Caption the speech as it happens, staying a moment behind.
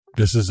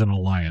This is an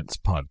Alliance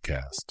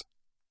podcast.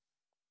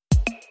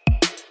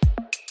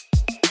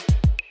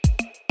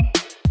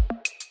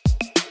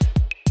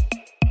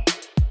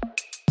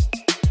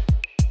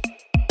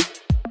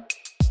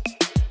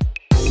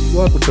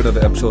 Welcome to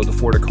another episode of the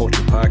For the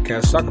Culture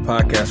podcast, soccer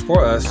podcast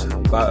for us,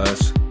 by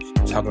us,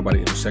 talking about the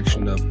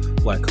intersection of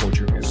black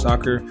culture and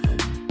soccer.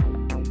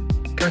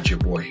 Got your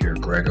boy here,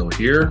 Grego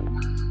here.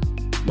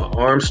 My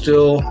arm's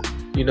still, a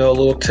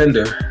little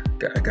tender.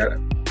 I got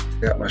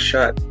my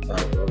shot.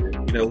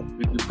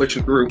 We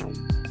pushing through.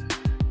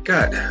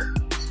 God,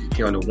 you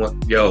came on the one.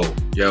 Yo,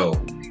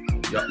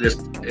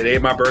 it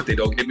ain't my birthday.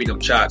 Don't give me them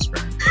shots,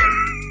 man.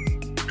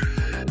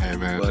 Hey,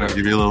 man, trying to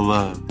give you a little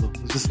love.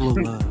 Just a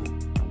little love.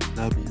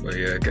 But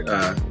yeah,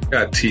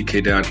 got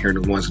TK down here in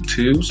the ones and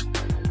twos.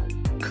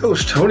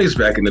 Coach Tony's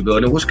back in the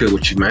building. What's good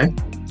with you, man?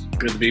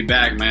 Good to be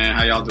back, man.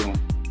 How y'all doing?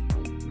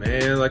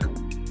 Man,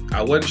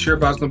 I wasn't sure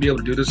if I was going to be able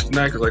to do this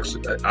tonight because,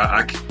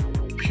 I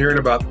keep hearing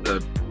about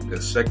the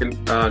second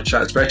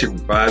shot, especially from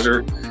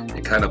Pfizer.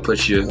 It kind of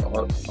puts you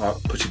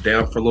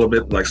down for a little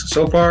bit.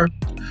 So far,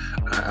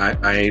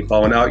 I ain't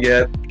falling out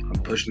yet. I'm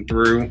pushing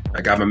through.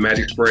 I got my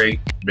magic spray,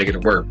 making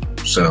it work.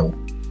 So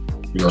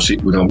we're gonna see.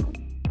 We're gonna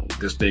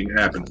this thing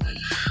happen.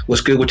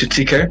 What's good with your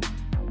TK?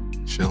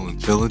 Chilling.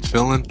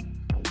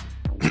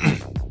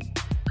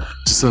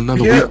 Just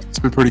another week. It's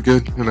been pretty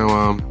good.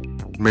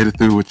 Made it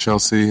through with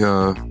Chelsea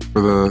for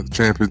the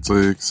Champions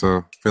League.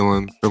 So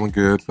feeling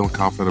good, feeling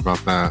confident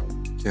about that.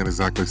 Can't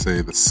exactly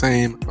say the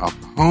same about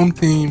the home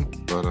team,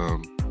 but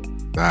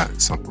that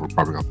is something we're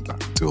probably going to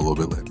dive into a little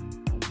bit later.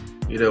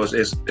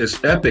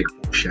 It's epic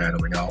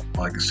foreshadowing, all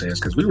I can say is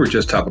because we were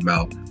just talking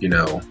about,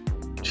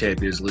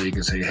 Champions League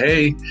and say,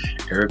 hey,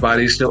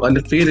 everybody's still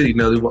undefeated.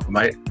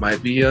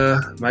 Might be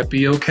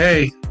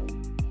okay.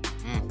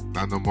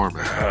 Not no more,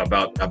 man.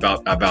 About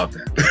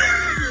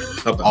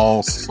that.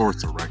 All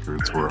sorts of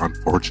records were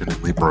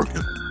unfortunately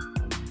broken.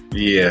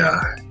 Yeah,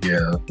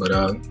 but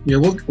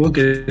we'll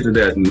get into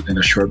that in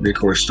a short bit. Of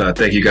course,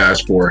 thank you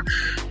guys for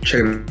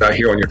checking it out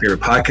here on your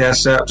favorite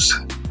podcast apps: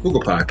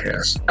 Google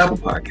Podcasts, Apple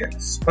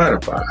Podcasts,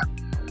 Spotify.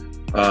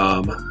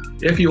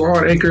 If you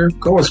are on Anchor,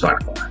 go on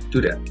Spotify. Do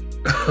that.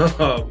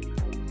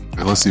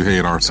 Unless you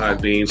hate our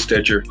Podbean,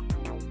 Stitcher.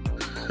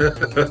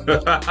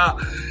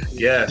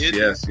 Yes. See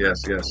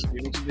what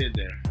you did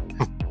there.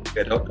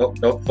 Yeah, don't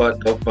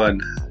fund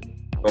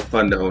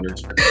the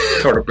owners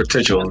or the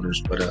potential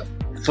owners, but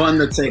Fun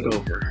the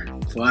takeover.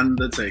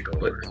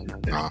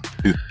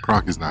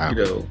 Croc is not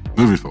having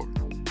movie for it.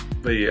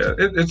 But yeah,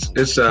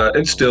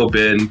 it's still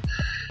been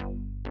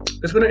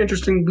an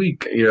interesting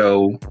week.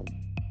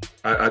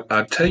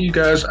 I tell you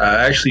guys,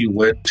 I actually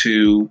went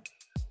to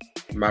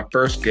my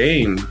first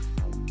game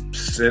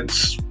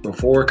since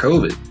before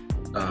COVID.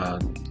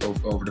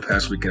 Over the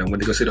past weekend, I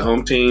went to go see the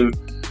home team,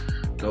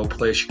 go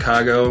play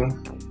Chicago,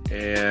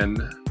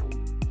 and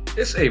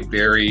it's a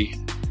very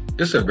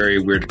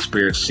weird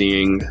experience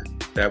seeing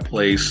that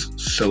place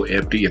so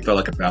empty. It felt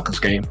like a Falcons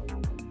game.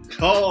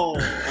 Oh,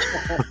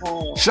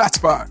 shots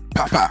fired,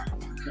 pop.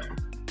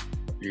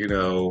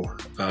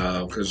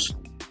 Because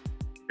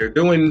they did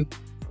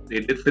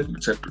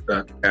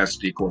 50%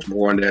 capacity. Of course,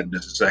 more on that in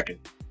just a second.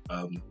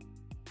 But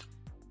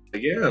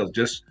yeah,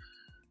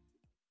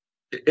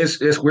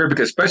 it's weird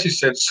because especially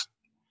since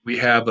we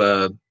have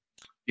the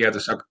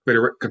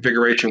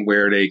configuration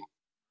where they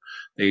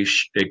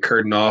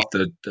curtain off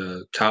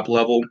the top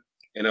level,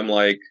 and I'm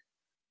like,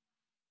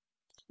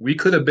 we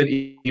could have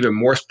been even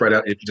more spread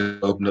out if you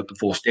just opened up the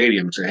full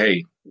stadium and said,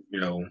 hey,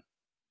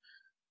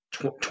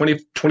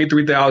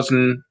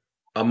 23,000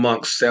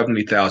 amongst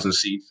 70,000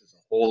 seats is a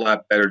whole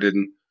lot better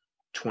than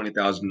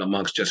 20,000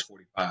 amongst just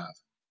 45.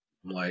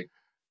 I'm like,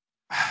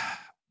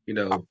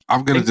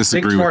 I'm going to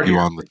disagree with you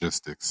on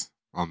logistics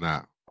on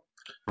that.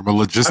 From a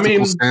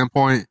logistical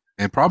standpoint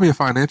and probably a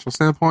financial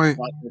standpoint.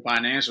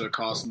 Financial, it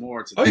costs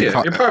more.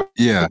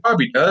 It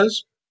probably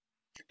does.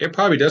 It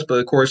probably does, but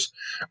of course,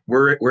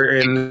 we're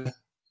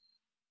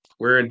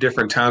in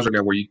different times right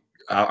now where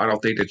I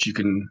don't think that you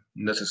can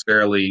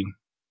necessarily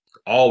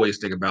always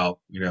think about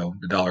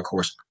the dollar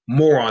course.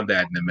 More on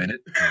that in a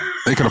minute.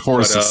 They can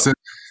afford to sit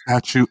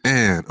at you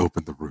and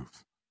open the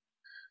roof.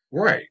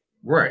 Right.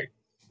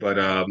 But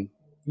I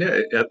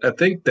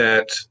think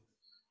that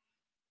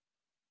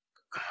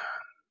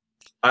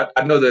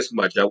I know this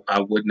much. I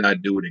would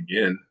not do it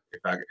again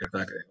if I could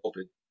help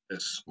it.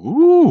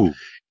 Ooh.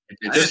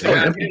 It just so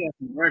empty.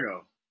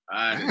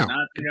 I did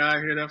not think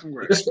I hear that from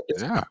Greg.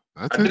 Yeah,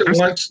 I did it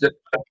once. Just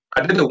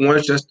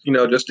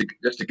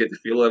to get the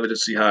feel of it to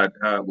see how it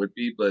would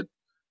be. But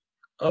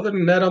other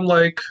than that, I'm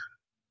like,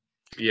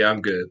 yeah,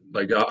 I'm good.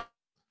 I'll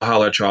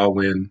holler at y'all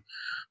when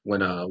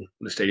the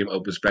stadium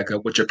opens back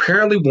up, which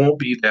apparently won't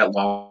be that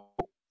long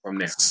from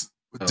now.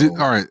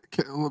 All right,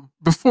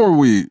 before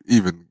we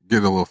even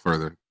get a little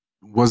further,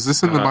 was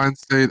this in the mind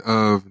state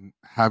of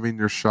having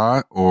your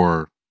shot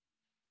or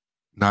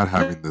not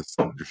having your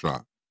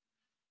shot?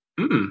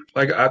 Of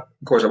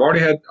course, I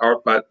already had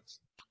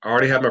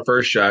my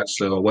first shot,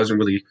 so I wasn't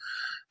really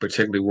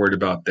particularly worried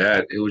about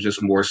that. It was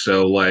just more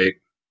so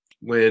like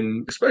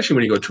especially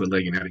when you go to a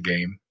Atlanta United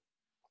game,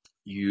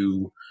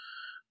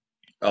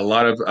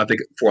 I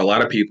think for a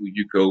lot of people,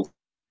 you go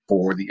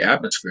for the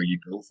atmosphere, you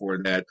go for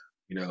that,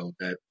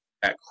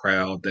 that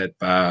crowd, that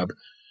vibe,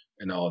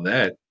 and all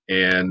that.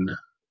 And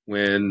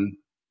when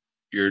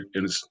you're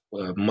in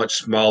a much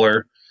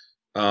smaller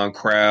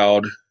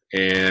crowd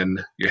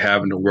and you're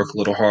having to work a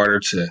little harder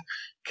to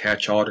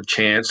catch all the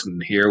chants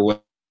and hear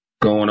what's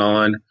going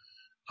on,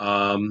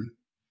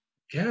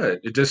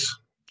 it just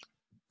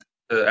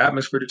the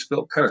atmosphere just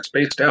felt kind of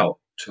spaced out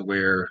to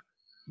where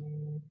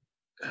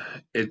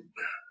it.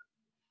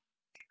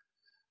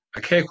 I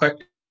can't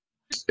quite.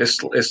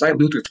 It's like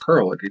Luther's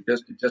curl. Like it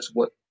just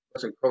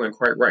wasn't curling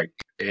quite right.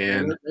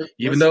 And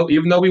even though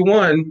we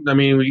won, I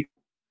mean we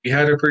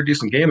had a pretty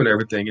decent game and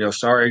everything.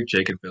 Sorry,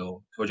 Jake and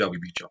Phil. Told y'all we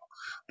beat y'all.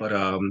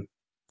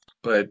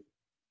 But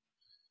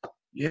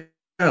yeah,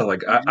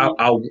 like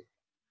I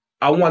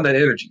want that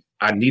energy.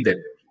 I need that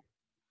energy.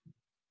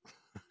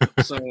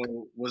 So,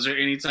 was there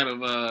any type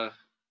of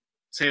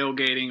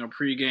tailgating or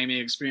pre-gaming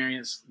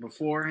experience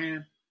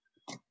beforehand?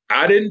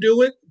 I didn't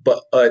do it,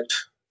 but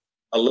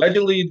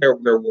allegedly there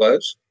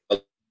was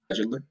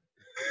allegedly,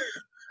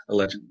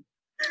 but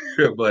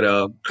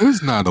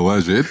it's not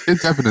alleged. It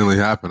definitely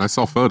happened. I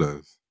saw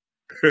photos.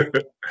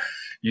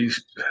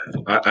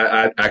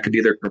 I could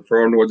neither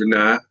confirm nor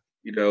deny.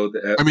 You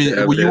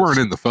weren't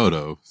in the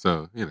photo,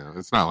 so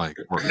it's not like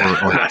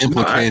we're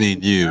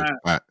implicating you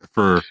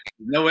for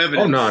no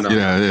evidence. Oh no!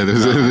 Yeah,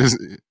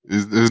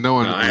 there's no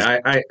one. No,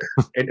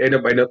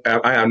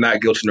 I'm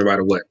not guilty no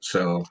matter what.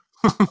 So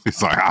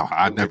it's like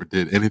I never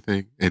did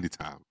anything,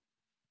 anytime.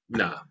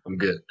 Nah, I'm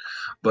good.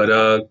 But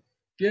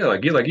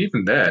like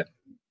even that,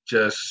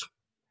 just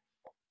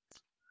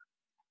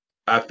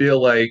I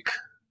feel like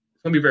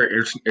it's gonna be very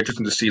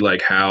interesting to see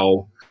like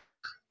how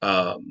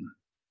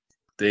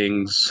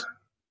things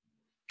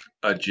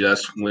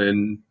adjust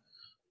when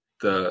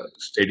the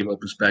stadium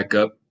opens back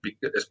up,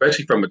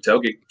 especially from a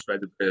tailgate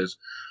perspective, because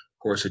of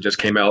course it just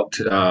came out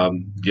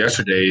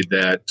yesterday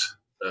that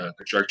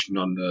construction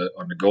on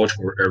the Gulch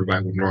where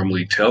everybody would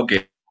normally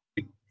tailgate.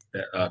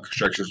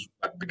 Construction's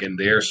about to begin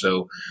there,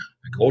 so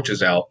the Gulch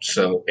is out.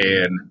 So,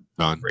 and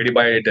for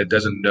anybody that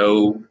doesn't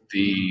know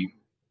the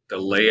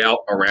layout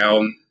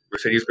around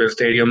Mercedes-Benz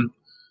Stadium,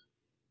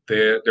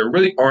 there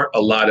really aren't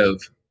a lot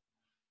of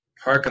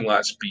parking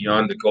lots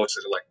beyond the Gulch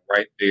that are like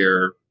right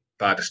there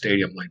by the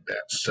stadium like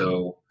that.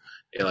 So,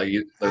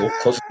 the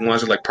closest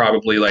ones are like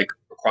probably like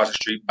across the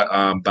street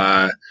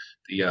by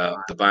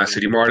the Vine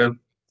City Martin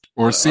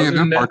or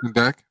CNN parking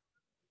deck.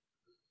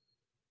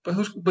 But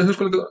who's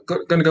going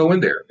to go in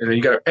there? And then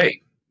you got to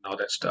pay and all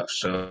that stuff.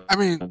 So at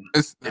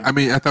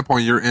that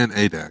point you're in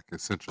a deck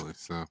essentially.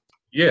 So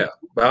yeah,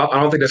 but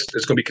I don't think it's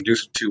going to be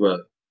conducive to a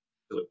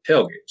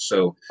tailgate.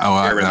 So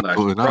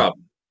absolutely not.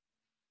 Problem.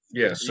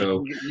 Yeah,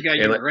 so you got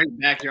your great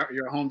backyard,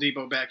 your Home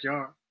Depot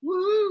backyard.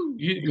 Woo!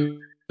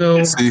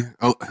 See,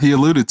 he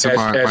alluded to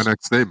my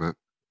next statement.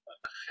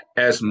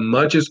 As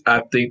much as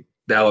I think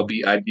that would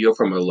be ideal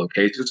from a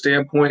location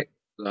standpoint,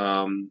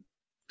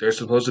 there's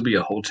supposed to be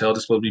a hotel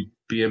that's supposed to be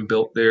being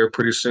built there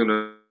pretty soon.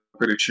 I'm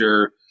pretty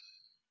sure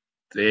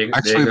they're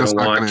going to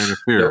want to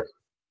interfere.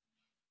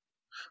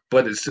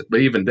 But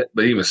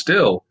even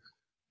still,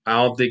 I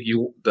don't think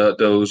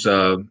those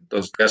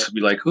guests would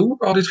be like, who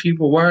are all these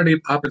people? Why are they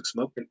popping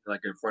smoke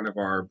like in front of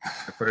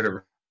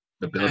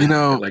the building?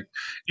 Like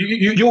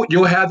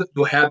you'll have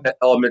that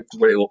element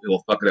where it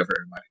will fuck it up for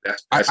everybody.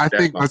 I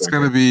think that's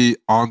going to be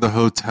on the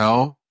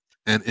hotel,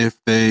 and if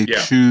they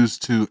choose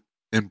to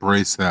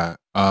embrace that.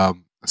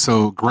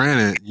 So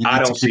granted, you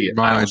need to keep in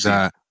mind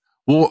that.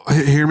 Well,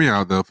 hear me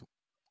out though.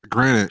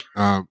 Granted,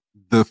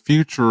 the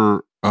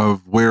future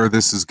of where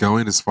this is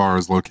going as far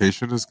as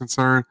location is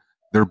concerned,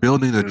 they're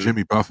building a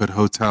Jimmy Buffett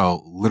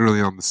hotel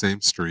literally on the same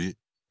street,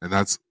 and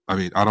I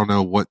don't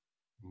know what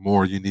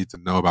more you need to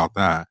know about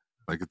that.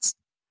 Like it's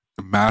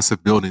a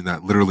massive building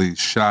that literally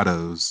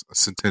shadows a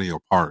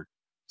Centennial Park,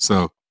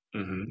 so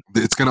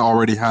it's going to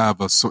already have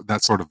that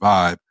sort of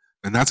vibe.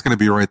 And that's going to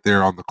be right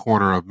there on the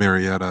corner of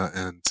Marietta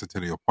and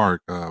Centennial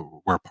Park,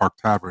 where Park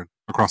Tavern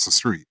across the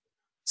street.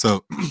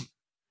 So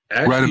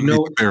right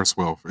underneath the Ferris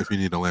wheel, if you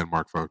need a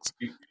landmark, folks.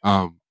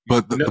 But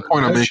the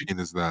point I'm making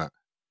is that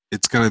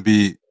it's going to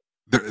be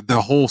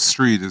the whole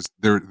street is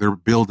they're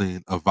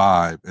building a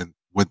vibe, and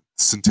with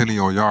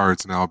Centennial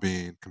Yards now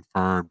being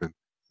confirmed and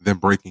them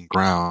breaking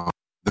ground,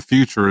 the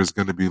future is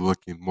going to be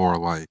looking more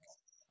like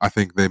I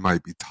think they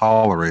might be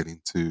tolerating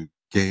to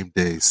game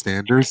day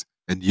standards.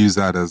 And use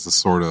that as a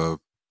sort of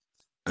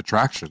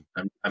attraction,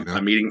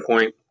 a meeting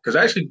point. Because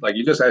actually, like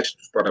you just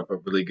brought up a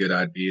really good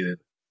idea.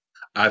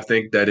 I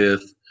think that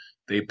if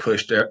they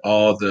push I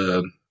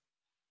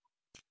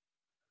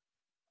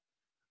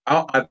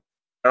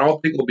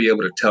don't think we'll be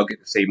able to tailgate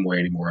the same way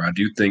anymore. I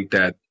do think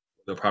that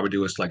they'll probably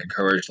do is like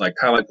encourage, like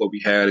kind of like what we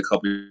had a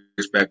couple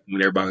years back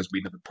when everybody was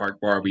meeting at the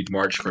park bar. We'd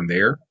march from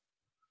there.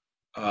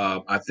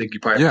 I think you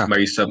probably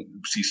might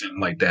see something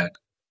like that.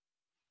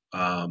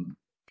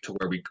 To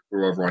where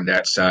we're over on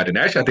that side. And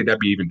actually, I think that'd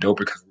be even doper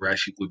because we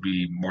actually would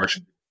be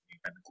marching.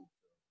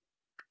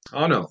 I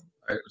don't know.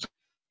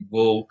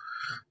 We'll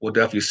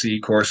definitely see.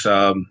 Of course,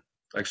 like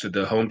I said,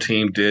 the home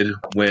team did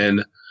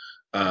win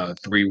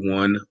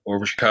 3-1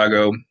 over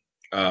Chicago,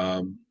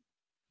 um,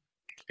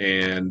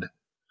 and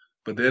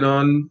but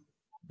then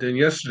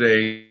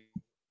yesterday,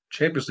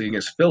 Champions League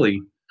against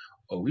Philly.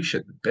 Oh, we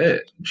should have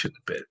bet. We should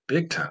have bet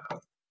big time,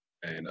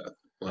 and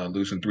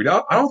losing 3.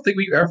 I don't think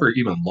we ever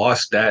even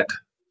lost that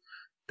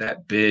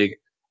big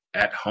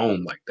at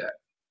home like that.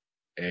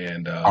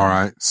 And all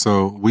right,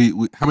 so we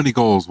how many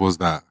goals was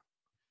that?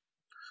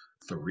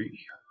 3.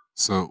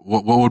 So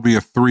what would be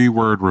a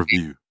 3-word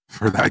review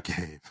for that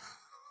game?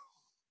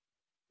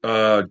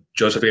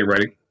 Josephine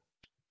Redding.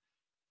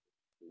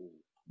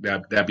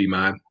 That'd be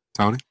mine.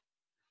 Tony?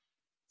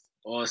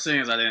 Well, it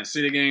seems I didn't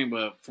see the game,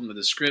 but from the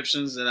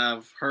descriptions that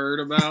I've heard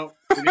about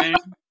the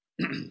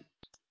game,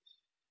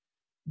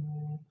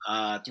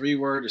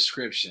 3-word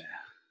description.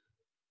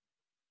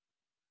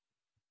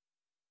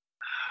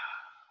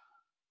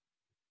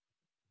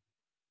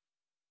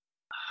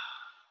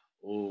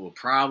 Oh,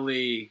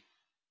 probably.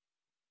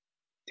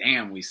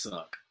 Damn, we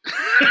suck.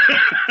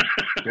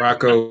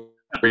 Rocco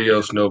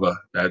Rios Nova.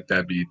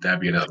 That'd be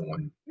another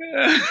one.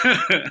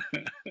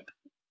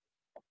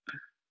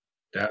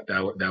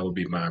 That would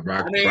be mine.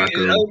 Rocco.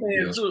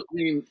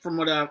 From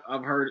what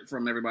I've heard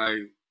from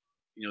everybody,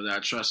 that I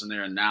trust in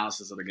their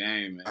analysis of the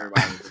game,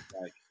 everybody was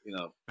like,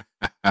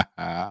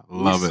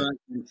 love it.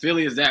 And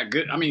Philly is that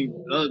good. I mean,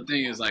 the other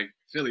thing is like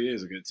Philly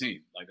is a good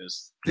team. Like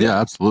this. Yeah,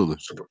 absolutely.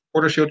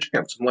 Supporter Shield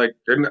champs. I'm like,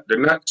 they're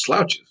not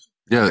slouches.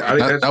 Yeah,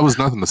 that was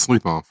nothing to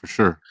sleep on for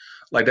sure.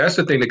 Like that's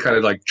the thing that kind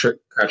of like trips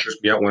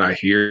me out when I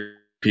hear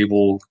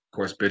people, of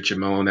course, bitch and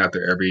moan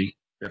after every.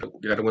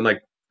 When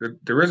like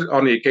there is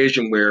on the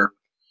occasion where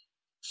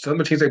some of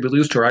the teams they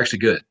lose to are actually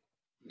good.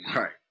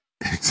 Right.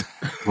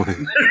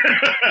 Exactly.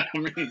 I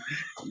mean,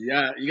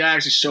 yeah, you gotta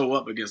actually show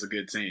up against a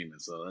good team,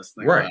 and so that's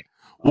the thing. Right.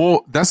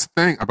 Well, that's the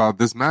thing about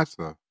this match,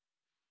 though.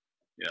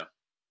 Yeah.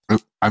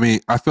 I mean,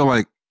 I feel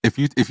like if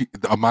you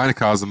a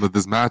microcosm of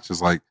this match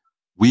is like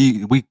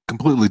we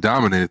completely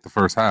dominated the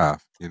first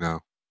half,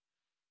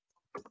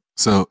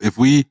 So if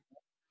we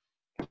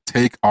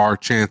take our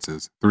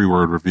chances,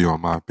 3-word review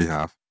on my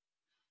behalf,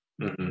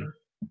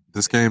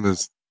 this game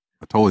is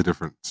a totally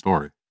different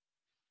story.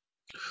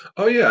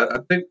 Oh yeah, I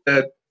think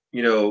that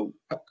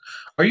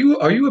are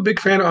you a big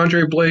fan of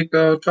Andre Blake,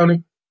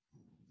 Tony?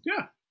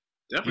 Yeah,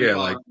 definitely. Yeah,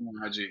 like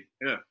IG.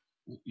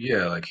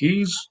 Yeah, like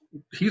he's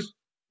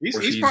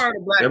part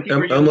of the Black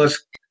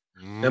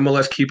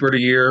MLS Keeper of the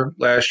Year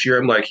last year.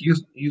 I'm like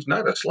he's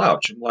not a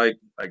slouch. I'm like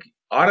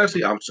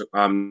honestly,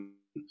 I'm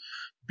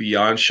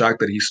beyond shocked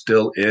that he's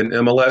still in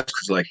MLS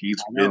because like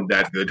he's been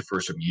that good for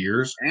some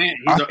years. And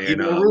he's a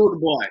rude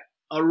boy,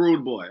 a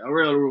real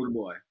rude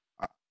boy.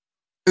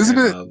 Isn't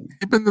it?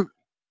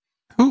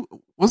 Who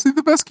was he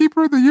the best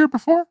keeper of the year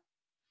before?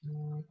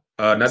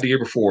 Not the year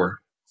before.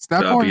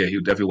 But yeah, he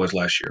definitely was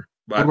last year.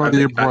 But what about the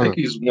year before? I think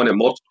he's won it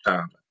multiple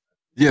times.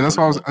 Yeah, that's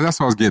what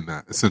I was getting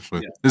at.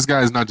 Essentially, this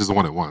guy is not just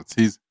won it once.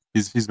 He's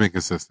been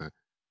consistent,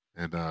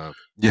 and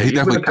he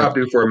definitely top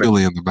dude for a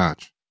Philly in the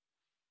match.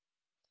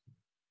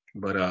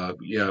 But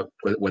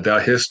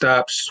without his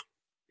stops,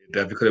 it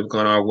definitely could have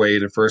gone our way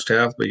in the first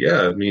half. But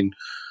yeah, I mean,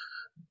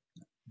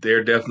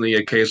 they're definitely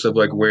a case of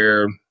like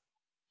where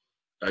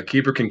a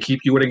keeper can keep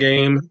you in a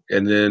game,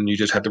 and then you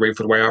just have to wait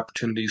for the right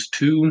opportunities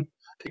to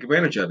take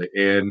advantage of it.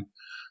 And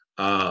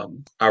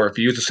I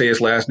refuse to say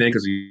his last name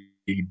because he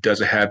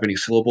doesn't have any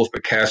syllables.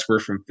 But Casper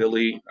from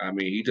Philly, I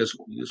mean, he just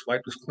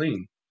wiped us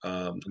clean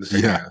in the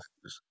second half.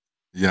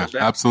 Yeah,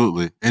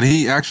 absolutely. And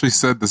he actually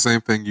said the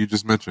same thing you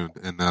just mentioned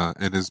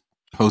in his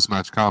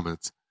post-match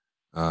comments,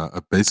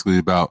 basically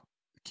about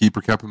the keeper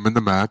kept him in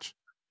the match,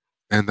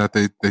 and that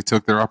they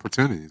took their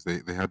opportunities.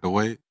 They had to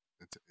wait.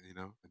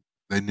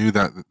 They knew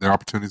that their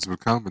opportunities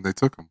would come, and they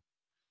took them.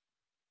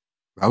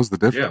 That was the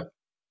difference. Yeah,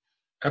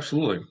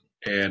 absolutely.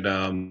 And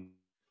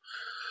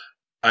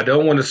I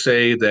don't want to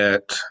say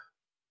that.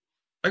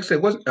 Like I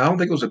said, I don't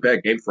think it was a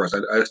bad game for us.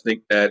 I just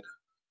think that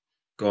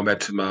going back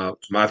to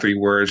my 3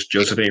 words,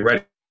 Josephine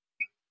Redding,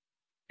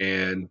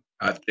 and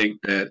I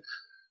think that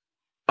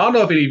I don't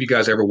know if any of you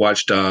guys ever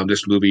watched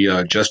this movie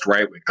Just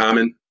Right with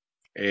Common.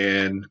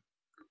 And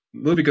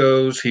movie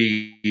goes,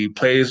 he's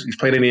playing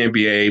in the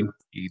NBA.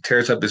 He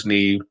tears up his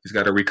knee. He's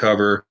got to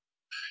recover.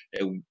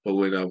 But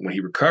when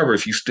he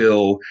recovers, he's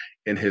still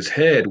in his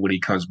head when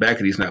he comes back,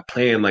 and he's not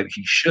playing like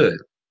he should.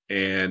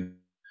 And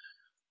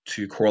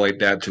to correlate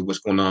that to what's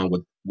going on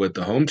with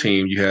the home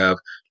team, you have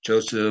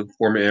Joseph,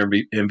 former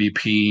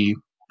MVP.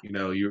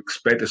 You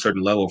expect a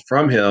certain level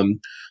from him,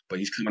 but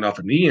he's coming off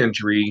a knee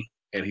injury,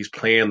 and he's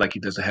playing like he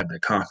doesn't have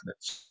that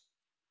confidence.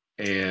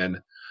 And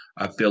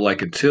I feel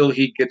like until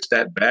he gets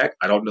that back,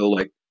 I don't know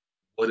like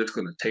what it's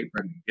going to take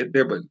for him to get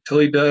there, but until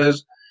he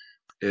does,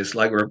 it's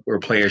like we're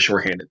playing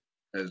shorthanded.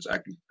 As I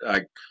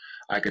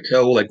could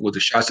tell, like with the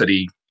shots that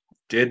he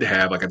did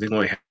have, like I think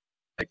only had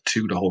like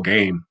 2 the whole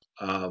game.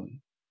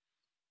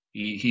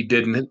 He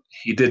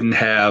didn't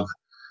have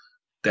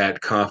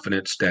that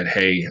confidence that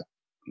hey,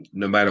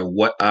 no matter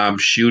what I'm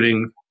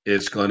shooting,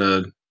 it's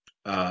gonna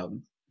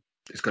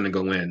is going to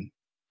go in.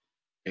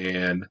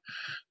 And of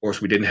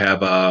course, we didn't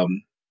have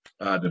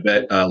the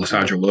vet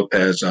Lisandro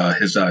Lopez.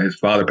 His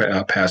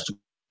father passed away.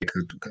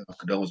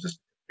 Condolences to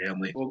the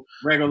family. Well,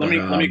 Grego, let me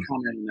comment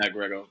on that,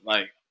 Grego.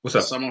 Like, what's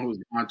up? Someone who's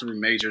gone through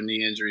major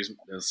knee injuries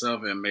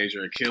themselves and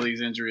major Achilles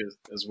injury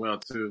as well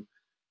too.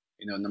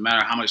 No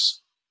matter how much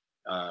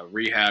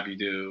rehab you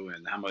do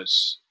and how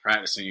much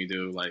practicing you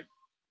do, like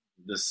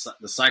the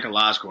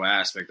psychological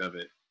aspect of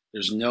it,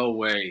 there's no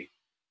way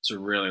to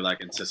really like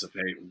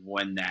anticipate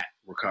when that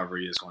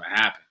recovery is going to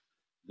happen.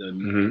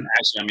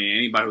 Actually, I mean,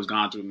 anybody who's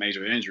gone through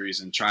major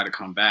injuries and try to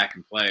come back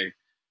and play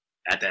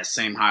at that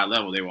same high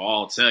level, they will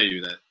all tell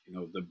you that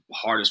the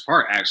hardest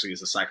part actually is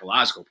the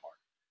psychological part.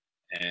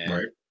 And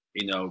right.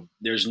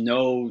 There's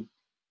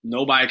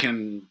nobody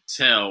can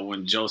tell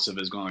when Joseph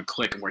is going to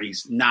click and where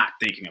he's not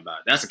thinking about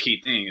it. That's the key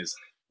thing, is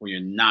when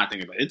you're not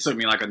thinking about it. It took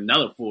me like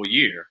another full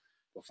year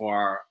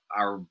before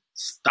I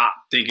stopped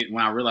thinking,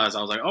 when I realized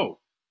I was like, oh,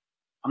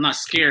 I'm not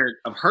scared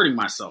of hurting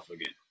myself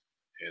again.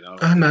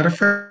 I'm not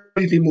afraid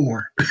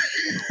anymore.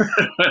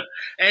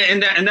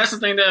 and that's the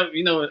thing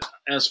that,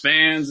 as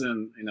fans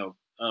and,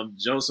 of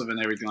Joseph and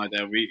everything like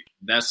that,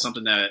 that's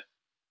something that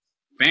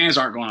fans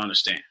aren't going to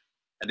understand.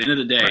 At the end of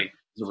the day, right.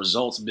 It's a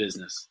results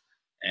business.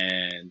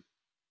 And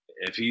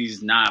if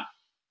he's not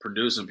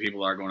producing,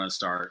 people are going to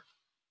start,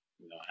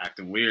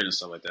 acting weird and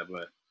stuff like that.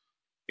 But,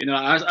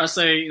 I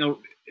say,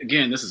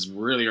 again, this is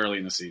really early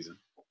in the season.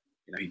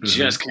 He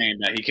just came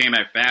back. He came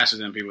back faster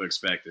than people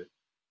expected.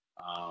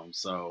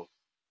 So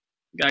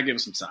you got to give it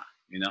some time,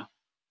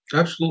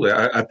 Absolutely.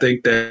 I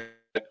think that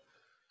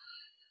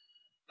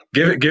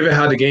given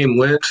how the game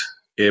went,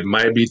 it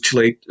might be too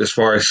late as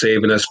far as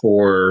saving us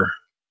for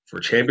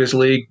Champions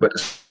League, but at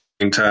the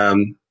same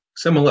time,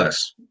 it's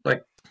MLS.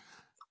 Like,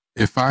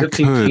 if I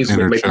 15 could teams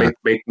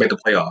make the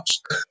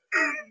playoffs.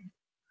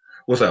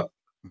 What's up?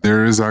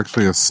 There is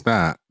actually a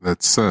stat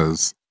that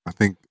says, I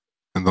think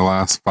in the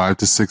last 5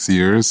 to 6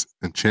 years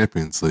in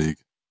Champions League,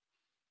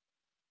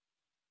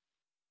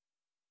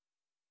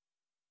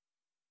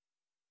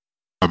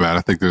 my bad.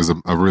 I think there's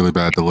a really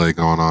bad delay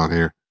going on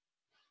here.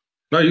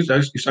 No, you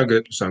sound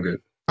good. You sound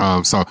good.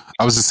 So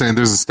I was just saying,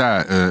 there's a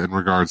stat in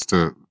regards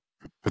to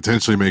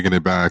potentially making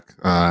it back,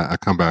 a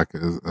comeback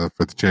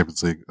for the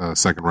Champions League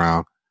second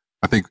round.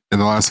 I think in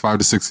the last 5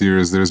 to 6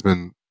 years, there's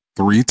been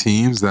 3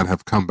 teams that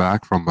have come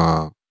back from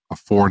a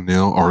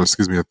 4-0 or a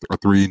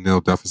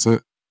 3-0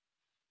 deficit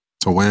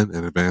to win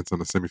and advance in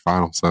the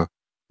semifinal. So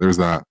there's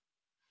that.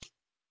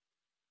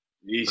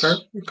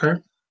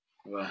 Okay.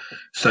 Well,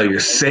 so you're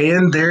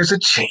saying there's a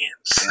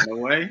chance? In a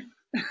way.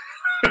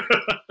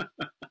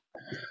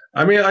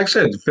 I mean, like I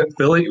said,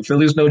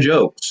 Philly's no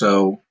joke.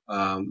 So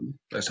we'll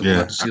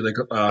have to see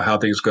how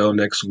things go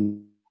next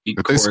week.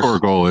 If they score a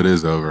goal, it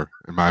is over,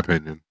 in my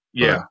opinion.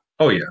 Yeah.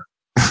 But, oh yeah.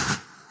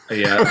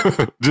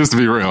 Yeah. Just to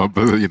be real,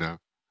 but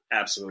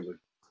absolutely.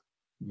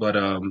 But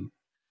of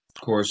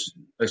course,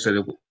 like I said,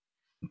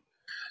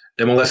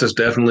 MLS has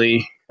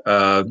definitely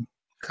kind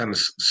of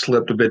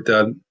slipped a bit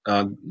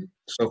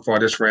so far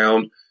this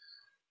round.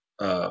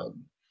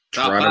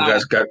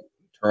 Toronto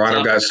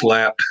got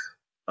slapped.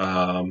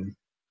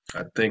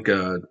 I think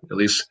at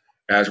least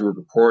as we're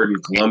recording,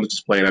 Columbus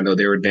is playing. I know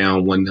they were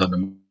down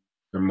 1-0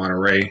 to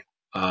Monterrey.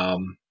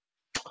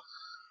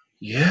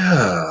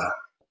 Yeah,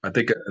 I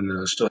think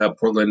and still have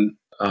Portland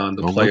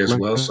to play as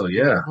well. So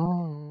yeah,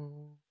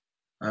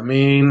 I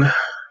mean,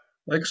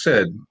 like I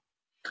said,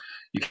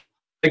 you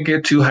can't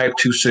get too hyped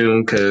too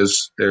soon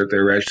because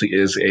there actually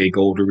is a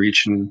goal to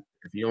reach, and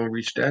if you don't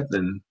reach that,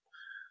 then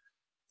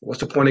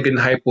what's the point of getting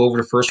hyped over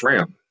the first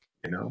round?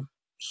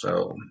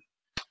 So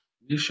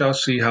we shall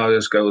see how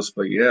this goes.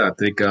 But yeah, I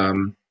think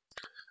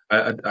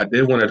I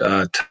did want to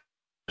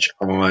touch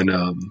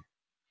on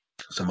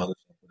some other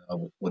stuff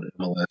with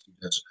MLS.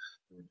 Just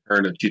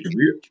return to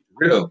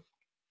Chicharito.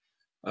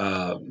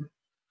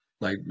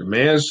 Like the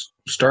man's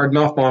starting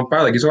off on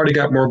fire. Like he's already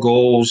got more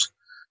goals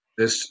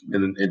in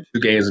 2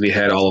 games than he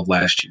had all of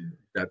last year.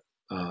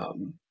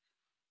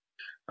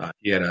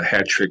 He had a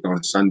hat trick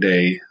on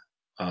Sunday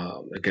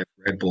against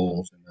Red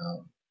Bulls, and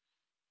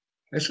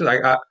it's just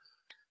like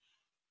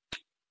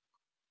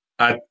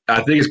I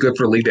think it's good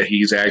for the league that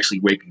he's actually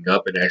waking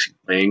up and actually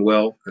playing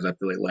well, because I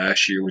feel like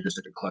last year was just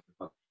a clutch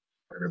for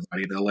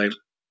everybody in LA,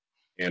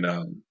 and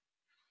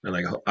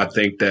like I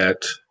think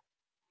that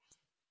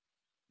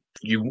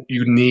you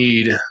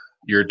need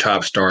your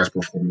top stars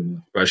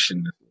performing,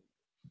 especially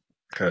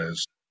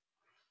because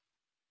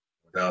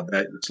without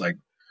that, it's like,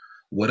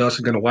 what else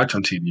are you going to watch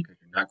on TV? Because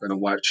you're not going to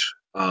watch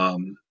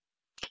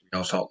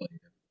Salt Lake.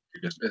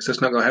 It's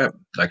just not going to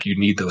happen. Like, you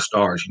need those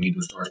stars. You need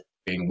those stars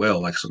playing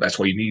well. Like, so that's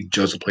why you need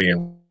Joseph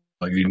playing.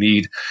 Like, you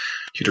need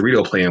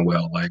Chicharito playing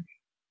well. Like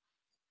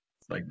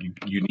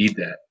you need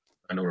that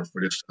in order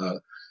for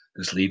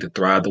this league to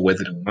thrive the way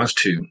that it wants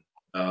to.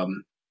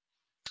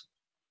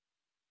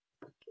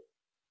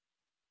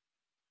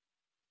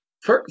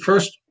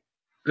 First,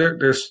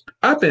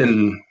 I've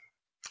been.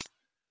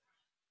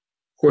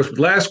 Of course,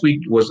 last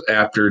week was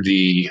after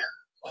the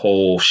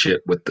whole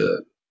shit with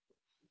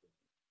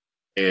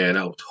and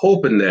I was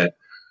hoping that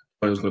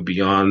was going to be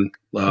on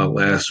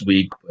last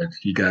week, but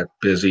he got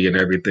busy and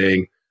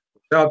everything.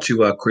 Shout out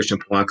to Christian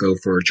Polanco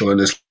for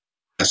joining us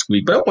last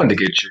week, but I wanted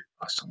to get your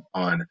thoughts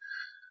on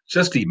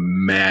just the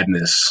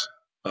madness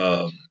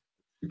of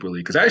Super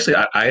League, because actually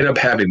I ended up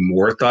having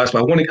more thoughts, but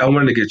I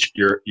wanted to get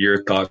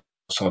your thoughts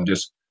on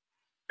just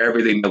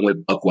everything that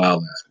went buck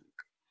wild last week.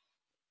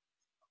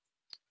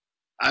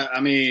 I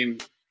mean,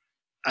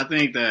 I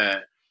think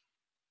that,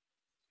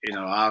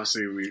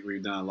 obviously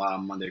we've done a lot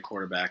of Monday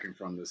quarterbacking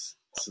from this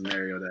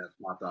scenario that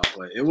popped off,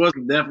 but it was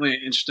definitely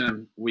an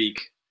interesting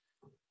week.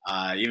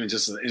 Even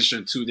just an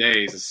interesting 2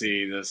 days to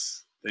see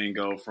this thing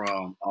go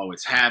from,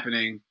 it's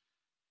happening,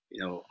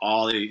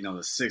 all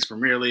the 6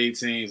 Premier League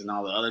teams and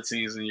all the other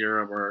teams in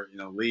Europe are,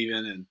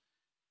 leaving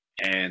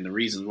and the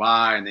reasons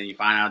why. And then you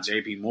find out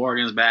JP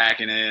Morgan's back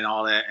and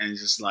all that. And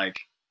just like,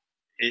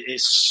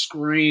 it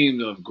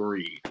screamed of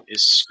greed. It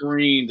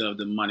screamed of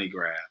the money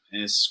grab.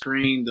 And it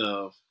screamed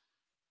of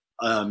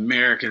an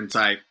American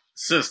type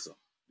system.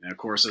 And of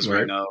course, as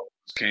we know,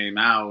 came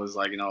out was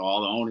like,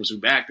 all the owners who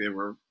backed it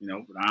were,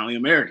 predominantly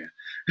American.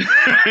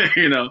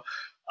 I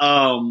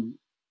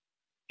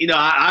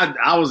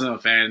wasn't a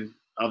fan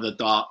of the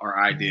thought or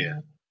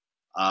idea.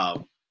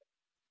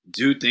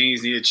 Do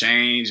things need to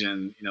change?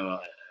 And,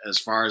 as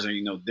far as,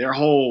 their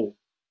whole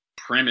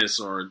premise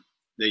or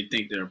they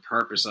think their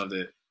purpose of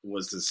it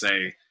was to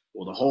say,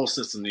 well, the whole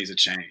system needs to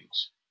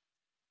change.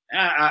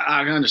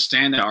 I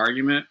understand that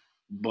argument,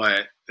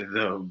 but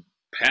the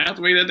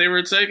pathway that they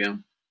were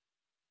taking,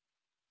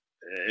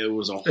 it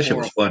was a horrible. That shit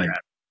was funny.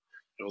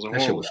 It was a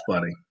that shit was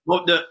funny.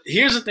 Well,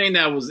 here's the thing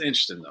that was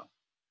interesting,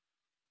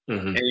 though.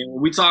 Mm-hmm. And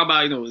when we talk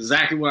about,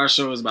 exactly what our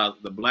show is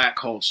about, the black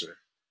culture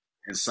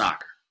in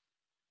soccer.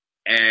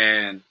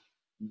 And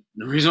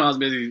the reason I was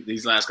busy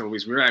these last couple of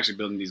weeks, we were actually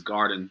building these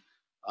garden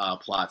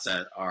plots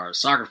at our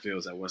soccer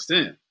fields at West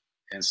End.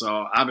 And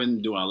so I've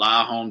been doing a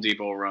lot of Home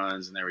Depot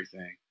runs and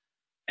everything.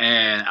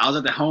 And I was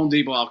at the Home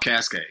Depot off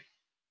Cascade,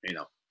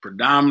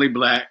 predominantly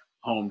black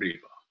Home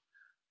Depot.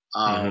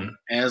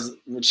 As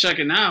we're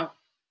checking out,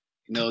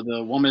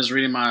 the woman's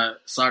reading my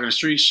Soccer in the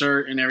Street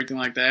shirt and everything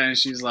like that. And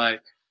she's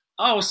like,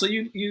 oh, so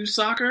you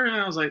soccer? And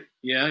I was like,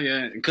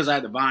 yeah. Because I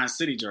had the Vine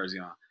City jersey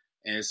on.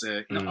 And it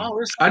said,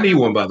 I need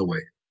one, by the way.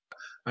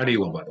 I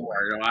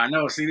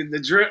know. See, the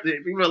drip,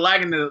 people are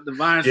liking the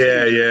Vine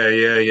City. Yeah.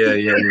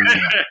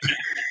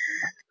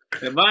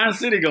 The Vine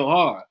City go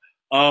hard.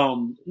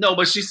 No,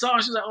 but she saw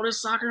it. She's like, oh,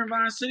 there's soccer in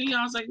Vine City?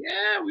 I was like,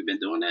 yeah, we've been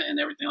doing that and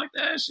everything like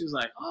that. She was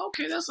like, oh,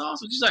 okay, that's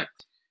awesome. She's like,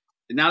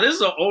 now this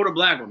is an older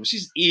black woman.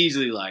 She's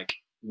easily like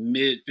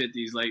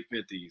mid-50s, late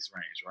 50s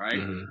range, right?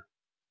 Mm-hmm.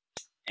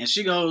 And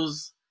she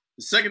goes,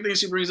 the second thing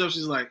she brings up,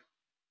 she's like,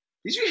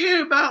 did you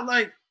hear about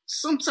like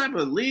some type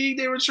of league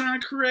they were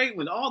trying to create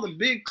when all the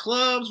big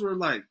clubs were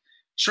like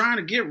trying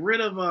to get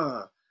rid of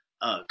a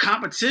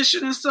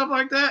competition and stuff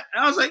like that?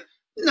 And I was like,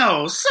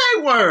 no, say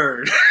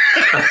word.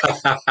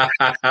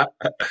 I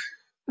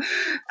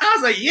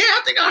was like, yeah,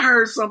 I think I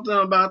heard something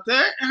about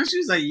that. And she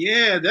was like,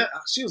 yeah.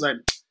 She was like,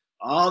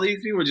 all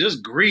these people are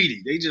just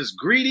greedy. They just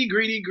greedy.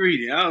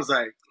 I was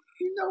like,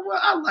 you know what?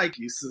 I like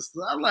you, sister.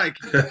 I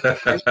like you.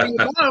 And she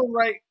was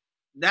like,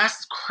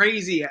 that's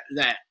crazy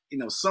that,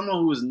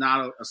 someone who is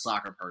not a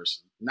soccer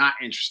person, not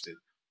interested,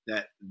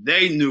 that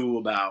they knew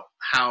about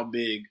how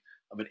big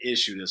of an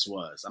issue this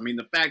was. I mean,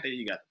 the fact that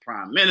you got the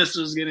prime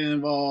ministers getting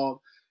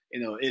involved,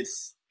 it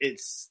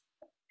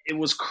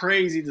was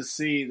crazy to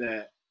see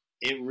that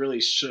it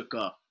really shook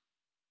up,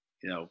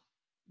 the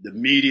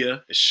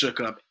media. It shook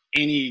up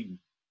any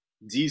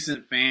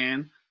decent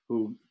fan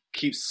who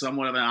keeps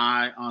somewhat of an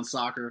eye on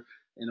soccer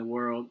in the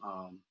world.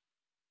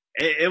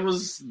 It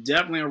was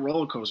definitely a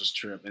roller coaster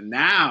trip. And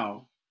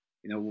now,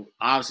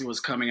 obviously what's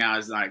coming out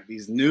is like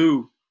these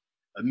new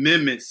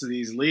amendments to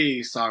these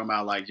leagues talking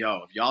about like,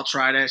 yo, if y'all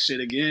try that shit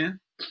again.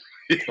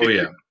 Oh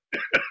yeah.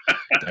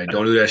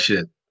 Don't do that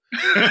shit.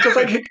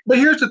 Like, but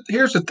here's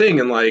the thing,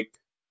 and like,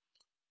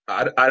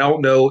 I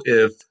don't know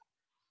if,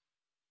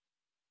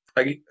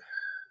 like,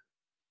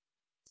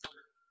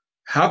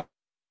 how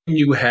can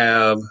you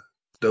have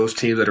those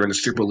teams that are in the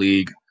Super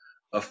League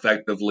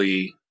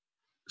effectively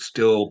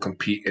still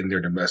compete in their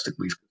domestic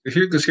leagues?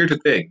 Because here's the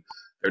thing,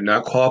 they're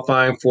not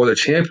qualifying for the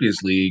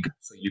Champions League,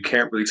 so you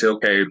can't really say,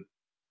 okay,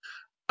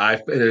 I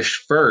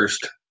finished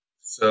first,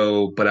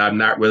 but I'm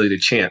not really the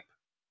champ,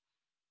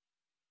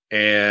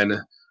 and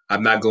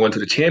I'm not going to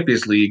the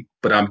Champions League,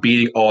 but I'm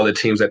beating all the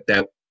teams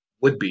that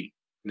would be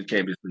in the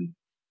Champions League.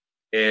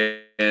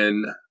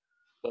 And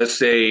let's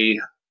say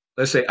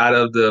out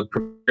of the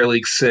Premier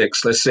League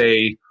 6, let's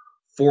say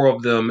 4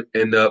 of them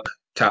end up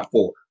top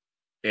 4.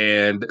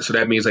 And so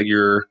that means like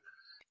your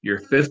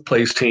 5th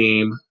place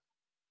team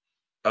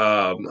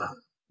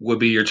would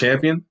be your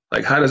champion.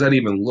 Like, how does that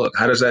even look?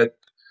 How does that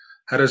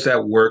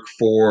work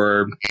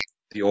for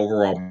the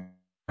overall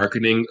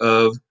marketing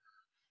of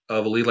a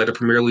league like the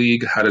Premier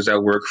League? How does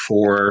that work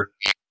for,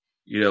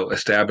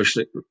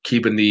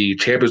 keeping the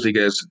Champions League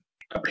as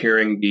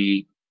appearing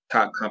the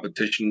top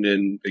competition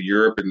in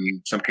Europe and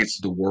in some cases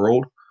the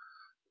world?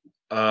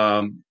 It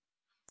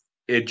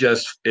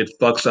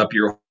fucks up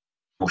your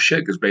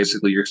shit because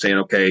basically you're saying,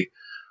 okay,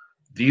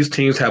 these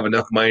teams have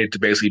enough money to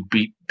basically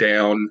beat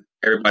down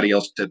everybody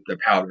else to the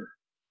powder,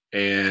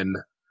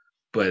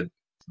 but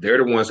they're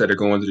the ones that are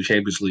going to the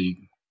Champions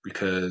League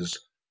because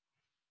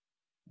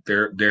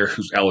they're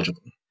who's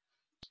eligible.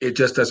 It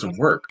just doesn't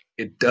work.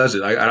 It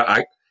doesn't.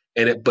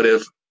 But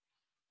if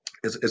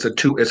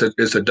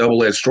it's a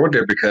double-edged sword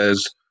there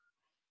because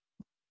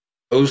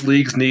those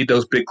leagues need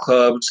those big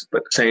clubs, but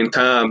at the same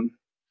time,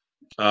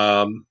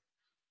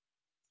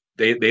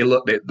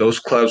 those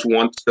clubs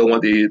still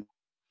want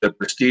the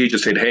prestige of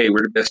saying, hey,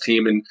 we're the best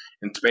team in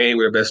Spain,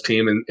 we're the best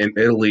team in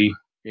Italy,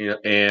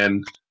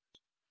 and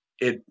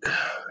it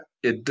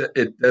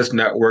does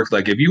not work.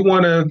 Like if you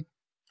want to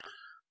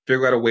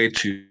figure out a way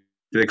to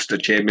fix the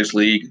Champions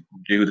League,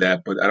 do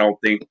that. But I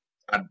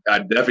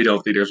definitely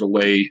don't think there's a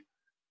way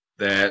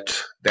that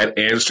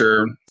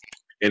answer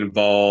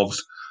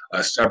involves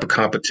a separate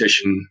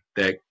competition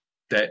that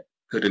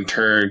could in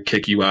turn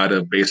kick you out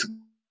of basically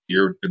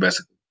your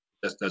domestic.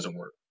 That doesn't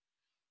work.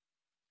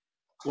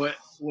 What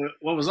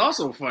was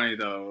also funny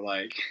though,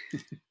 like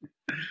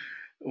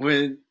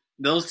when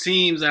those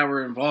teams that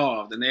were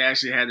involved and they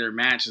actually had their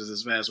matches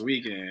this past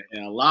weekend,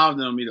 and a lot of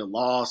them either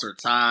lost or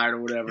tied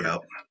or whatever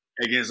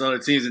against other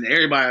teams, and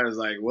everybody was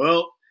like,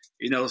 "Well,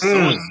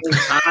 someone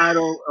tied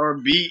or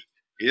beat,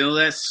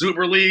 that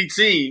Super League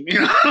team."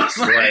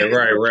 Like,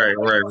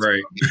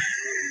 right.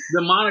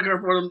 The moniker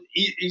for them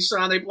each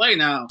time they play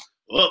now.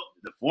 Well,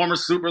 the former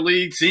Super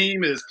League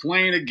team is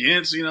playing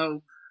against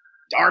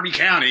Derby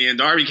County, and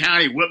Derby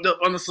County whipped up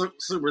on the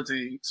Super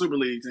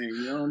League team.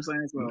 You know what I'm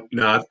saying? So,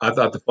 no, I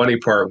thought the funny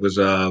part was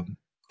there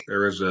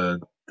was a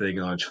thing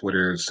on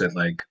Twitter that said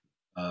like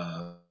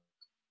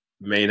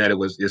Man United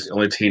is the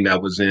only team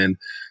that was in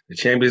the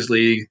Champions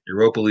League,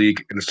 Europa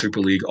League, and the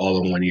Super League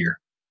all in 1 year.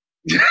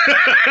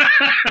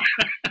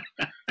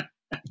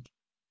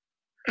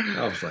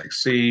 I was like,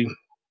 see,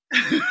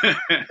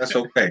 that's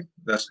okay.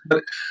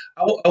 But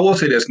I will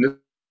say this.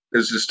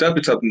 There's just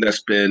definitely something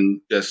that's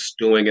been just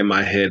stewing in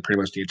my head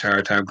pretty much the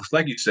entire time. Because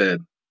like you said,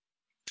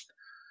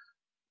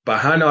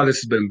 behind all this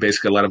has been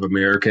basically a lot of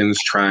Americans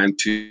trying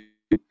to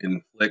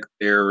inflict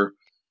their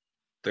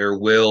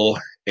will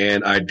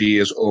and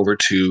ideas over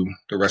to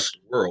the rest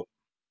of the world.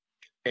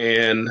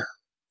 And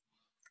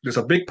there's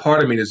a big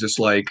part of me that's just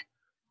like,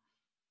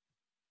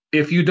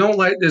 if you don't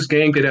like this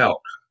game, get out.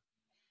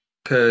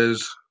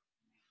 Because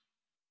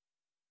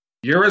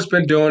Europe's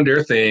been doing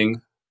their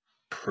thing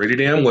pretty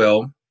damn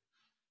well.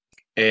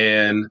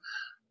 And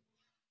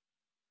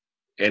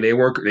they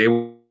weren't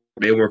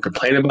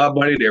complaining about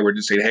money. They were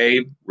just saying,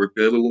 "Hey, we're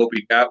good with what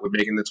we got. We're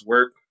making this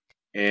work,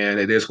 and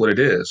it is what it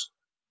is."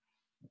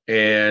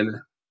 And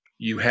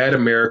you had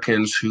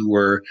Americans who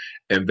were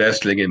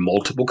investing in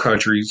multiple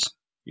countries.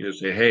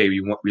 Say, "Hey,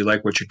 we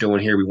like what you're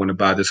doing here. We want to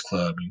buy this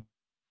club. We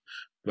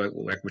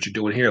like what you're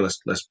doing here.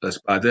 Let's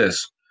buy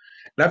this."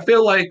 And I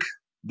feel like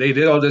they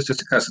did all this just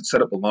to kind of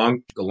set up the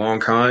long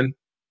con.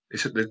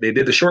 They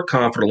did the short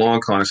con for the long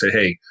con and say,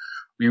 "Hey,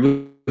 we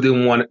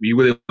really want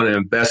to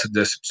invest in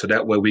this so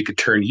that way we could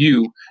turn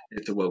you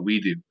into what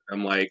we do."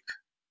 I'm like,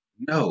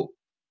 no.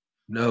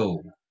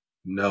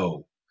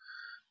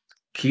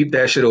 Keep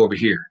that shit over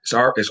here.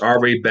 It's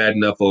already bad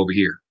enough over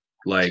here.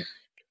 Like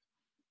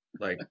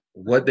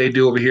what they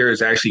do over here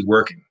is actually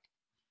working.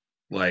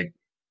 Like,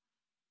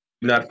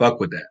 do not fuck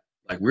with that.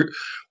 Like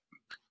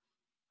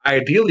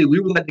ideally we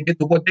would like to get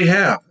to what they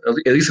have,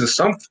 at least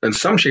in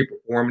some shape or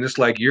form. And it's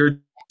like you're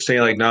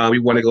saying like, nah, we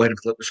want to go ahead and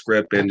flip the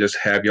script and just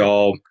have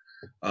y'all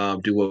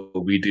do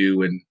what we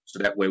do, and so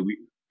that way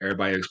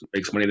everybody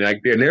makes money.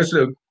 And there's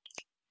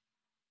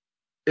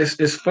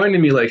it's funny to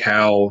me like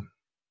how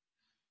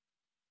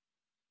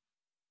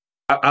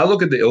I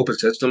look at the open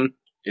system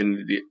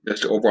and the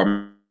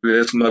overall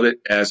mechanism of it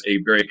as a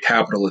very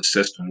capitalist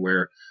system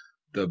where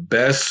the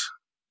best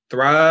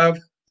thrive,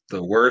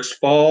 the worst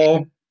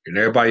fall, and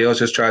everybody else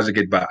just tries to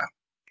get by.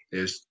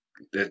 That's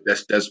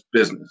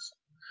business,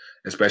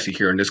 especially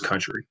here in this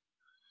country.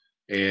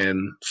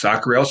 And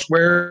soccer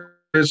elsewhere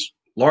is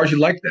largely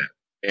like that.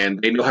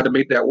 And they know how to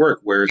make that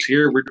work. Whereas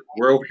here,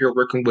 we're over here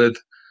working with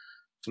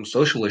some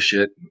socialist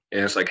shit.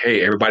 And it's like,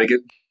 hey, everybody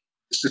gets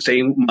the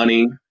same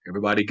money.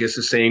 Everybody gets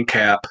the same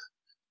cap.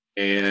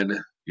 And,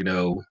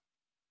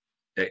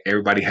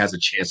 everybody has a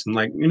chance. I'm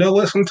like, you know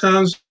what?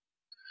 Sometimes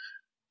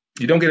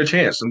you don't get a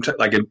chance. Sometimes,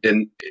 like,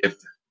 if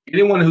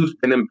anyone who's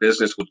been in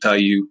business will tell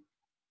you,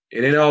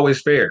 it ain't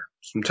always fair.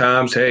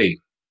 Sometimes, hey,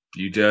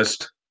 you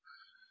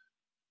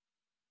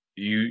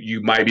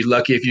might be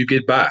lucky if you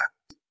get by,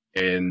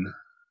 and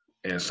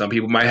some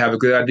people might have a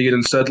good idea,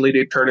 and suddenly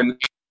they turn into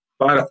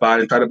Spotify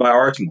and try to buy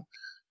Arsenal.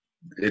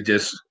 It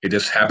just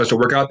happens to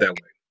work out that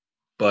way.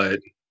 But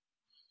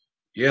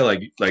yeah,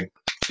 like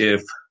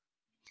if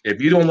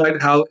you don't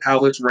like how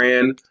it's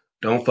ran,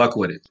 don't fuck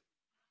with it.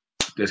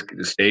 Just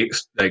stay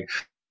stick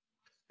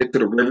to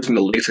the rivers and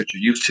the lakes that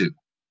you're used to.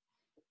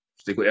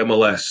 Stick with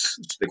MLS.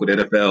 Stick with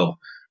NFL.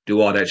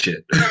 Do all that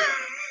shit.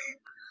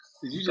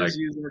 Did you just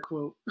use that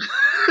quote?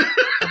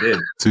 I did.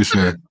 Touche.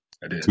 I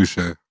did.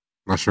 Touche.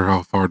 Not sure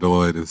how far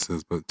delayed this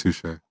is, but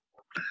touche.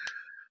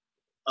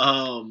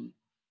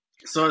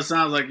 So it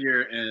sounds like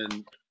you're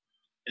in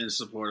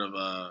support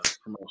of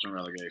promotion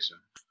relegation.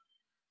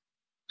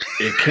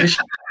 In case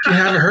you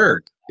haven't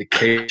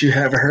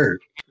heard.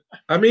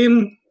 I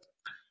mean,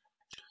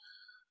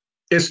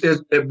 but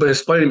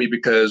it's funny to me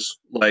because,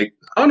 like,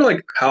 I don't know,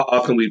 like, how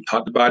often we've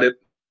talked about it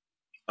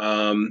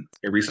in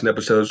recent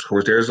episodes. Of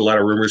course, there's a lot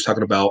of rumors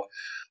talking about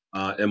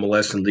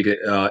MLS and Liga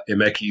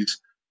MX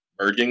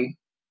merging.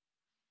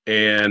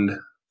 And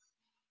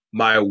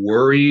my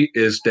worry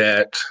is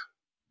that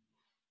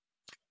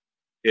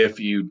if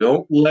you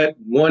don't let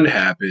one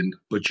happen,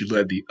 but you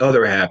let the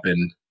other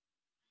happen,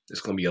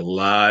 there's going to be a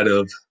lot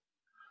of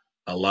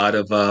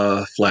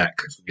flack.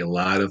 There's going to be a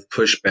lot of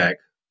pushback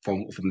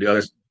from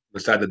the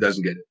side that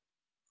doesn't get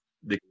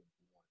it.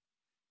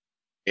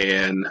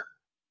 And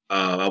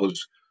I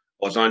was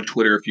on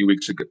Twitter a few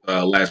weeks ago,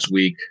 last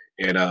week,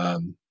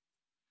 and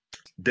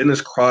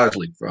Dennis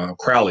Crowley, for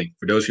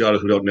those of y'all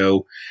who don't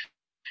know,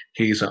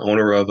 he's the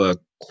owner of a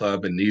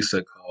club in Nice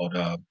called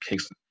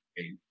Kingston,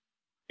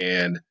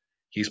 and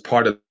he's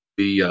part of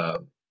the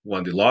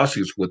one of the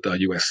lawsuits with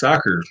U.S.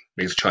 Soccer,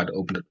 basically trying to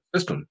open up the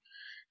system.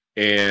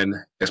 And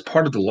as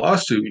part of the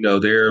lawsuit,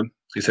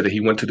 he said that he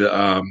went to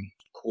the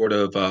court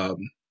of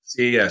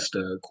CAS,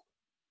 the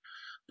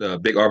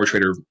big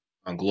arbitrator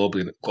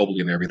globally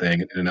and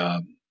everything. And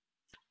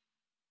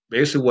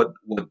basically,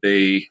 what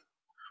they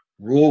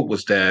ruled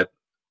was that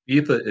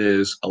FIFA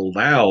is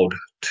allowed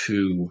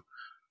to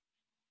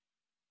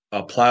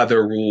apply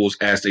their rules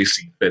as they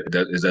see fit.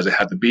 It doesn't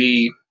have to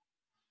be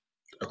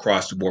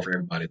across the board for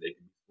everybody. They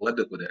can let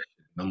it with that.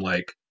 And I'm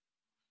like,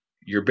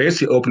 you're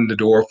basically opening the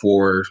door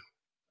for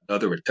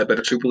another attempt at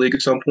a Super League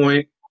at some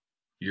point.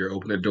 You're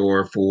opening the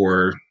door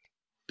for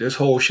this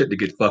whole shit to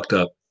get fucked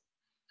up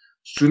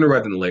sooner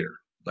rather than later.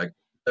 Like,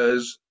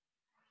 because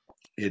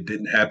it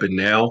didn't happen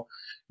now,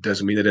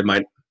 doesn't mean that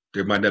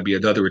there might not be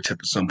another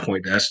attempt at some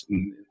point.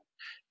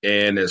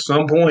 And at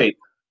some point,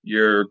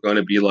 you're going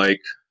to be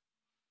like,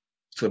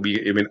 it's going to be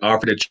even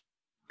offered that you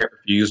can't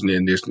refuse,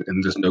 and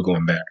there's no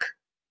going back.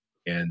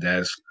 And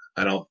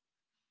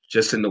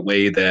just in the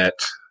way that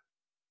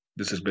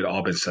this has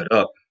all been set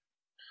up,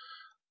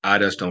 I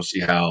just don't see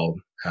how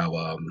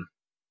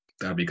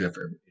that'd be good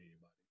for everybody.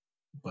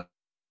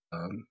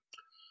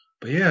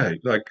 But yeah,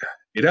 like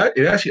it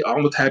actually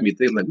almost had me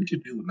think like we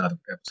should do another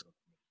episode.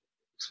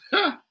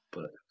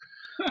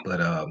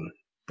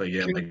 but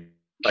yeah,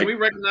 can we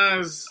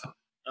recognize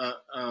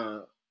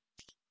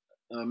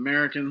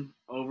American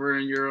over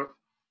in Europe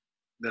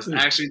that's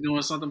actually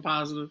doing something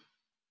positive?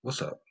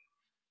 What's up?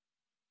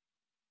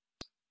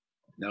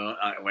 No,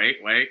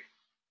 wait.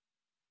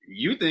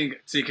 You think,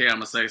 TK, I'm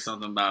going to say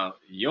something about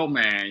your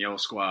man, your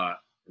squad.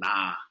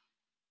 Nah.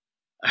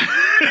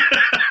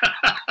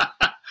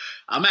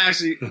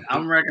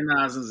 I'm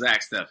recognizing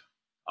Zach Steffen,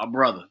 our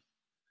brother.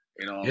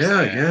 You know what I'm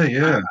saying?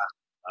 Yeah.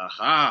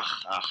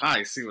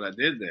 You see what I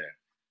did there?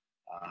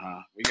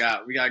 We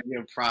got to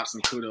give props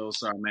and kudos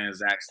to our man,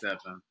 Zach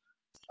Steffen.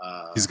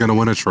 He's going to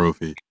win a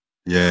trophy.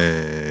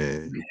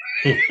 Yay.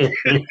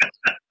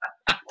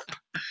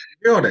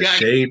 You're on that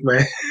shade,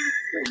 man.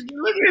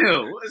 Look at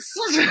him.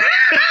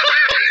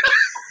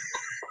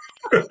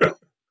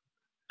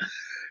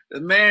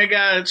 The man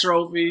got a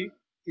trophy.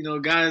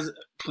 Got his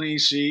clean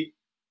sheet.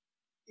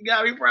 You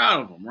got to be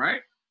proud of him,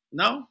 right?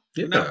 No?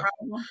 Yeah. You're not proud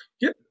of him?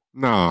 Yeah.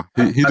 No,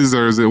 he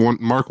deserves it.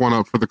 Mark one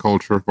up for the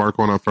culture. Mark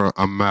one up for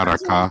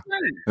America.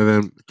 And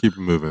then keep it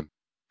moving.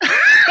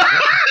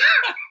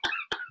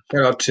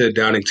 Shout out to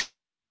Downingtown,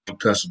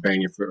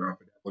 Pennsylvania for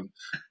that one.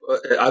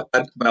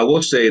 But I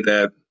will say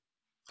that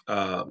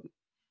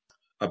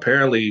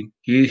apparently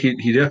he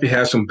definitely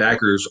has some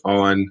backers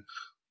on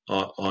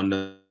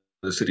the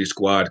city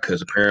squad,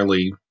 because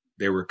apparently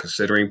they were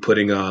considering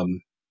putting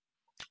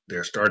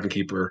their starting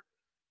keeper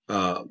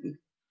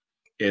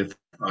in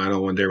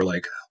final, and they were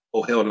like,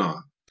 "Oh hell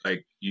no!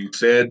 Like, you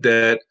said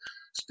that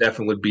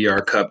Steffen would be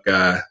our cup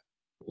guy.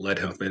 Let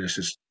him finish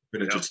his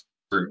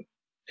through,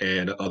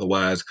 and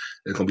otherwise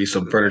there's gonna be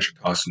some furniture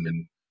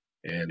tossing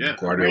and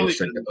Guardiola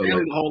said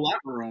the whole locker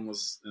room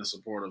was in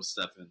support of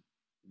Steffen.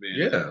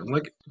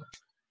 Like,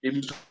 if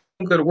you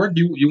go to work,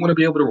 you want to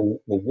be able to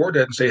reward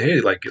that and say, hey,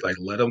 like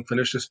let them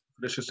finish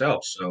this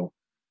out. So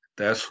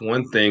that's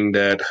one thing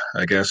that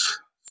I guess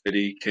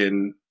City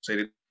can say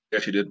that they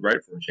actually did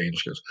right for a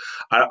change, because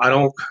I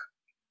don't.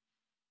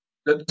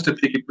 Just to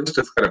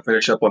kind of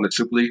finish up on the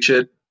Super League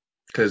shit,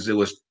 because it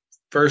was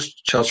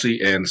first Chelsea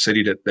and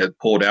City that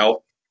pulled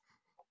out,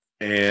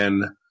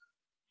 and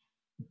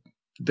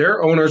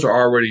their owners are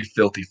already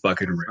filthy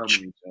fucking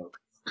rich.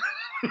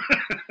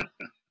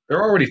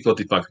 They're already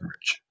filthy fucking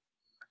rich.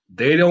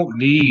 They don't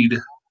need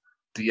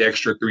the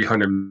extra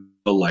 300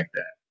 mil like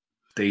that.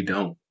 They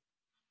don't.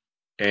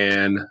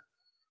 And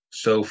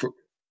so, of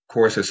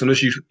course, as soon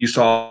as you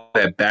saw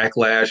that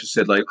backlash, you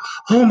said like,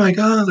 "Oh my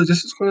God, this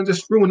is going to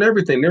just ruin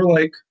everything." They're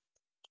like,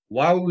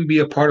 "Why would we be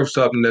a part of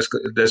something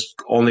that's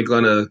only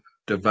going to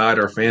divide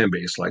our fan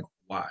base? Like,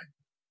 why?"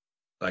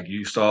 Like,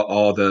 you saw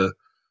all the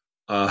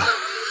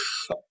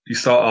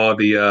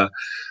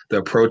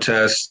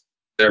protests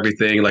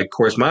everything. Like, of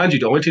course, mind you,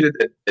 the only team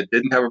that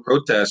didn't have a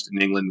protest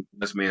in England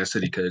was Man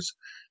City because,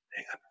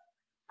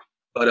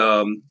 but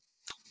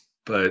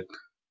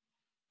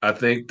I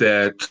think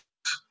that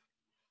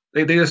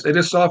they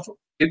just saw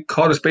it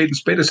called a spade and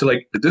spade and said,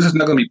 like, if this is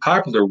not going to be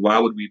popular, why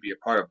would we be a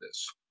part of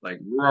this? Like,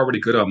 we're already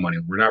good on money.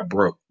 We're not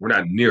broke. We're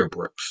not near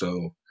broke.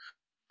 So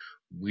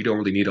we don't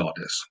really need all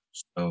this.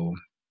 So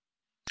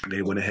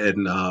they went ahead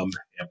and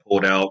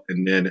pulled out,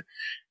 and then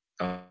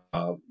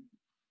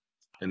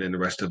the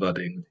rest of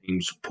the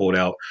teams pulled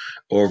out.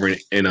 Over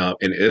in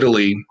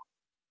Italy,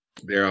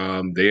 they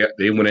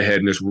went ahead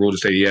and just ruled to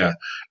say, yeah,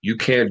 you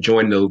can't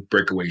join no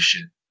breakaway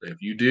shit.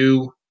 If you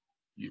do,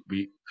 you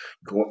be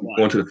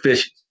going to the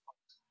fishes.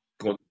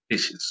 Going to the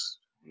fishes.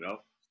 Yep.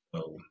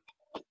 So,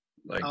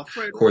 like, of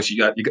course, you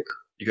got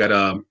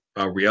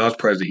Real's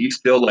president. He's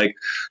still like,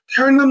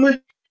 turn the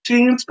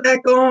machines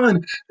back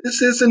on.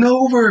 This isn't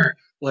over.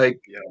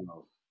 Like,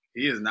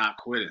 he is not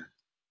quitting.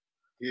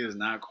 He is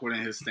not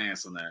quitting his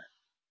stance on that.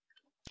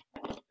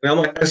 And I'm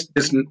like,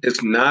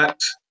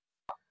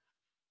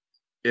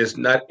 it's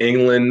not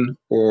England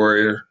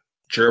or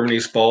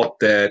Germany's fault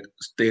that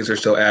things are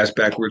so ass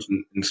backwards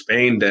in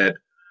Spain that,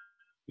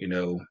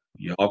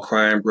 y'all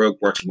crying broke,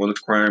 Barcelona's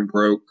crying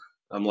broke.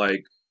 I'm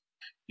like,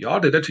 y'all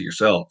did that to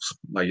yourselves.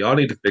 Like, y'all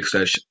need to fix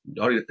that.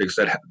 Y'all need to fix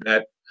that.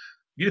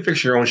 You need to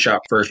fix your own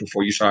shop first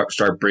before you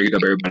start bringing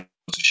up everybody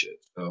else's shit.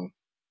 So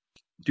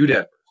do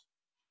that.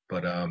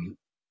 But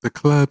the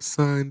club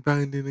signed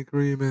binding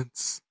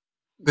agreements.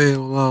 They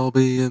will all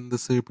be in the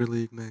Super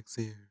League next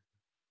year.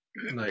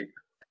 Like,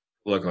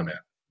 luck on that.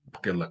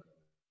 Good luck.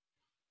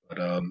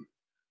 But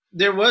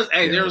there was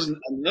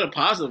another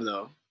positive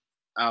though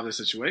out of the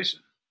situation.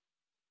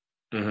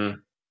 Mm-hmm.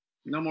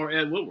 No more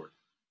Ed Woodward.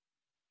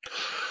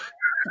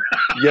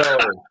 Yo.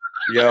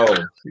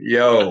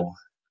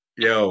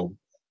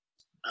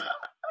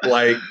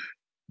 Like,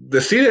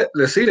 the see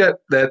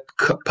that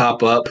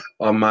pop up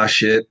on my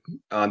shit.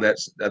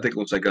 That's, I think it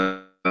was like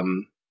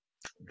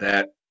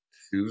that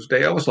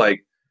Tuesday. I was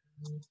like,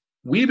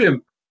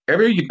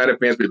 every United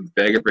fan's been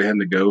begging for him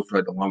to go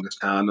for the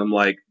longest time. I'm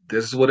like,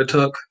 this is what it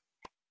took.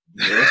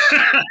 That's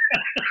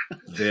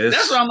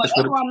why I'm like,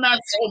 that's why I'm not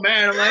so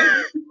mad. I'm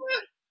like,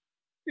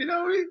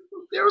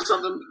 there was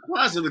something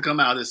positive to come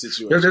out of this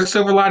situation. There's a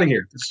silver lining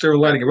here. I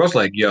was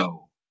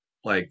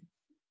like,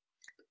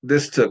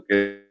 this took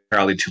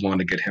probably too long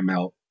to get him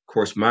out. Of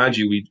course, mind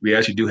you, we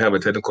actually do have a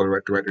technical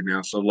director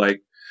now. So,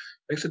 like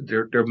I said,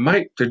 there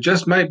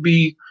just might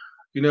be,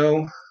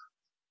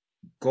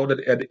 gold at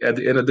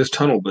the end of this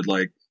tunnel. But,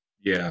 like,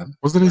 yeah,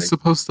 wasn't he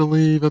supposed to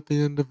leave at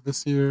the end of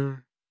this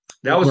year?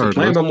 That was the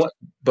plan.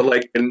 But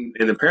like, and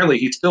apparently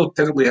he still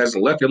technically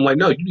hasn't left. I'm like,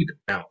 no, you need to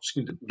bounce.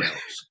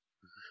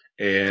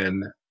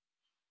 And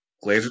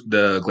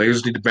the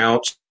Glazers need to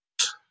bounce.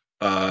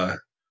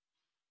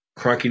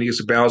 Kroenke needs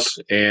to bounce,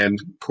 and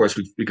of course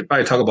we could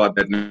probably talk about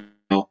that now.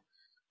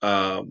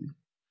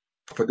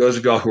 For those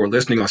of y'all who are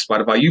listening on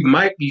Spotify, you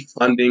might be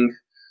funding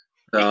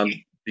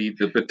the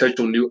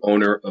potential new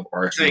owner of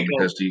Arsenal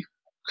because the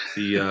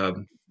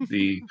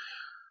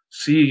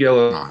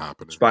CEO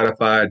of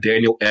Spotify,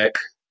 Daniel Ek,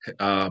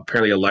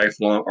 apparently a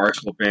lifelong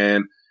Arsenal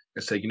fan,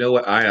 and said, you know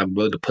what, I am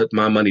willing to put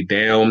my money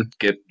down,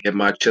 get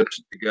my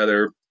chips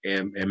together,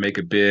 and make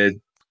a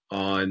bid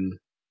on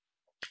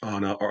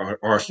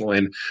Arsenal.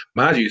 And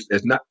mind you,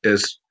 it's not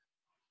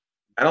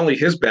only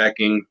his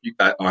backing. You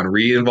got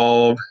Henry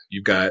involved.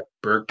 You got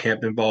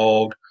Bergkamp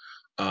involved.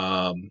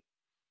 I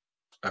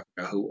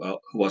forgot who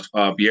was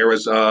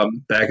Vieira's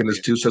backing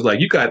this too. So,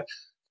 like, you got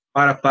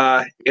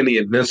Spotify and the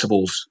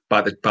Invincibles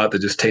about to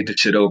just take the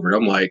shit over.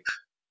 I'm like,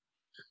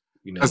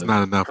 that's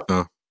not enough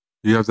though.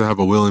 You have to have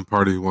a willing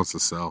party who wants to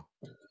sell.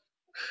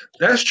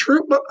 That's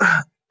true, but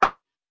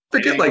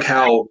forget like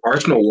how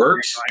Arsenal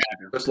works.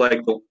 It's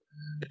like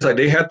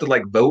they have to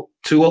like vote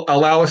to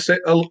allow a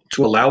sale,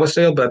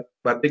 but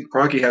I think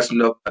Kroenke has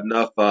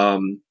enough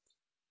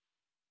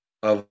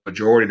of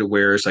majority to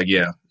where it's like,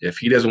 yeah, if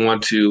he doesn't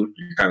want to,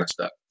 you're kind of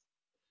stuck.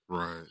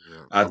 Right.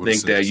 Yeah. I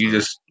think that you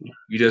just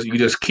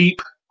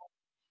keep.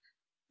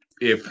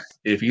 If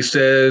he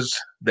says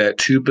that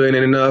 $2 billion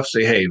ain't enough,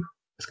 say, hey,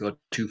 let's go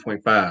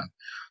 2.5.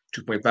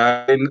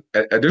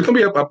 2.5. There's gonna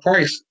be a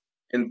price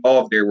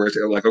involved there where it's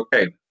like,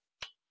 okay,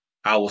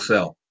 I will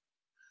sell.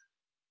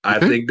 I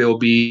think there'll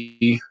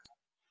be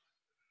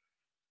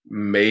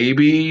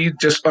maybe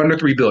just under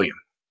 $3 billion.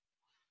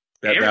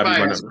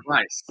 Everybody has a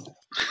price.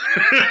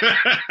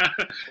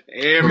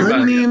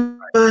 Everybody.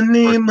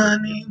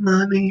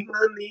 Money.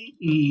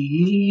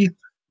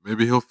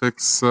 Maybe he'll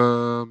fix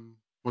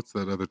what's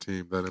that other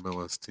team? That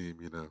MLS team,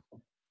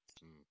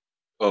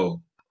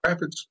 Oh,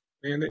 Rapids,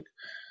 man.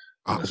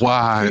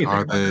 Why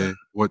are they?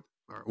 What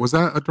was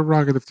that a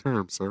derogative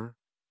term, sir?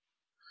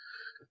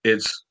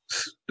 It's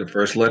the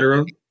first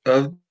letter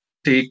of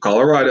T,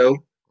 Colorado,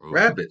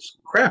 Rapids.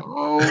 Crap.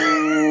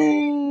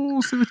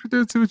 Oh, see what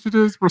you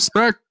did.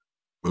 Respect.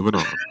 Moving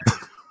on.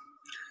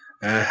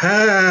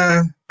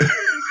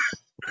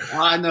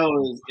 All I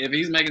know is if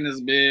he's making this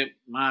bid,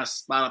 my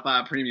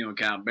Spotify premium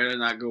account better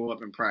not go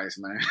up in price,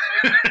 man.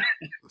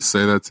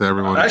 Say that to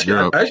everyone in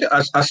Europe. I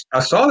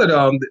saw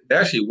that they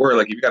actually were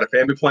like, if you got a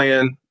family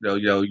plan,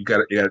 you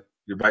got your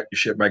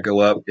shit might go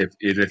up.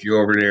 If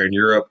you're over there in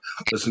Europe,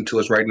 listen to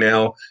us right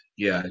now.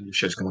 Yeah, your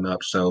shit's going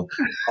up. So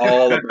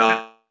all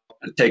about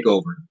the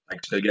takeover.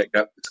 Like, so you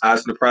got it's eyes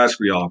on the prize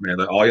for y'all, man.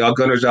 Like, all y'all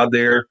gunners out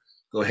there,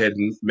 go ahead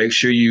and make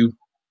sure you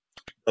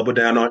double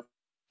down on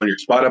your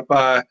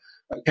Spotify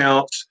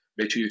accounts.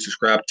 Make sure you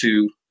subscribe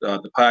to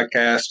the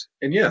podcast.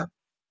 And yeah,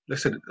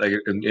 listen, like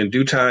in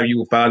due time, you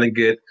will finally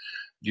get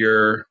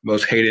your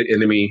most hated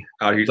enemy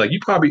out here. Like, you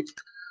probably,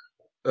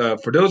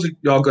 for those of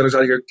y'all gunners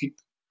out here,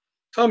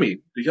 tell me,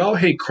 do y'all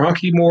hate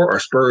Kroenke more or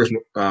Spurs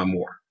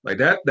more? Like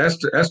that's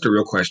the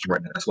real question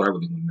right now. That's what I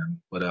really want to know.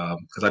 But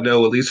because I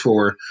know at least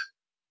for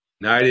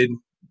United,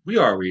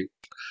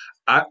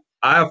 I'm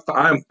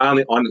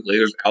finally on the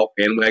Lakers out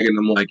bandwagon.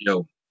 I'm like,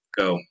 yo,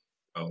 go.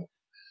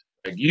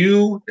 Like,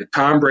 you and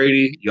Tom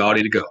Brady, y'all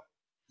need to go.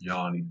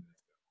 Y'all need to go.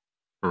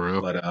 For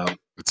real? But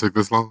it took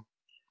this long?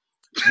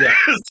 Yeah.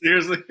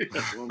 Seriously?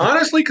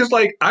 Honestly, because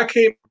like I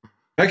came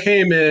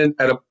in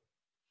at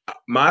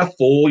my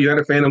full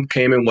United fandom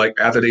came in like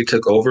after they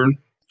took over,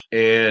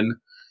 and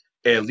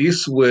at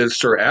least with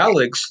Sir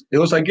Alex, it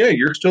was like, yeah,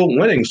 you're still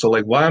winning, so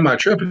like, why am I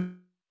tripping?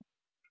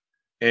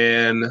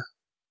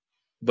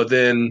 But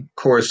then, of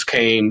course,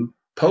 came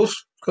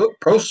post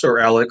Sir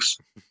Alex,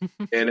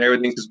 and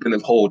everything has been a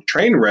whole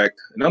train wreck.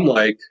 And I'm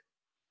like,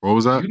 what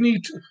was that? You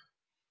need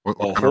what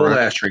a whole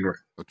ass train wreck.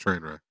 A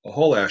train wreck. A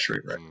whole ass train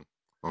wreck.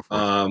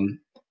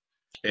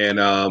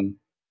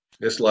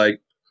 It's like,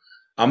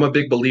 I'm a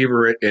big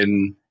believer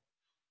in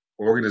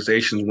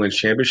organizations win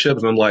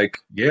championships. And I'm like,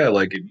 yeah,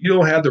 like if you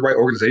don't have the right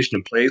organization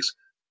in place,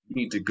 you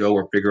need to go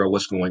or figure out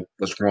what's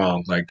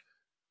wrong. Like,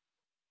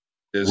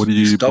 what do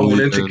you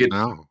believe in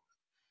now?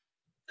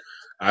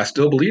 I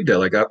still believe that.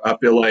 Like, I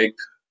feel like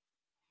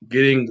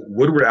getting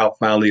Woodward out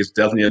finally is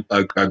definitely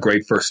a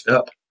great first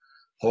step.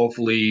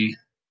 Hopefully,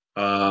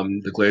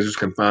 the Glazers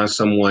can find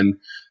someone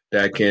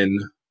that can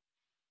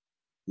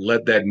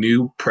let that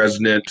new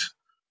president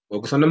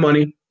focus on the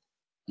money,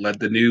 let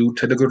the new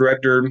technical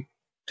director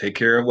take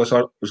care of what's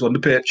on the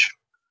pitch,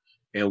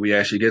 and we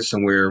actually get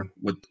somewhere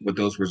with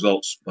those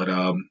results. But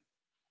yeah,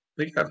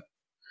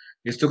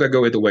 you still got to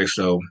go either way.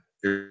 So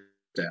there's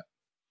that.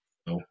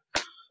 So,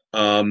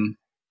 I'm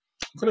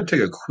going to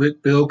take a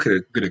quick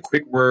get a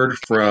quick word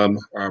from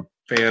our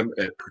fam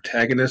at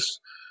Protagonist,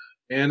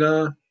 and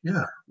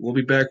yeah, we'll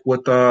be back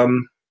with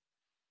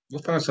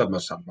we'll find something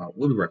else to talk about.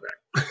 We'll be right back.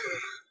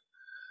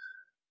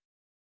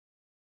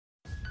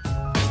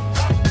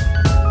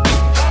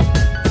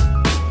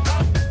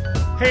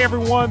 Hey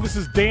everyone, this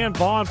is Dan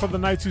Vaughn from the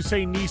Knights Who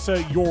Say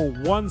Nisa, your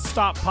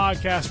one-stop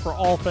podcast for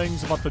all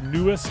things about the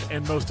newest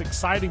and most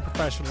exciting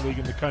professional league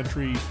in the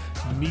country,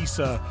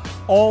 Nisa.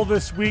 All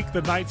this week,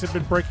 the Knights have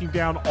been breaking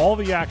down all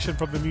the action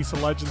from the Nisa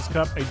Legends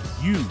Cup, and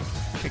you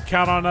can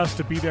count on us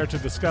to be there to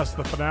discuss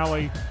the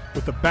finale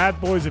with the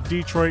Bad Boys of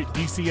Detroit,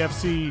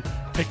 DCFC,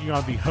 taking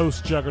on the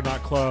host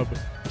juggernaut club,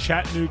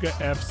 Chattanooga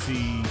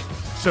FC.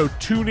 So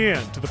tune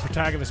in to the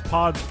Protagonist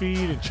Pods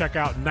feed and check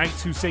out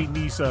Knights Who Say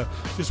Nisa,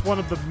 just one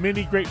of the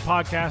many great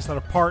podcasts that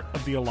are part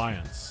of the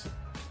Alliance.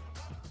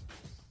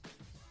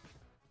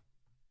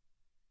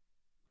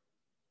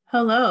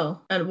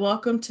 Hello, and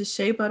welcome to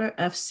Shea Butter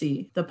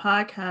FC, the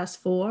podcast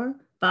for,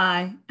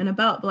 by, and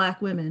about Black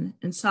women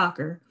in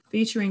soccer,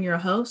 featuring your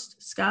hosts,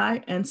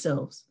 Sky and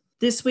Silves.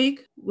 This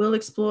week, we'll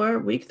explore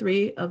week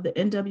 3 of the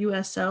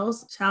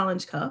NWSL's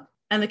Challenge Cup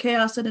and the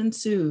chaos that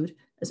ensued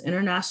as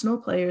international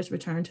players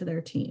return to their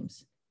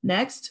teams.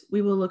 Next,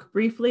 we will look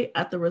briefly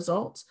at the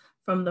results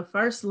from the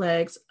first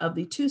legs of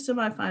the 2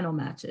 semifinal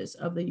matches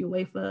of the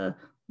UEFA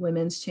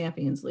Women's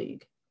Champions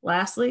League.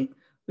 Lastly,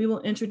 we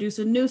will introduce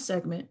a new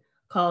segment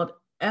called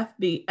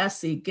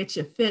FBSC Get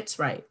Your Fits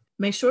Right.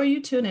 Make sure you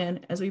tune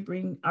in as we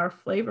bring our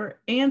flavor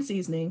and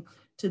seasoning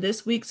to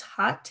this week's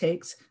hot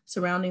takes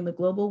surrounding the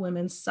global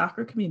women's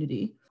soccer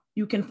community.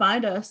 You can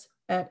find us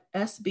at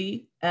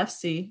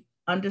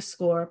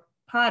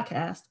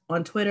SBFC_podcast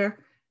on Twitter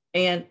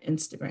and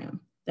Instagram.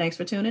 Thanks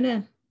for tuning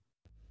in.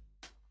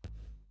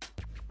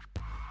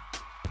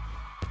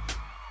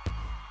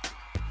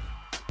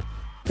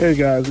 Hey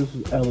guys, this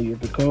is Elliot,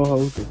 the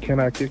co-host of Can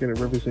I Kick It at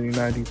River City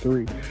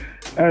 93.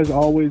 As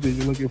always, if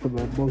you're looking for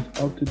the most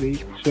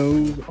up-to-date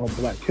shows on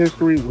Black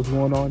history, what's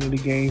going on in the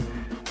game,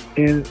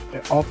 in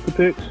and off the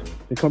pitch,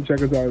 then come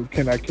check us out at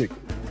Can I Kick It.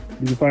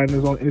 You can find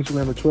us on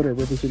Instagram and Twitter at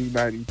River City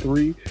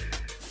 93.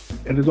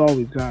 And as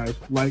always, guys,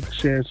 like,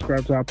 share, and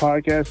subscribe to our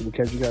podcast, and we'll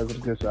catch you guys on the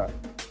good side.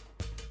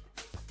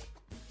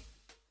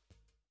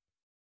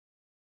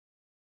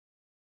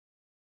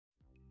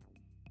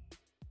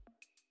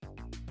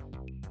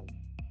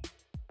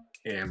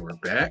 And we're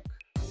back.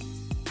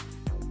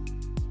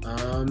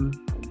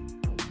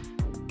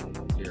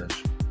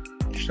 Yes.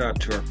 Shout out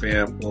to our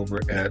fam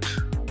over at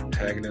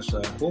Protagonist.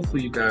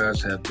 Hopefully, you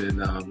guys have been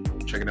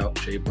checking out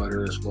Shea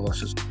Butter as well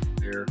as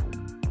there,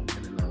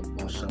 and then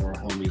also our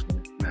homies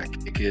Mac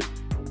Kick It.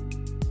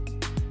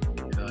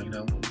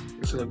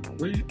 So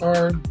we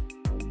are.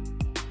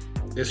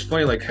 It's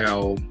funny, like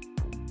how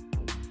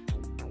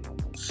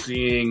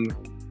seeing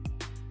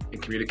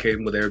and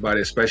communicating with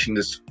everybody, especially in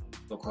this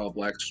so-called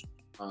Black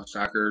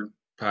soccer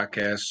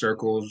podcast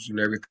circles and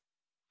everything.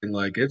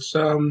 Like it's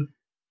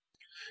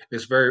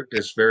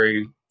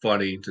very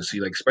funny to see,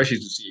 like especially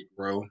to see it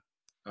grow.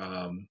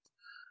 Um,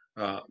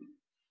 uh,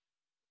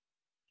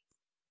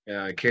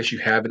 in case you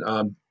haven't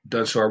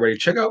done so already,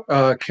 check out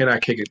Can I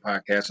Kick It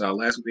podcast.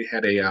 Last week we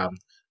had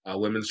a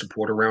women's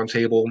supporter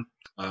roundtable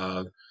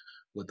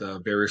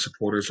with various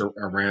supporters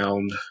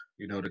around,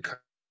 the country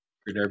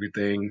and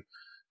everything.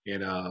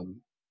 And I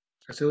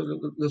said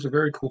it was a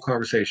very cool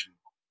conversation.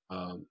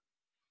 I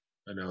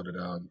know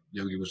that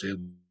Yogi was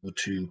able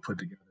to put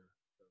together.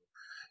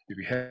 If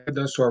you haven't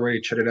done so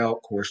already, check it out.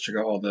 Of course, check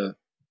out all the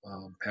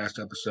past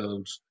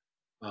episodes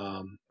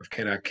of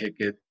Can I Kick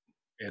It,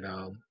 and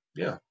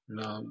yeah, and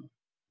all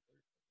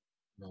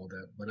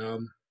that.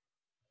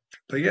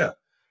 But yeah,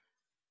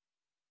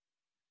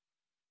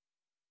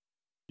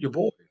 your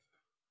boy,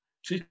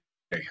 TJ,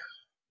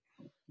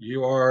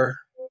 you are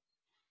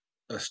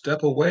a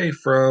step away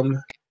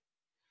from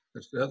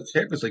the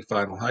Champions League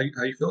final. How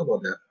you feel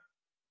about that?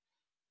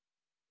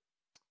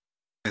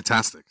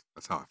 Fantastic.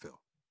 That's how I feel.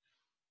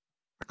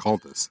 I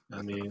called this.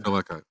 I mean, I feel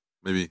like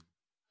maybe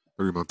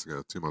 2 months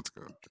ago,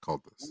 I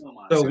called this.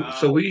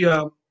 So we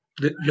y'all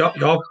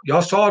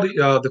saw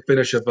the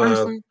finish of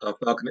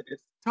Falcon.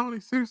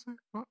 Tony, seriously?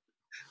 What?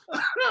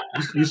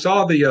 You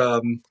saw have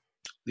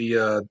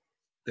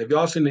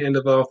y'all seen the end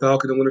of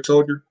Falcon and Winter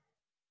Soldier?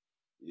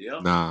 Yeah.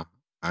 Nah,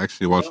 I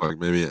actually watched like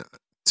maybe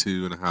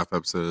 2.5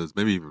 episodes,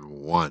 maybe even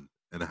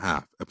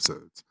 1.5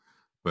 episodes,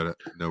 but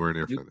nowhere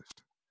near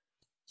finished.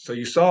 So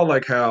you saw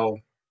like how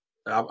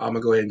I'm gonna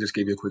go ahead and just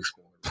give you a quick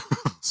spoiler.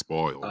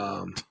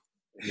 Spoil.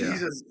 Yeah.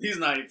 He's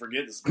not even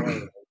forgetting to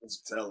spoil it.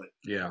 Just tell it.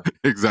 Yeah.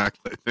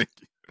 Exactly. Thank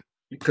you.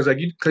 Because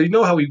you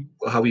know how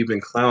we've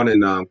been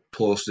clowning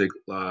Pulisic,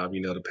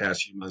 the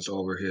past few months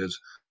over his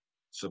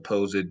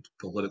supposed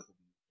political,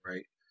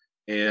 right?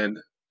 And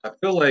I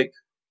feel like,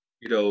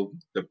 the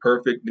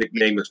perfect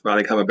nickname has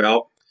finally come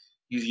about.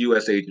 He's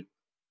U.S. agent.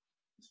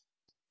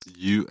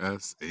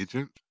 U.S.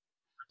 agent?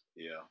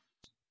 Yeah.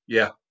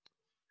 Yeah.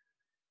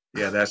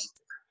 Yeah, that's.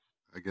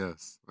 I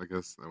guess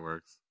that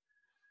works.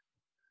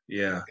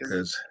 Yeah,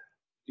 because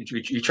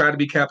you try to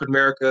be Captain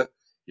America,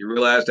 you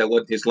realize that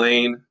wasn't his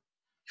lane.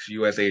 He's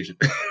U.S.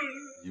 agent.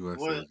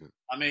 U.S. agent.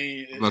 I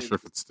mean, I'm not sure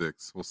if it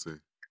sticks. We'll see.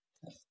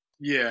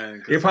 Yeah,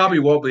 it probably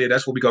won't be.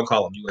 That's what we're gonna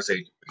call him, U.S.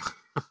 agent.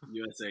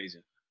 U.S.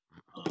 agent.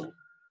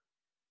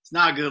 It's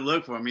not a good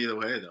look for him either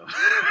way, though.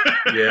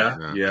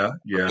 Yeah.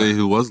 Hey,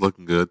 who was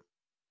looking good?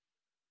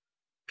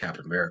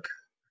 Captain America.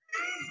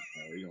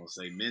 Oh, you gonna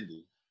say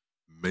Mindy?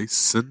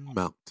 Mason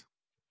Mount.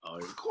 Oh,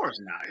 of course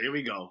not. Here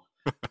we go.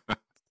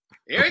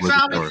 Every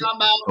time we talk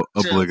about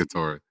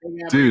obligatory,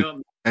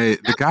 dude. Hey,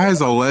 the guy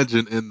is a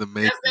legend in the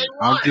making.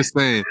 I'm just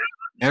saying,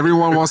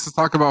 everyone wants to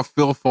talk about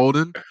Phil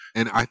Foden,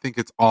 and I think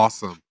it's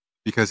awesome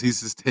because he's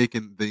just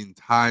taken the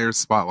entire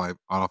spotlight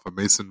off of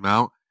Mason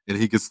Mount, and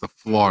he gets to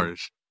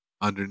flourish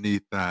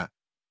underneath that.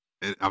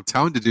 And I'm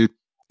telling you, dude,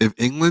 if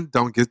England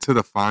don't get to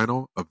the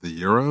final of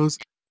the Euros,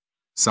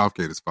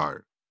 Southgate is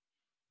fired.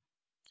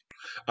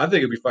 I think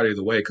it'd be fight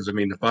either way because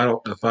the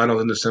final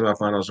and the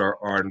semifinals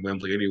are in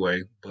Wembley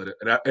anyway. But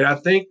I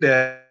think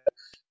that,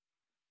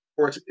 of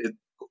course,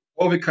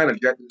 COVID kind of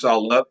jacked this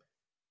all up.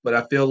 But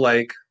I feel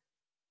like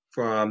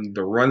from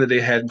the run that they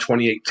had in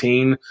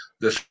 2018,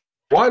 the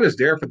squad is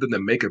there for them to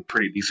make a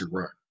pretty decent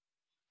run.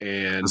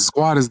 And the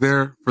squad is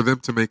there for them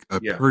to make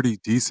a pretty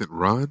decent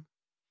run,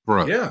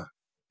 bro. Yeah,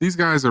 these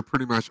guys are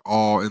pretty much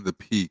all in the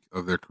peak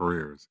of their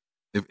careers.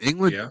 If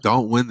England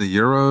don't win the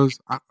Euros,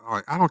 I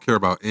don't care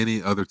about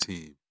any other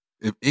team.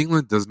 If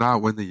England does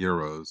not win the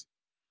Euros,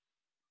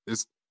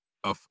 it's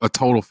a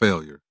total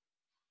failure.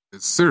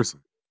 It's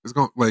seriously, it's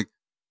going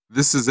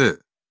this is it.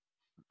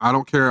 I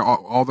don't care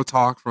all the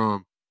talk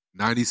from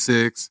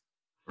 96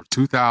 or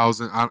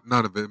 2000.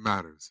 None of it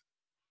matters.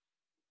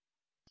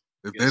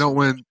 If they don't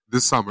win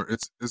this summer,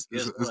 it's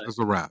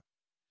a wrap.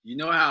 You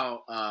know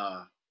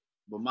how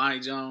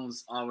Bomani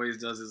Jones always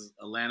does his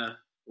Atlanta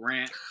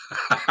rant?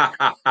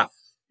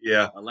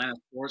 Yeah. Atlanta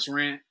sports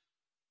rant?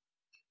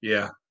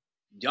 Yeah.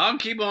 Y'all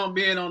keep on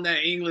being on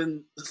that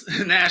England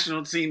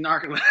national team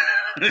narcotic.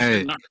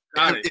 Hey,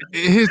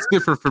 it hits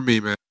different for me,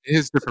 man. It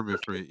hits different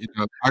for me.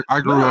 I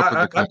grew up in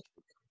the country.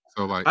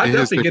 So I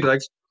definitely get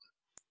it.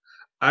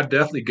 I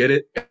definitely get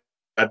it.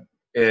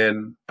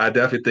 And I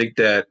definitely think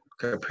that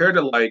compared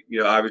to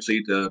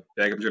obviously the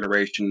Beckham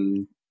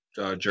generation,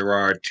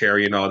 Gerrard,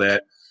 Terry, and all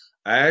that,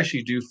 I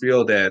actually do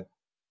feel that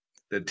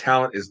the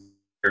talent is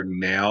there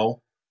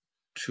now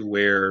to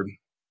where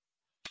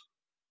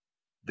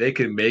they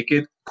can make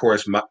it. Of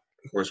course,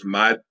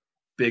 my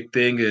big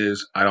thing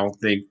is I don't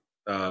think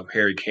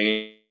Harry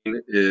Kane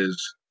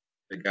is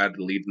the guy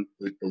to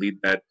lead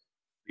that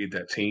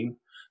team.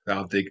 I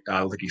don't think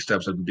he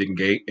steps up in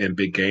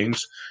big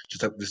games.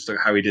 Just like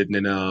how he did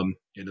in the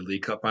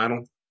League Cup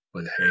final.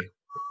 But hey,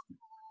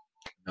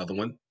 another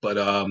one. But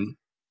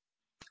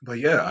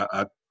yeah,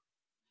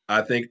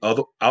 I think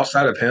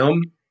outside of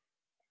him,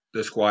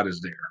 the squad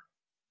is there.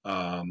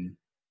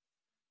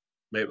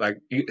 maybe like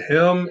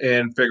him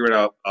and figuring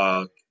out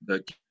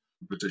the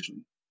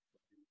position.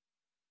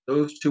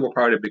 Those two are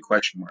probably a big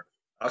question mark.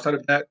 Outside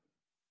of that,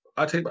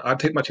 I take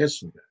my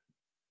chances with that.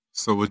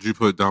 So would you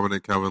put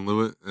Dominic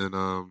Calvin-Lewin in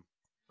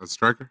a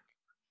striker?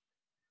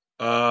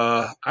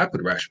 I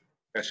put Rashford.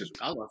 That's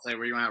just. I was about to say,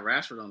 where you gonna have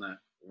Rashford on that?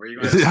 Where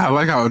you gonna? Yeah, I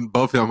like how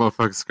both y'all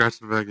motherfuckers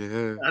scratching the back of your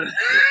head.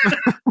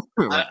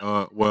 Like,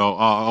 well,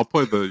 I'll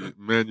play the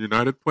Man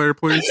United player,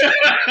 please.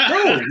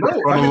 No.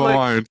 Front of the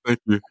line, thank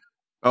you.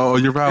 Oh,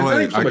 you're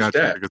valet. So I got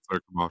you.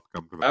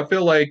 I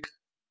feel like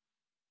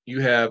you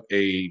have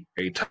a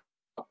top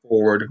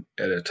forward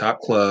at a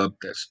top club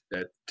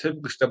that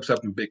typically steps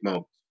up in big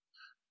moments.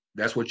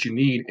 That's what you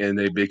need in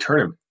a big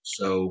tournament.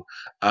 So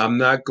I'm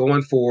not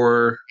going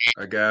for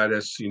a guy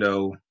that's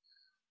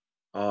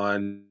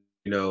on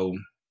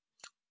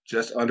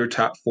just under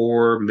top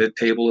four,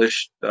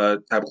 mid-table-ish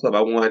type of club.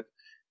 I want,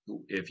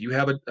 if you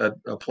have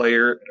a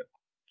player at a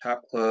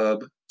top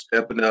club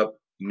stepping up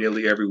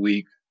nearly every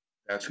week,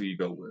 that's who you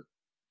go with.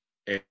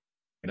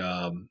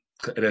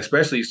 And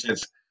especially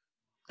since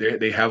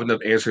they have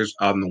enough answers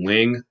on the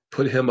wing,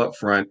 put him up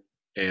front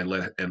and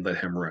let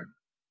him run.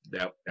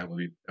 That would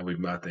be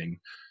my thing.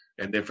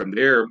 And then from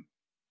there,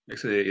 like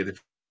I said, if you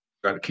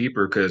got a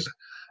keeper, because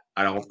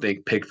I don't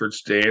think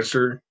Pickford's the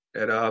answer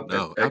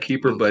at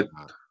keeper, but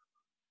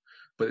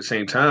at the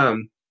same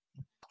time,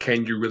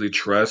 can you really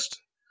trust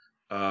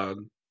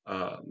Dean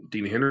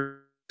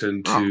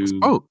Henderson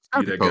to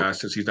be that guy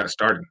since he's not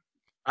starting?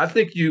 I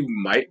think you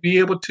might be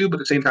able to, but at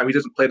the same time, he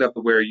doesn't play enough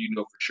to where you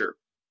know for sure.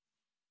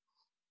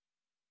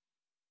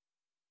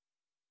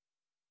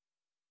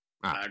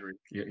 I agree.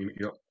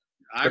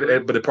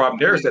 But the problem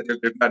there is that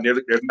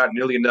there's not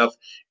nearly enough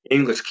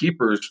English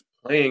keepers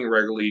playing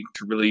regularly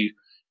to really,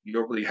 you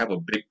don't really have a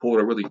big pool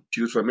to really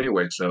choose from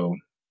anyway. So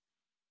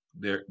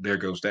there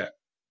goes that.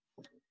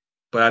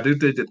 But I do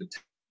think that the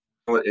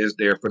talent is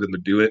there for them to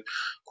do it.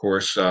 Of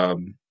course, I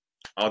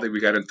don't think we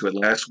got into it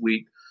last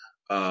week.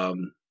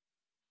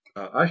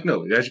 Actually,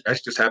 no, that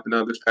just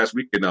happened this past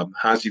weekend.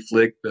 Hansi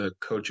Flick, the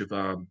coach of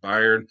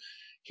Bayern,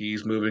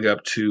 he's moving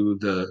up to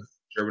the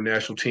German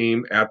national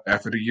team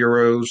after the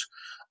Euros.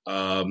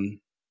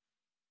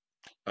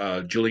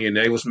 Julian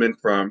Nagelsmann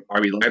from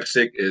RB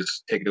Leipzig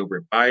is taking over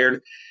at Bayern.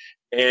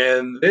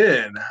 And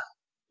then,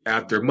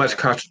 after much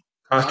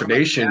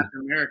consternation,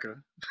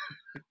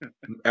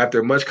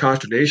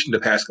 the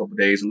past couple of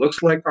days, it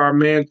looks like our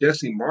man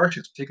Jesse Marsch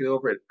is taking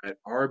over at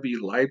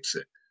RB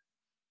Leipzig.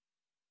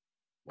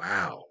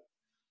 Wow.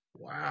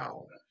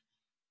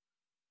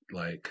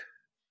 Like,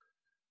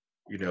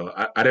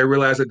 I didn't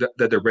realize that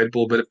the Red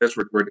Bull benefits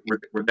were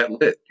that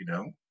lit,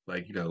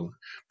 Like,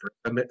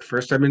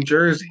 first I'm in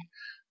Jersey,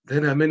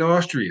 then I'm in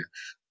Austria.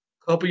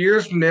 A couple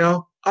years from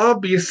now, I'll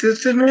be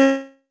assistant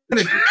manager.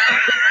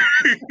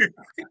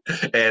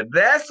 And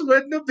that's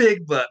when the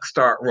big bucks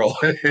start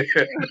rolling.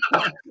 Hey,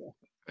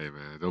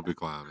 man, don't be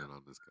clowning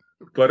on this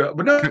guy. But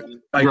no,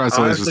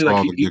 congratulations to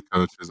all the new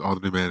coaches, all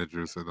the new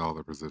managers, and all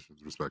their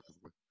positions,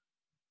 respectively.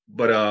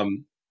 But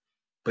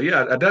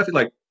yeah, I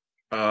definitely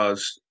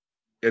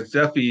it's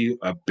definitely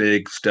a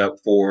big step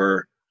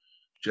for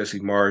Jesse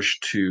Marsch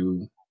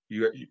to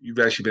you've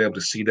actually been able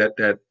to see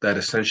that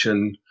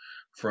ascension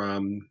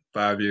from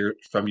 5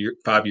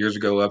 years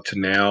ago up to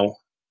now,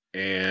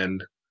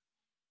 and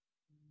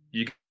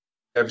you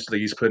obviously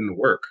he's putting in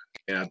work,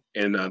 and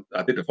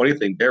I think the funny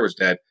thing there was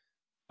that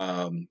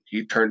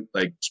he turned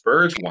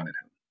Spurs wanted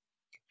him,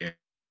 and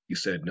he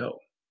said no,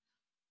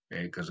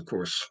 and because of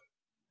course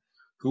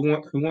who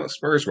wants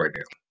Spurs right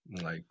now?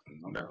 Like,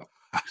 no,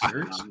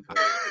 serious.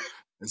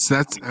 So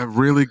that's a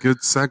really good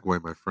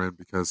segue, my friend,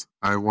 because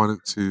I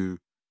wanted to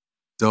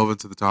delve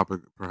into the topic.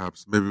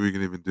 Perhaps maybe we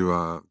can even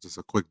do just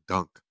a quick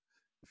dunk,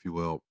 if you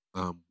will.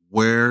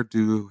 Where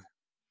do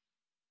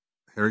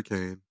Harry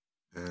Kane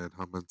and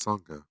Heung-min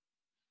Son go?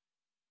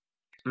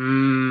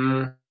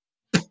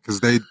 Because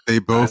they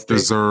both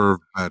deserve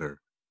better,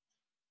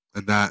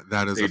 and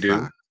that is a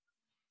fact.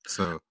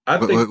 So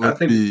let's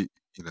be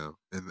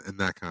in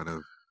that kind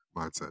of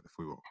mindset, if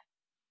we will.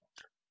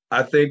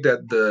 I think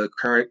that the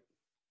current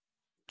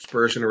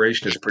Spurs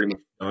generation is pretty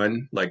much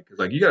done. Like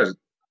you guys, of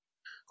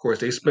course,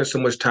 they spent so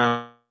much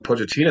time with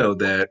Pochettino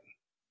that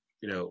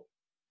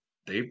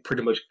they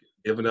pretty much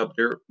given up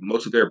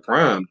most of their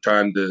prime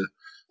trying to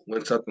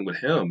win something with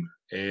him,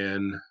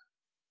 and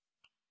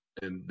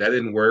that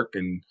didn't work,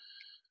 and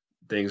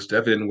things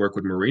definitely didn't work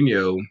with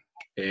Mourinho,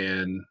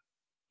 and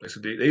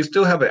they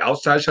still have an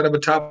outside shot of a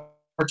top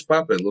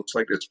spot, but it looks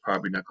like it's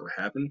probably not going to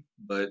happen.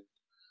 But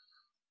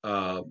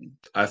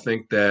I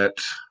think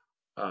that.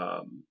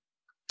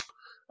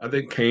 I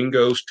think Kane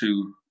goes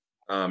to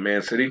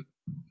Man City.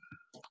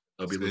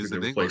 They'll be looking to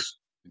replace.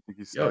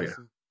 Oh yeah.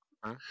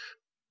 Huh?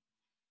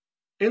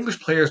 English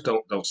players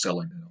don't sell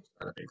like that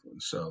out of England,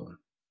 so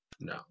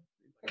no.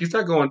 He's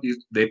not going.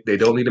 They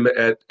don't need him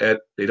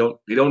they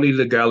don't need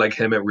a guy like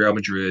him at Real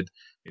Madrid.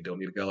 They don't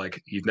need a guy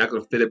he's not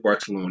going to fit at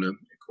Barcelona. Of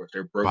course,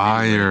 they're broke.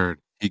 Bayern.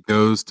 He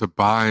goes to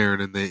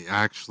Bayern, and they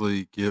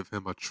actually give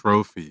him a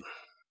trophy,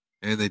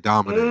 and they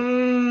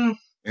dominate.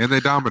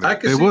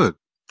 They would.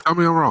 Tell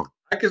me I'm wrong.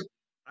 I can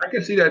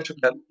see that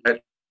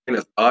train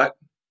of thought.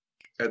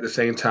 At the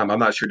same time, I'm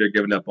not sure they're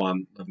giving up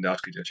on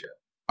Lewandowski just yet.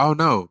 Oh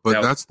no, but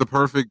Now, that's the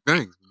perfect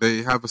thing.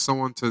 They have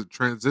someone to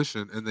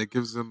transition, and it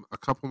gives them a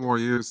couple more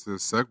years to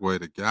segue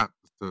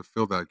to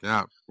fill that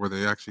gap where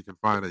they actually can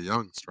find a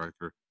young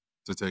striker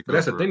to take but over.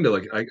 that's the thing, though.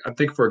 Like, I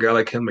think for a guy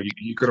like him, like,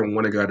 you're gonna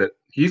want a guy that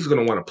he's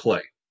gonna want to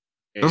play.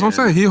 That's what I'm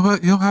saying.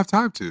 He'll have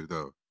time to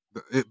though.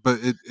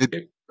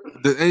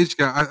 The age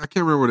gap. I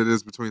can't remember what it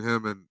is between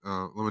him and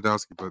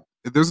Lewandowski, but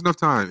there's enough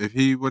time. If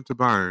he went to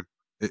Bayern,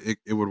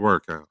 it would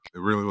work out. It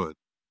really would.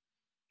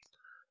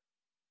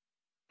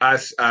 I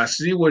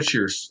see what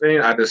you're saying.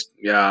 I don't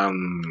know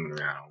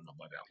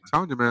about that one. I'm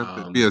telling you, man,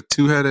 it'd be a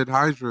two-headed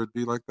hydra. It'd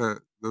be like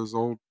those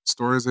old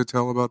stories they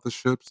tell about the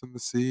ships and the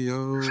sea.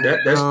 Oh,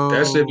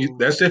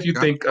 that's if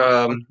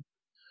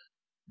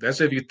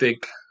you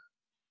think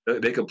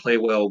they could play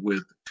well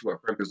with two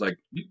up front. Because like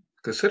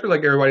consider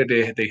like everybody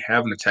they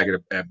have an attack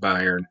at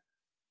Bayern.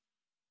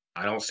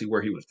 I don't see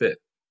where he would fit.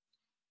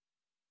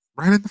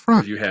 Right in the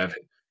front. You have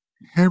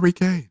Harry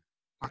Kane.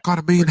 I got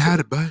a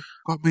mean-headed, bud.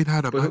 But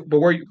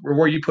where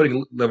are you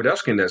putting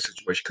Lewandowski in that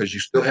situation? Because you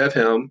still have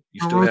him.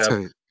 You still have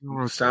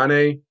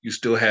Sane. You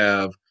still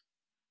have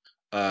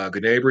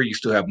Gnabry. You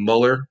still have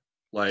Muller.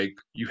 Like,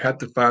 you have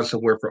to find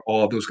somewhere for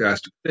all of those guys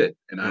to fit.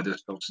 And I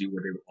just don't see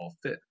where they would all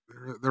fit.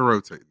 They're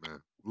rotating,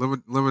 man.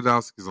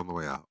 Lewandowski's on the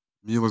way out.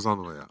 Mueller's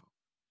on the way out.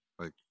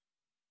 Like,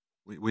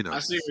 we know. I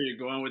see where you're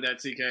going with that,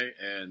 TK,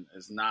 and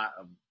it's not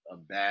a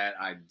bad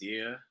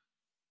idea.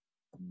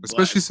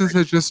 Especially since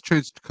they just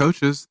changed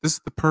coaches. This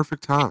is the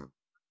perfect time.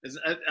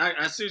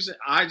 I seriously,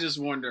 I just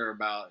wonder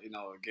about,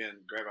 again,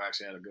 Gregor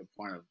actually had a good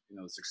point of,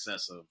 the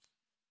success of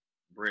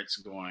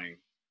Brits going,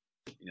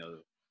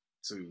 to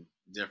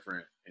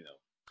different,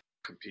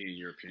 competing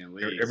European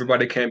leagues.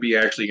 Everybody can't be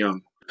actually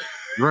young.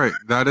 Right.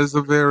 That is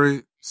a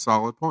very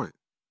solid point.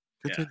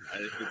 Continue.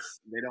 Yeah,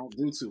 they don't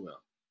do too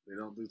well. They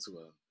don't do too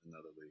well in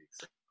other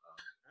leagues.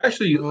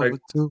 Actually,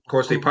 of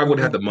course, they probably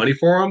wouldn't have the money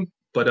for them,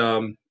 but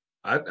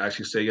I'd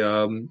actually say,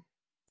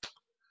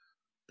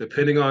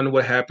 depending on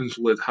what happens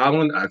with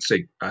Haaland, I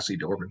see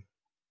Dortmund,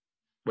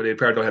 but they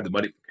probably don't have the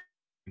money.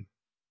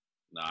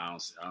 No, I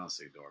don't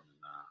see Dortmund.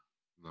 Nah.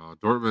 No,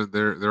 Dortmund,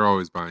 they're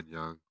always buying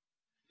young.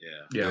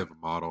 Yeah, they have a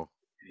model.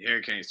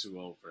 Harry Kane's too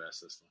old for that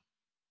system.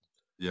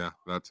 Yeah,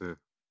 that too.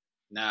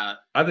 Nah,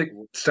 I think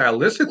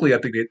stylistically, I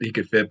think he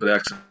could fit, but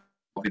actually,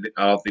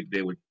 I don't think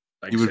they would.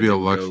 Like he would be a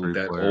luxury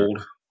that player.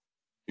 old.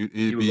 It'd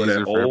be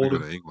easier for him to go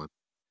to England,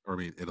 or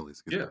Italy.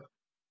 Excuse me.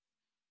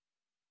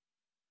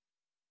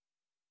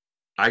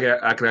 I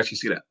can actually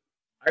see that.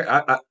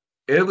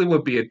 Italy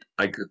would be a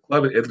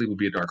club in Italy would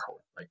be a dark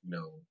horse. Like,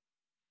 of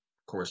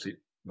course,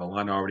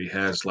 Milan already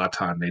has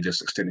Zlatan. They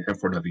just extended him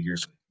for another year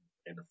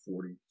in the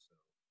 40s.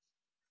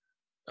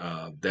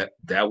 So,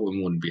 that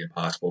one wouldn't be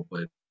impossible,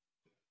 but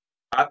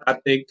I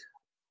think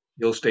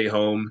he'll stay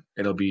home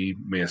and it'll be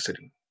Man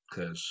City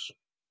because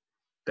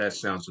that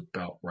sounds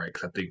about right.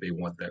 Because I think they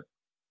want that.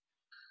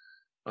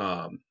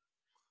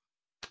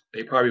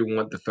 They probably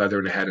want the feather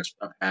in the hat of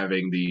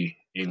having the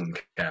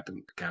England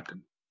captain.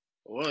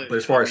 Well, but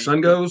as far as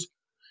Son goes,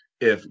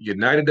 if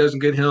United doesn't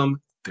get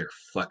him, they're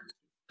fucked.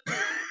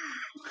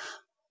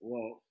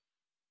 Well,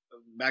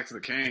 back to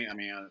the Kane. I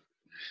mean,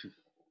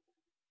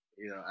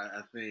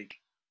 I think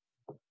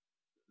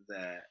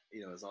that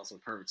it's also a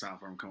perfect time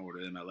for him to come over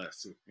to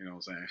MLS too. You know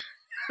what I'm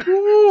saying?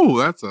 Ooh,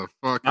 that's a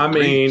fucking.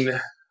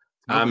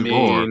 I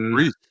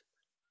mean,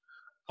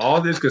 all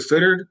this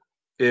considered,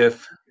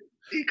 if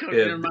he could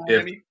be in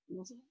Miami.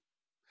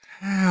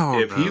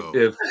 Hell no.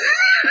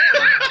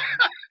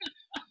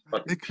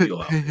 They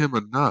couldn't pay him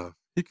enough.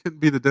 He couldn't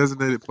be the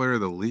designated player of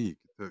the league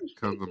to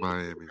come to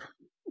Miami.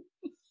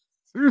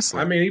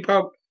 Seriously. I mean, he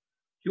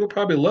would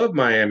probably love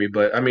Miami,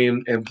 but I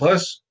mean, and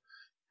plus,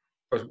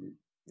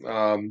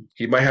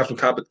 he might have some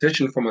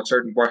competition from a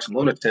certain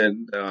Barcelona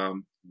team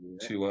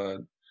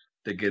to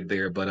get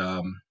there.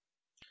 But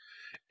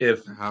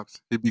if perhaps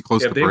he'd be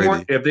close to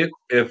Brady.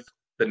 If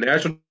the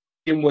national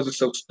team wasn't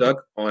so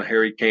stuck on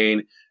Harry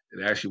Kane,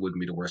 it actually wouldn't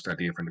be the worst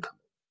idea for him to come.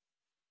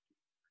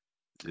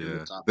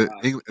 Yeah,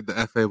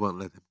 the FA won't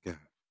let him go.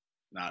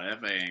 No, the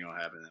FA ain't gonna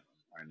happen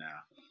right now.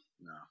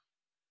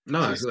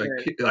 No, it's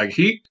he's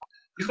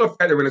gonna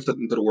factor in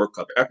into the World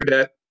Cup. After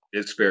that,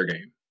 it's fair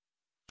game.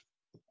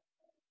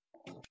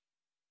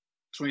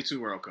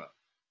 22 World Cup.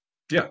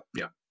 Yeah.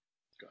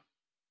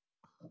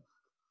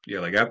 Yeah,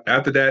 like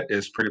after that,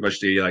 it's pretty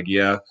much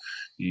you're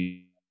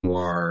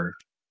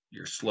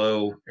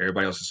slow.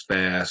 Everybody else is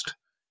fast.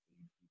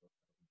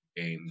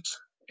 Games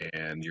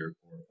and you're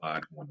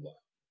glorified one love.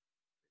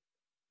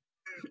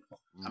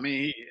 I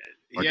mean,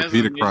 he like has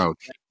Peter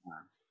Crouch.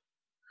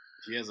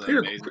 He has an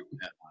amazing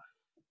net line.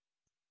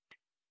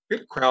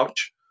 Peter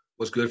Crouch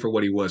was good for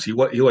what he was. He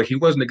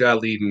wasn't the guy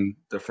leading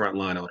the front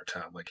line all the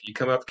time. Like he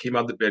came out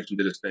the bench and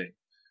did his thing.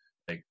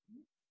 Like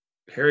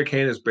Harry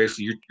Kane is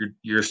basically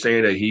you're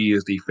saying that he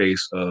is the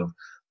face of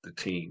the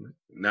team.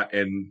 And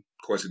of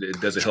course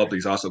it doesn't help that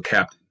he's also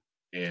captain.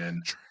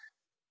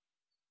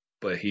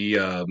 But he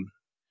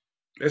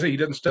they say he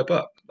doesn't step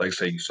up. Like I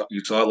say,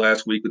 you saw it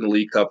last week in the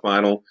League Cup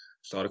final.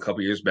 Saw it a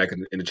couple years back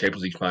in the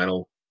Champions League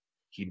final.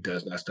 He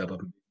does not step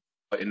up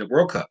in the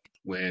World Cup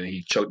when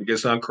he choked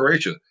against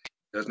Croatia.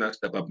 Does not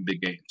step up in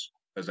big games.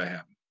 Does that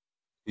happen?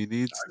 He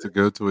needs to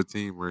go to a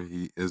team where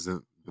he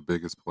isn't the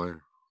biggest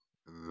player,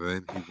 and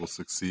then he will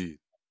succeed.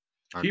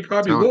 He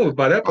probably will. But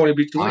by that point, it'd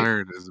be too late.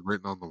 Bayern is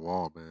written on the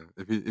wall, man.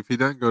 If he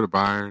doesn't go to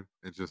Bayern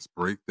and just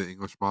break the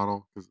English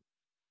model, because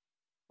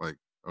like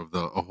of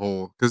the a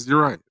whole, because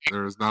you're right,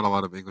 there's not a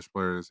lot of English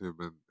players who have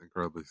been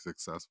incredibly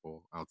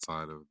successful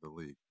outside of the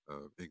league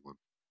of England.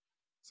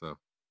 So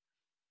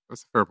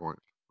that's a fair point.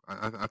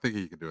 I think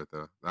he can do it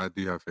though. I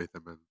do have faith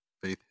in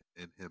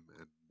him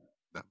and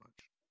that much.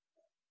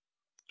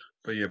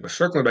 But yeah, but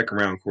circling back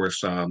around, of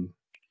course,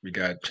 we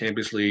got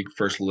Champions League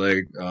first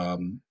leg. Of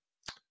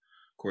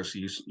course,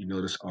 you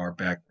notice our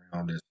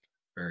background is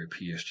very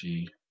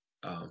PSG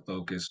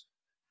focused.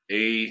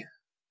 They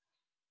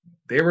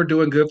were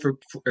doing good for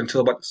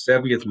until about the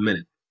 70th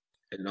minute,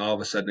 and all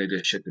of a sudden they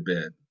just shit the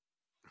bed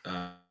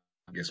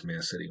against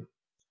Man City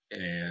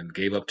and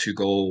gave up 2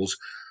 goals.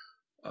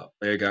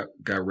 Player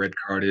got red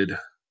carded,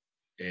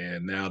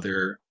 and now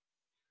they're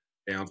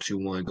down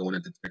 2-1 going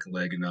into the second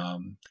leg in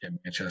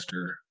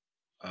Manchester.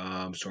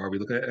 So are we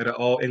looking at an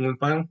all England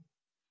final?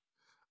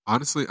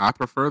 Honestly, I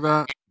prefer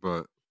that,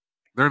 but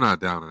they're not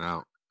down and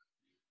out.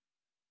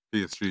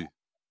 PSG.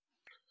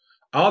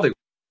 I don't think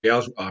they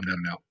are down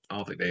and out. I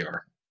don't think they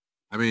are.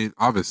 I mean,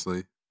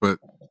 obviously, but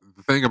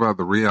the thing about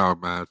the Real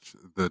match,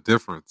 the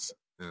difference,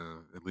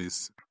 at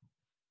least,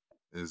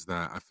 is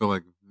that I feel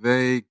like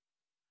they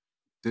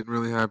didn't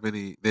really have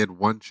any. They had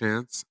one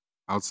chance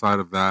outside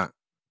of that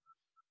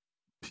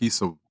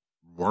piece of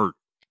work,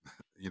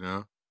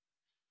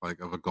 like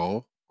of a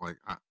goal. Like,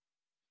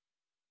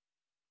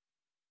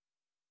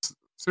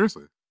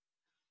 seriously.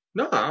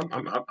 No,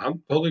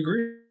 I'm totally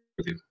agree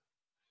with you.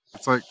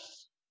 It's like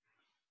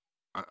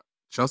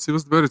Chelsea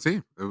was the better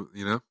team,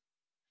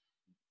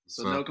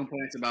 So no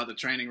complaints about the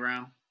training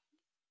ground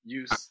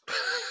use.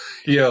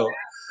 Yo,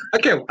 I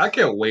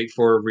can't wait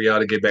for Real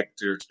to get back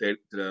to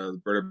the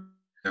Bernabeu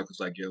because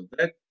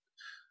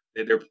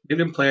they've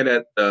been playing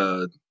at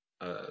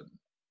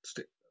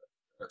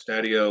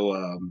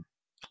Stadio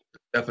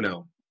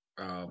Stefano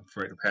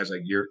for the past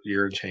year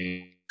and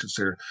change because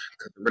they're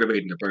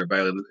renovating the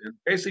Bernabeu. And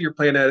basically, you're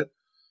playing at it.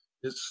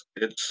 It's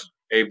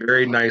a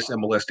very nice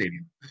MLS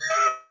stadium.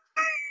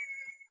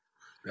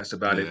 That's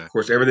about it. Of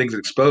course, everything's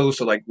exposed,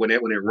 so like when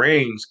it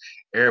rains,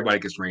 everybody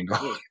gets rained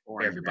on.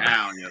 Everybody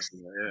down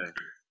yesterday. Yeah.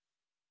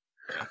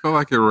 I feel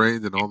like it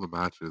rained in all the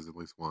matches at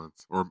least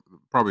once, or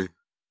probably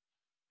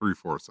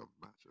 3/4 of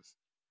the matches.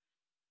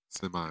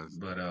 Semis,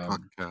 but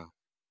CONCACAF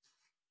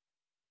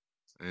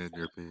and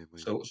European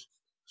League.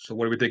 So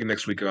what are we thinking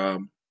next week?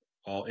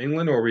 All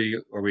England, or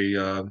we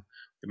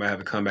might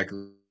have a comeback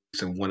in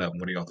one of them.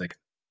 What are y'all thinking?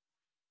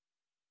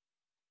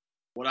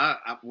 What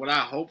I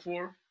hope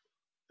for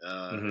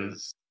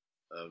is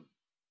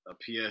a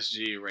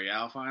PSG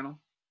Real final.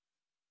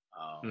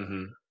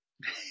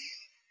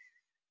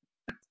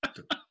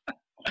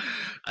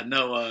 I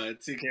know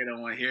TK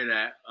don't want to hear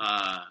that,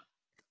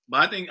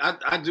 but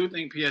I do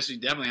think PSG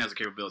definitely has the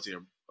capability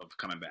of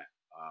coming back.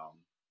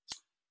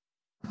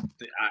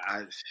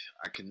 I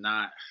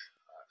cannot.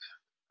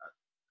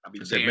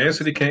 Man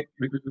City can't.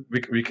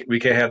 We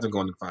can't have them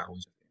going to the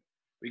finals.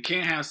 We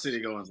can't have City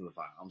go into the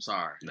final. I'm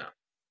sorry. No.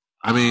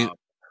 I mean,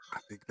 I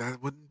think that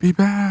wouldn't be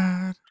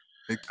bad.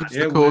 It keeps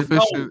the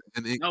coefficient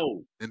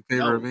in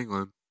favor of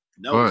England.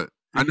 No. But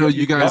I know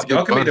you guys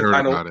get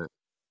butthurt about it.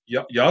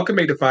 Y'all can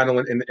make the final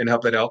and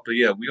help that out. But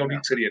yeah, we don't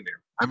need City in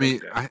there. I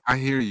mean, I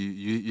hear you.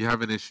 You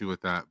have an issue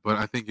with that. But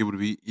I think it would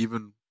be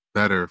even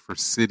better for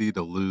City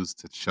to lose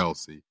to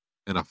Chelsea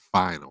in a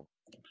final,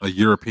 a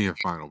European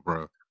final,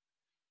 bro.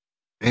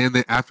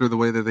 And after the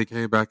way that they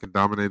came back and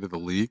dominated the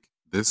league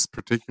this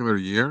particular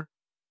year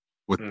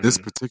with this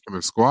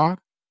particular squad,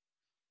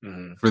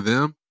 for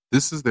them,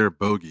 this is their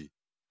bogey.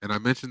 And I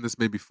mentioned this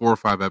maybe 4 or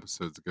 5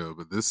 episodes ago,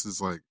 but this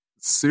is like,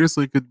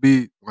 seriously could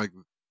be like,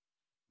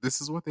 this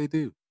is what they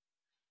do.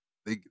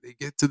 They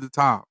get to the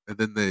top and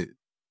then they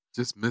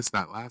just miss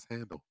that last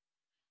handle.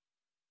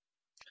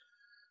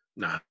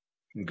 Nah,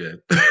 I'm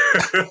good.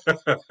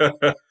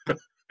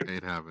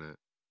 Ain't having it.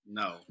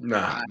 No.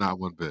 Nah. Not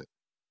one bit.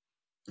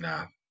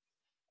 Nah.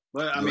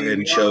 But I Go mean, ahead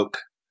and choke.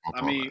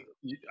 I mean,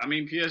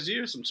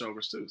 PSG are some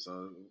chokers too.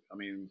 So I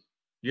mean,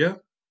 yeah,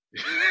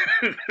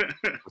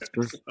 that's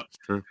true. That's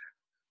true.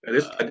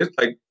 It's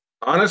like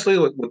honestly,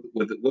 with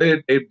the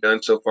way they've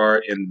done so far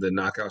in the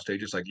knockout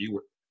stages, like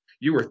you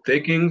were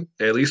thinking,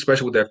 at least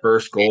especially with that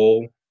first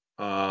goal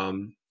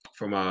from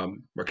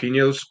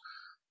Marquinhos,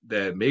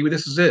 that maybe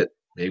this is it.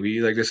 Maybe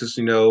like this is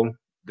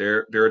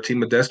they're a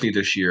team of destiny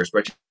this year,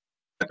 especially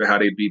after how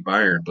they beat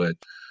Bayern, but.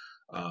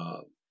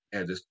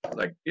 And just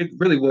like it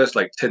really was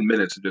like 10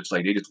 minutes of just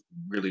like they just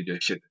really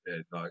just shit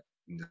the bed.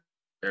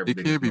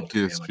 It can't be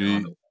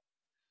PSG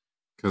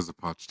because of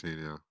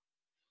Pochettino.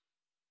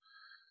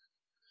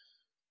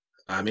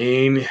 I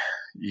mean,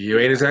 you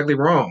ain't exactly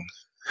wrong.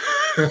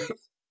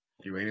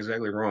 You ain't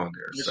exactly wrong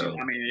there. So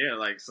I mean, yeah,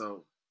 like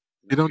so.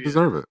 You don't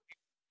deserve it.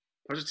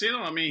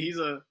 Pochettino, I mean, he's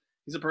a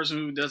person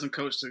who doesn't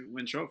coach to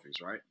win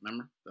trophies, right?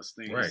 Remember, that's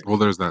the thing. Right. Well,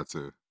 there's that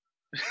too.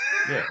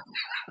 Yeah.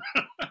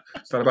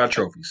 It's not about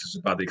trophies. It's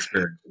about the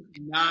experience.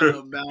 Not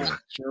about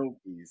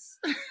trophies.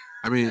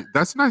 I mean,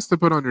 that's nice to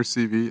put on your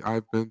CV.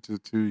 I've been to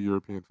 2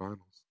 European finals.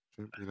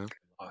 You know,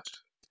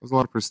 there's a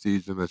lot of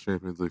prestige in the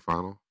Champions League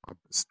final. I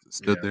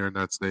stood there in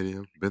that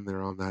stadium. Been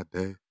there on that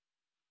day.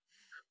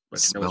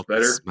 But you know what's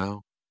better?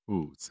 Smell.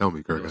 Ooh, tell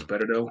me, Kirk. You know what's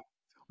better though?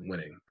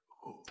 Winning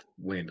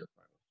the final.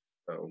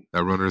 So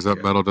that runners-up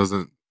medal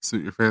doesn't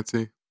suit your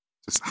fancy.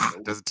 Just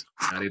doesn't.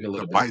 Not even a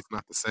little the bit. bite's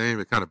not the same.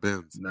 It kind of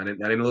bends. Not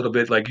even a little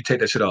bit. Like you take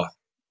that shit off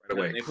right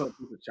away. They put a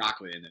piece of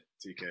chocolate in it.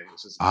 TK.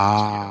 It's just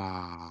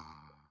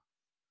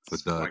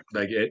it's a dud.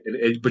 Like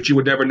but you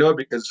would never know it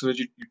because as soon as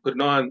you put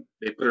it on,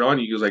 they put it on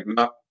you. You was like,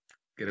 nah,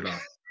 get it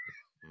off.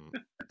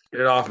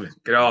 Get it off me.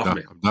 Get it off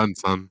me. I'm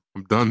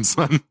done,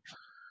 son.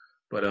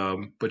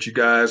 But you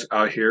guys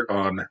out here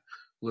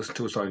listen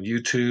to us on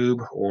YouTube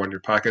or on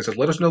your podcast.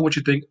 Let us know what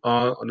you think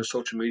on the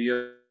social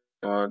media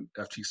on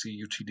FTC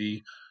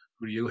UTD.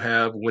 Who do you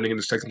have winning in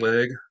the second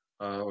leg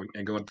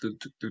and going through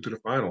to the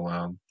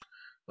final?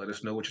 Let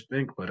us know what you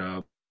think.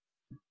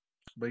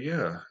 But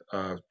yeah,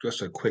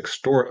 just a quick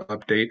store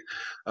update.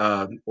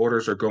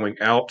 Orders are going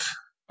out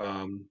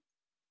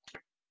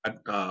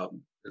as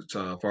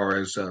far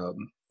as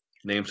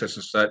name sets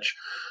and such.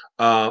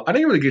 I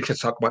didn't really get a chance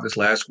to talk about this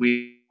last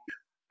week.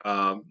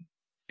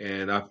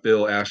 And I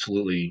feel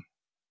absolutely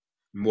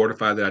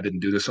mortified that I didn't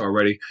do this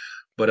already.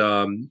 But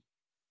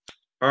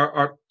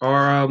our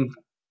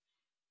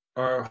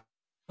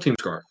team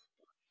scarf.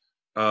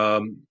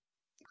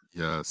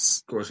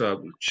 Yes. Of course.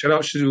 Shout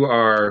out to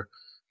our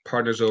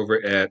partners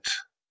over at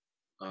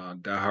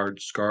Die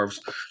Hard Scarves.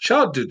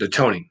 Shout out to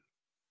Tony.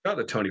 Shout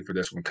out to Tony for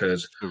this one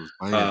because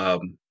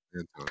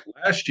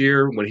last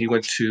year when he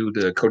went to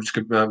the coaches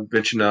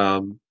convention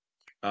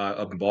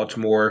up in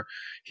Baltimore,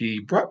 he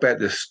brought back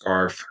this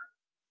scarf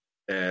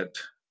that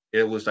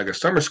it was like a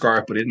summer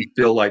scarf, but it didn't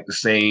feel like the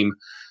same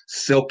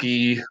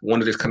silky one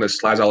that just kind of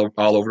slides all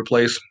over the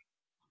place.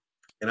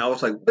 And I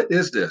was like, what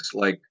is this?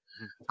 Like,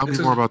 tell me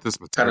more about this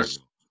material.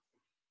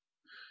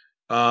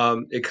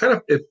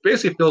 It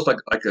basically feels like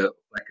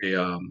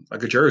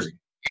a jersey,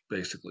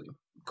 basically.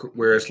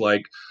 Whereas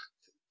like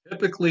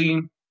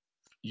typically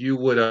you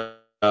would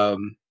so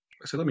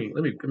let me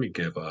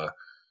give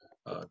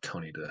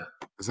Tony the.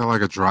 Is that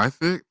like a dry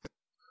fit?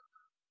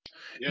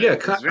 Yeah,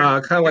 kind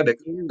of like that.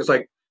 It's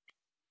like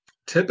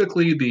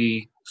typically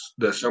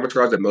the summer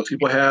scarves that most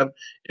people have,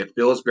 it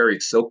feels very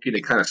silky.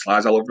 It kind of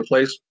slides all over the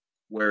place.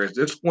 Whereas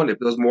this one, it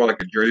feels more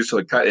like a jersey, so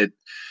it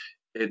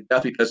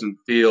definitely doesn't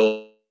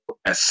feel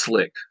as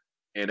slick.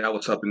 And that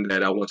was something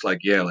that I was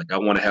like, I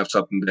want to have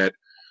something that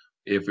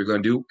if we're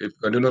gonna do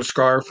another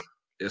scarf,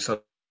 it's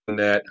something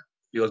that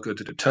feels good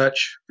to the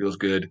touch, feels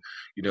good,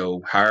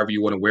 however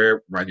you want to wear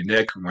it, around your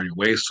neck, around your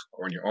waist,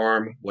 or on your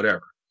arm,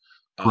 whatever.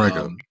 Greg,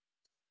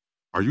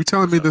 are you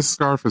telling me this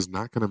scarf is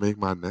not going to make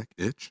my neck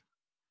itch?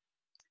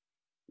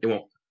 It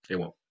won't.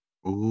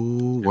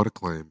 Ooh, what a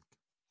claim.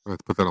 I have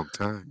to put that on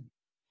tag.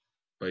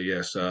 But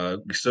yes,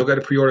 we still got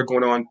a pre-order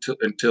going on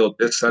until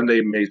this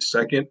Sunday, May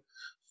 2nd.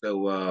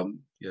 So,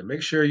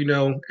 make sure,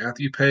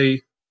 after you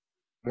pay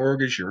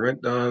mortgage, your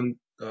rent done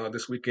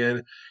this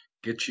weekend,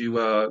 get you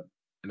an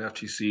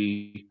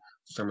FTC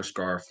summer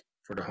scarf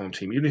for the home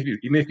team. Even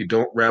if you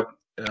don't rep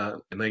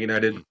Atlanta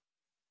United,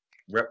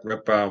 rep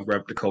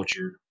the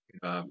culture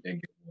and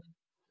get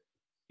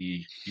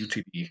the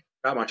UTD,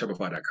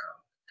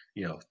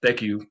 NotMyShopify.com.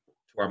 Thank you to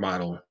our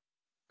model,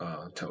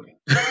 Tony.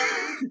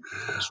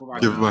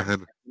 Give him a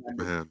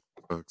hand,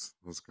 folks.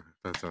 That's great.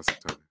 Fantastic,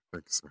 Tony.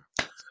 Thank you, sir.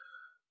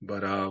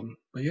 But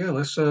yeah,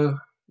 let's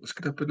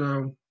get up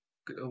and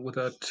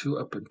with 2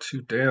 up and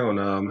 2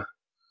 down.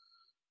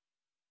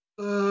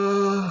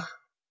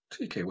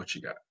 TK, what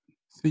you got?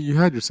 See, you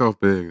had yourself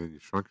big and you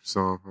shrunk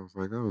yourself. I was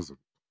like, that was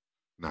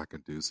not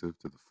conducive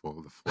to the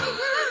flow.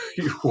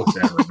 You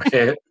whatever,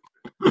 man.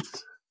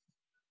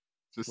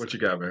 What you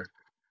got, man?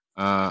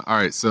 All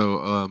right,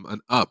 so an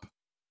up.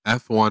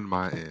 F1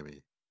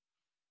 Miami.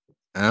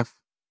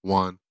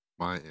 F1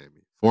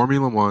 Miami.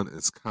 Formula One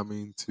is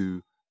coming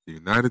to the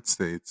United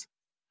States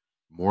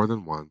more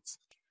than once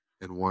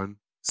in one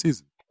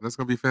season. And that's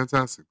going to be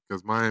fantastic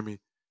because Miami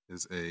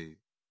is a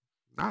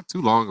not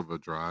too long of a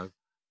drive,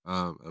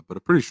 but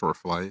a pretty short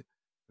flight.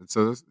 And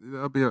so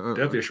that'll be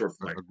definitely a short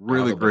flight. A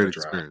really great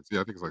experience. Yeah,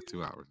 I think it's like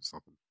 2 hours or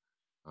something.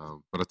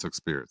 But I took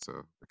Spirit, so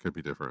it could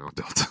be different on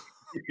Delta.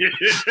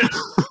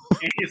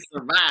 And you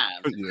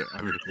survived. Yeah,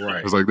 I mean, right.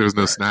 It was like there's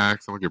no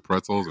snacks. I'm gonna get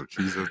pretzels or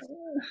Cheez-Its.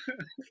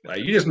 Like,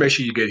 you just make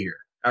sure you get here.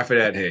 After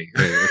that, hey,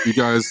 if you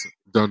guys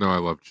don't know I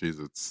love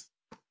Cheez-Its,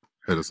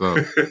 hit us up.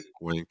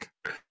 Wink,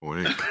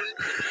 wink.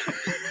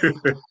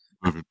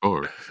 Moving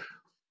forward,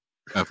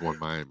 F1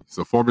 Miami.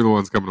 So Formula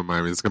One's coming to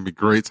Miami. It's gonna be a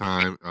great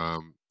time.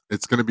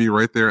 It's gonna be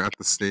right there at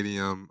the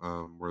stadium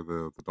where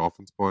the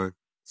Dolphins play.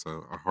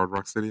 So Hard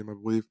Rock Stadium, I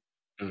believe.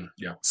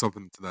 Yeah,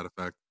 something to that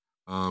effect.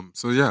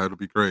 So yeah, it'll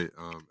be great.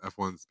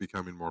 F1's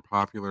becoming more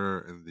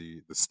popular in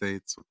the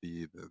states with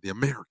the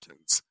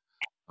Americans.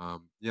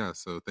 Yeah,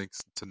 so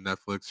thanks to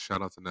Netflix.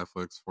 Shout out to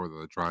Netflix for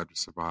the Drive to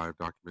Survive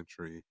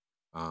documentary.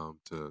 And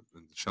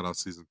shout out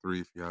season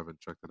 3 if you haven't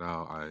checked it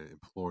out. I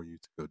implore you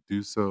to go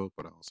do so,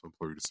 but I also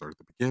implore you to start at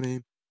the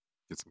beginning,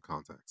 get some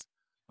context.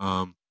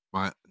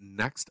 My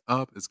next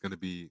up is going to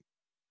be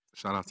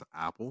shout out to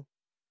Apple.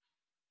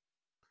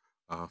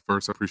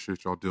 First, I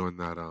appreciate y'all doing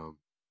that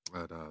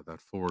that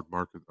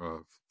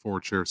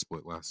forward chair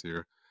split last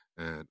year,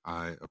 and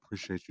I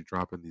appreciate you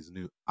dropping these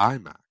new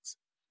iMacs.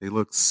 They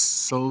look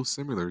so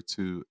similar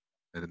to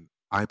an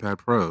iPad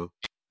Pro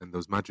and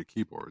those Magic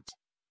keyboards.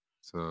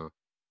 So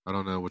I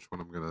don't know which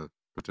one I'm gonna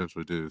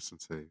potentially do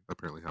since they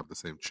apparently have the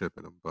same chip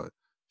in them. But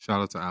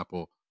shout out to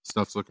Apple.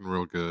 Stuff's looking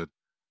real good,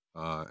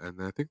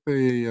 and I think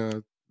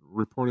they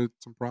reported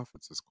some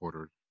profits this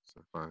quarter.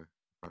 So if I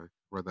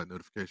read that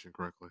notification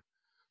correctly.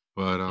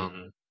 But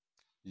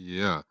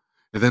yeah.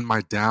 And then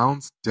my down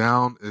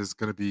is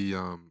gonna be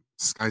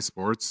Sky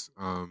Sports.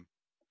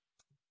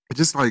 It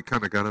just like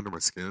kind of got under my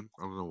skin.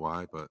 I don't know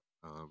why, but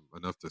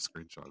enough to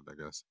screenshot it, I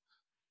guess.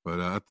 But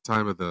at the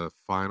time of the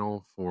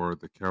final for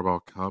the Carabao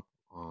Cup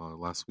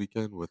last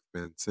weekend with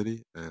Man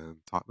City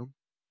and Tottenham,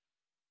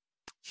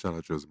 shout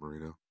out Jose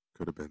Mourinho.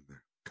 Could have been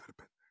there. Could have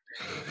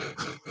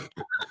been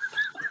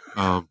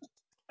there.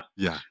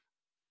 Yeah.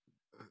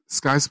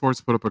 Sky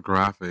Sports put up a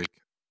graphic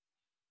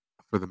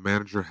for the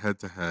manager head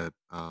to head.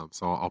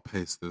 So I'll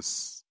paste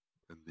this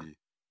in the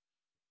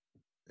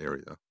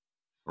area,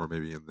 or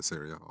maybe in this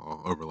area.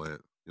 I'll overlay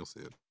it. You'll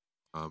see it.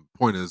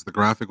 Point is, the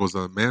graphic was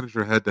a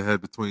manager head to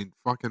head between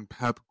fucking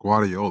Pep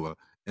Guardiola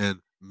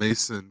and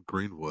Mason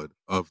Greenwood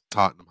of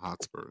Tottenham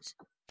Hotspurs.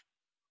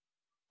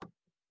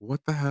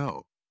 What the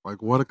hell?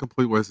 Like, what a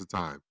complete waste of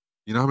time.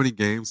 You know how many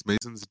games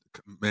Mason's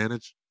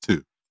managed?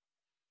 2.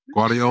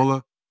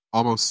 Guardiola,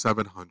 almost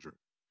 700.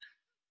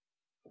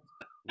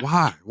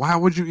 Why? Why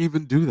would you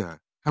even do that?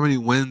 How many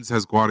wins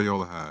has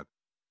Guardiola had?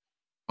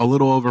 A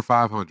little over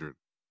 500.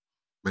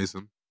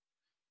 Mason,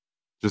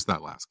 just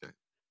that last game.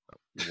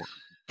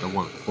 The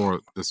one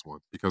for this one,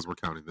 because we're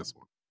counting this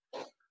one.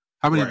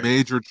 How many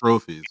major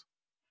trophies?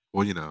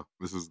 Well, you know,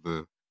 this is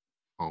the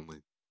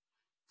only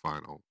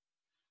final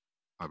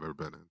I've ever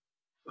been in.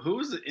 Who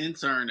was the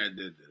intern that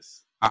did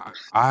this?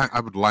 I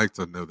would like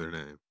to know their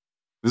name.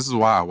 This is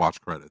why I watch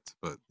credits,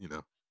 but you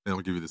know, they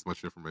don't give you this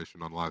much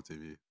information on live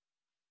TV.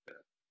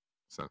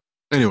 So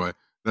anyway,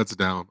 that's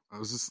down. I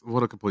was just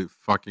what a complete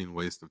fucking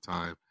waste of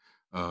time.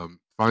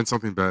 Find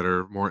something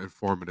better, more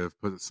informative.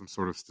 Put some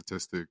sort of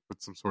statistic.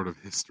 Put some sort of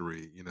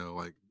history. You know,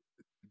 like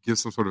give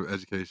some sort of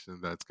education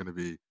that's going to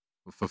be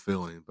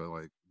fulfilling. But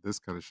like this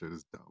kind of shit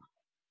is dumb.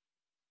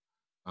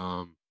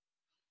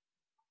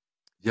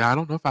 Yeah, I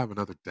don't know if I have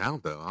another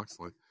down though,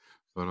 actually.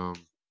 But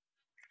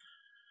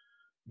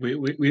we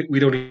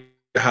don't need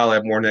to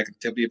highlight more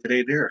negativity if it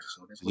ain't there.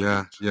 So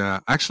yeah.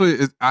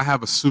 Actually, I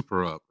have a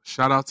super up.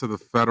 Shout out to the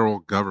federal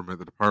government,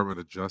 the Department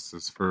of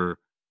Justice, for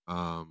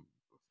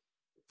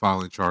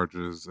filing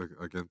charges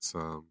against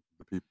the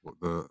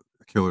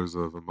killers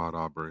of Ahmaud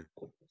Arbery.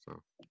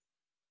 So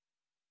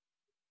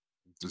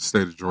the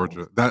state of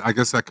Georgia. That I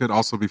guess that could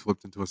also be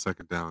flipped into a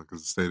second down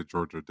because the state of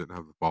Georgia didn't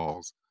have the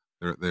balls.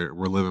 We're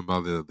living by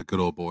the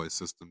good old boy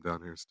system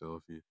down here still.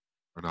 If you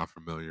are not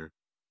familiar,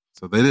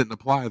 so they didn't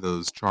apply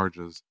those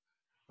charges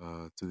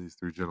to these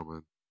 3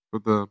 gentlemen,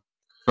 but the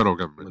federal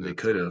government they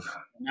could have.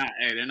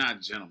 They're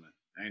not gentlemen.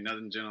 Ain't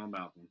nothing gentle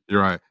about them.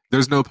 You're right.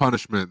 There's no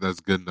punishment that's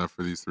good enough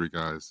for these 3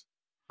 guys.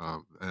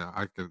 And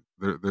I can.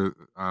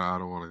 I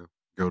don't want to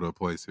go to a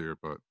place here,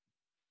 but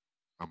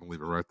I'm gonna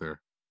leave it right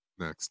there.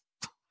 Next.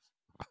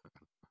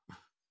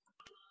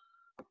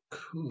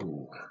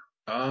 Cool.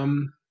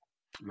 I'm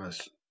gonna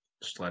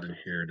slide in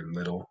here in the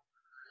middle.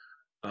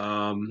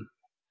 On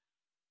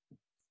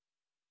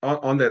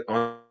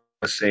the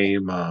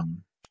same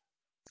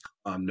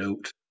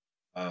note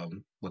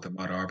with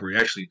Ahmaud Arbery,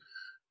 actually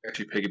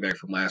piggyback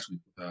from last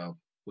week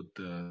with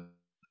the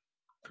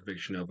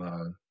conviction of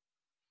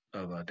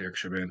Derek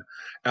Chauvin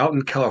out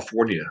in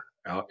California,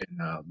 out in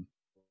the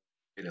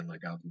area.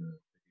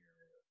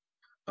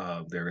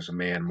 There was a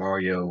man,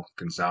 Mario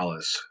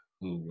Gonzalez,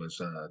 who was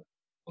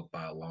killed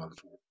by a law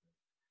enforcement.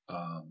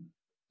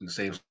 In the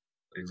same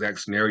exact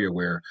scenario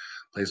where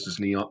placed his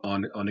knee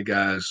on the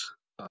guy's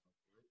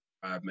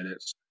 5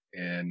 minutes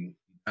and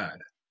he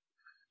died.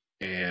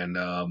 And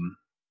I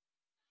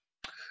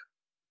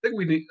think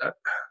we need.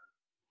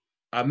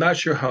 I'm not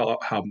sure how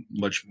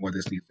much more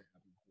this needs to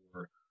happen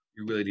before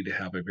you really need to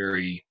have a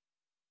very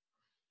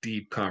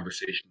deep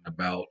conversation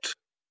about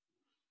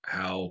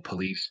how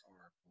police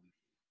are.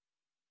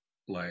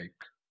 Like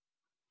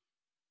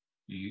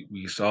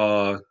we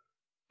saw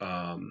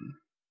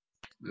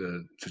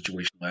the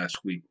situation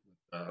last week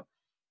with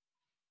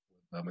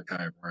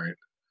Ma'Khia Bryant,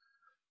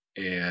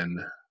 and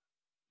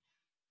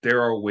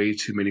there are way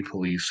too many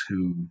police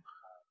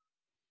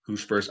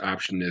whose first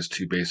option is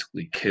to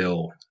basically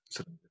kill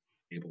instead of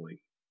disabling.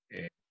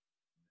 And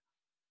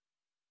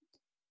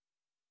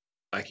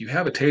like you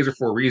have a taser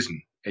for a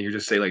reason, and you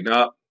just say like,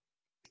 "Nah,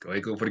 Go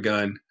ahead, go for the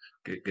gun.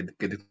 Get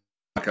the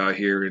fuck out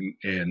here,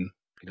 and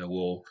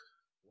we'll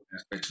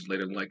ask questions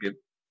later. Like it.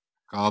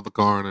 Call the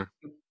coroner.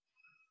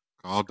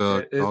 Call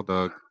Doug. Call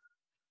Doug.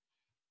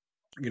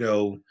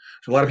 There's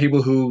a lot of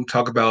people who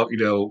talk about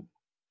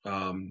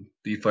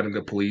defunding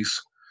the police,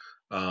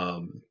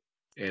 and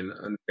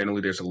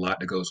understandably, there's a lot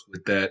that goes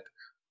with that.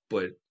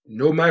 But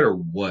no matter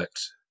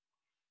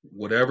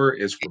whatever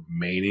is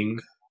remaining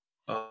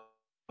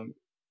in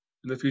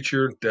the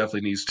future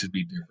definitely needs to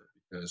be different,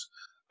 because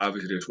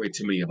obviously there's way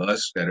too many of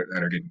us that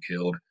are getting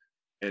killed,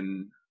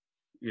 and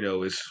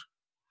it's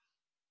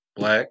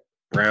black,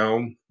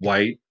 brown,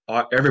 white,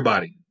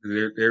 everybody.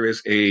 There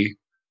is a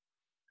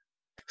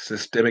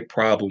systemic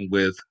problem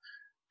with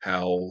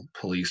how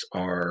police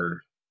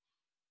are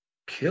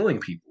killing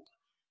people,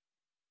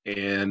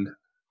 and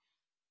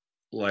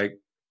like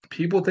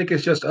people think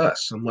it's just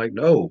us. I'm like,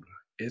 no,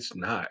 it's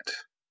not.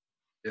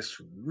 It's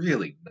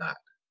really not.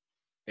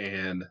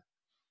 And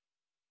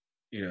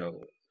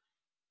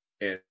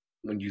and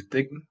when you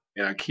think,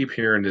 and I keep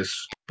hearing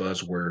this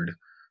buzzword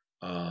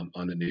on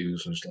the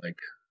news, and it's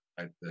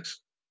like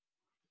this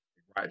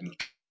riding,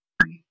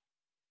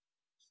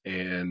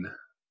 and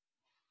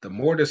the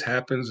more this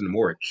happens and the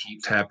more it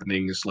keeps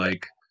happening, it's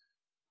like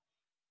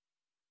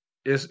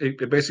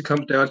it basically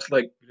comes down to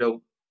like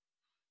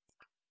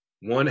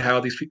one, how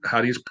these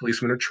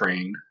policemen are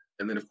trained,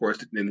 and then of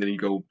course, and then you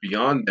go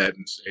beyond that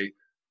and say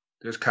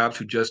there's cops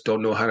who just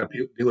don't know how to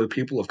deal with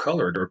people of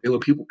color or deal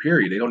with people.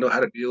 Period. They don't know how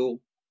to deal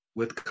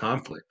with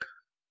conflict,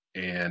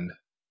 and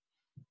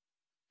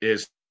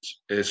it's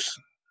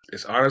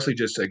honestly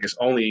just like it's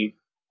only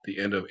the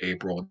end of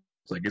April.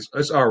 It's like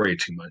it's already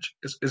too much.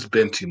 It's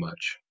been too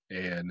much,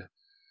 and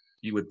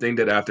you would think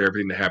that after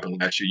everything that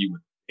happened last year, you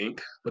would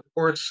think, but of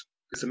course,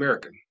 it's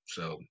American.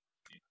 So,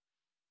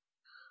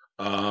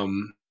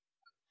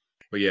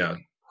 but yeah,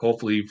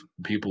 hopefully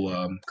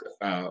people.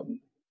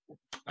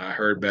 I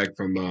heard back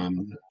from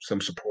some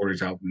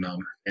supporters out in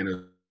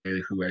Canada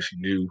who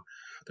actually knew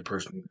the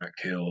person who got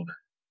killed.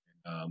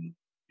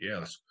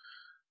 Yes,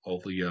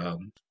 hopefully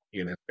he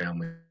and his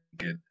family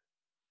get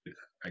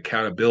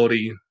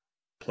accountability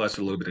plus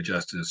a little bit of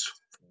justice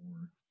for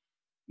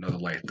another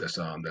life that's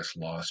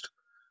lost.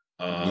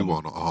 We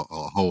want a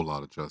whole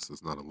lot of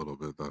justice, not a little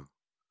bit though.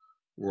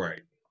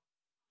 Right.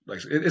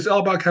 Like it's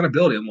all about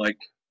accountability. I'm like,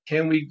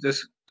 can we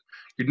just?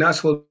 You're not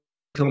supposed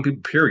to tell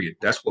people. Period.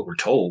 That's what we're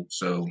told.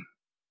 So,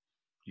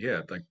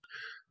 yeah, like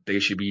they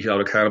should be held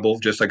accountable,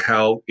 just like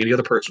how any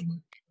other person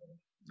would.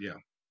 Yeah.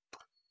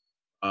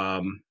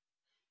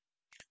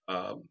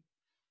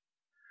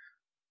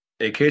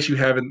 In case you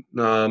haven't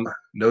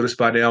noticed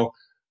by now,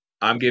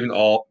 I'm giving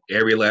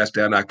every last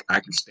down I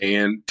can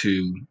stand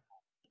to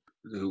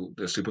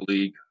the Super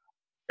League,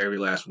 every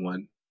last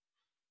one.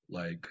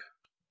 Like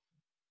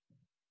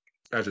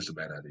that's just a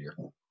bad idea.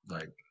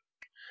 Like,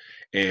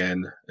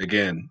 and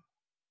again,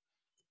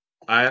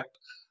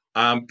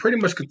 I'm pretty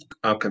much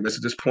convinced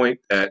at this point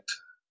that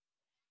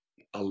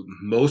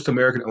most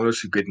American owners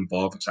who get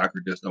involved in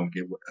soccer just don't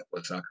get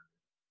what soccer is.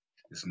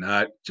 It's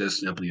not just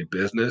simply a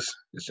business.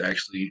 It's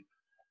actually,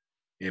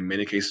 in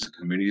many cases,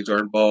 communities are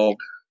involved,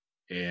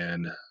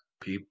 and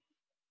people,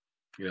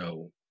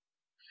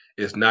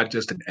 it's not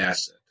just an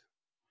asset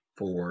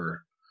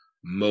for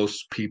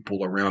most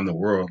people around the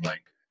world.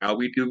 Like how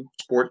we do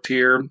sports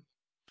here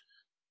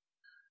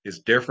is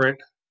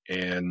different,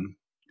 and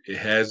it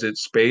has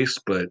its space,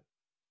 but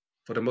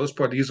for the most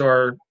part, these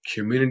are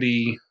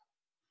community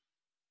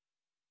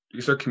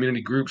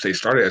groups. They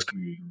started as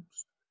community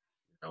groups.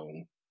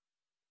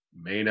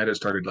 May United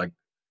started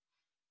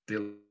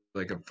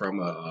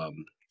from a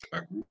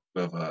group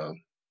of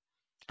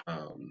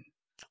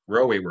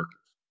railway workers.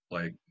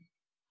 Like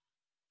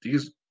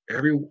these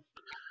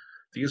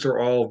are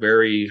all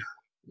very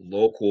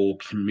local,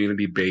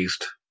 community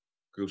based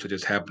groups that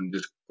just happen to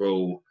just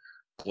grow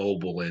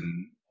global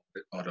and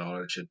all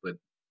that shit. But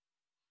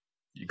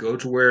you go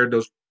to where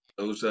those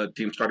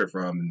teams started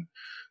from, and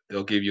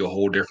they'll give you a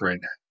whole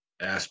different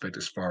aspect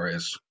as far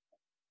as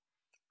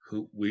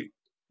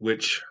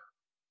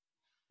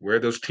where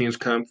those teams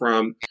come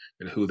from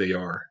and who they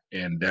are,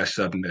 and that's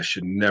something that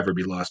should never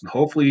be lost. And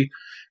hopefully,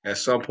 at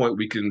some point,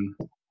 we can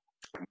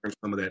bring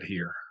some of that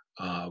here,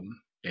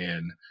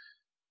 and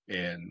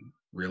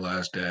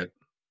realize that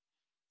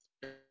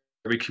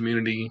every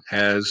community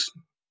has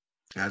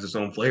its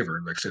own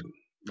flavor. Like I said,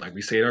 like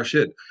we say in our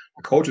shit,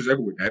 the culture's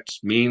everywhere. That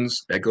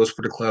means that goes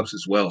for the clubs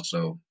as well.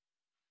 So,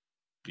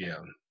 yeah,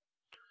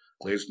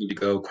 Glazers need to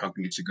go,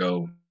 Conquer needs to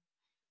go,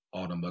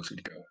 all the Bucks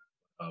need to go.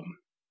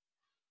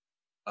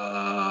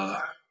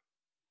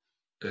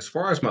 As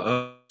far as my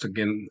ups,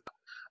 again,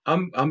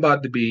 I'm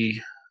about to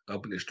be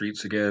up in the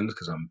streets again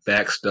because I'm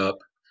vaxxed up.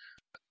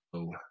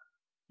 So,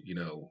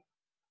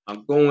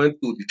 I'm going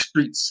through the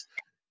streets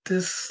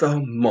this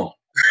summer.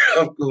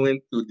 I'm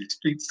going through the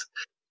streets.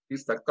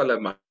 I call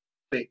it my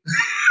thing.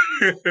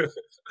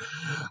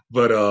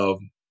 But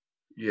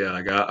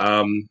yeah,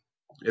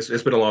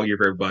 it's been a long year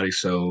for everybody.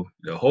 So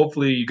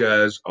hopefully you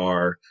guys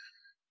are,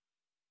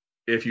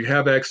 if you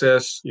have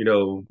access,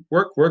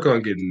 work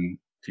on getting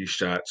these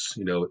shots.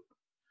 And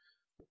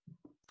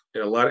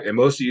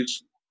most of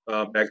these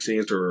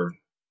vaccines are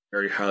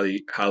very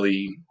highly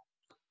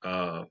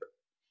uh,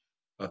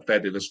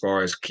 effective as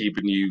far as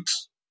keeping you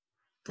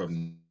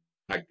from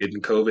not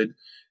getting COVID,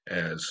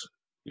 as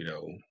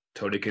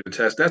Tony can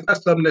attest.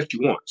 That's something that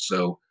you want.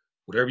 So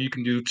whatever you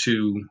can do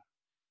to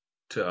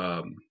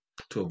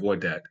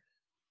avoid that,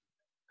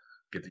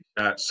 get the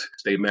shots,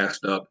 stay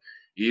masked up.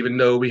 Even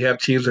though we have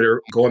teams that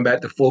are going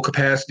back to full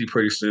capacity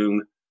pretty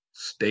soon,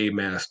 stay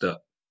masked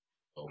up.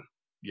 So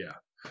yeah.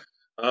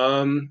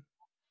 Other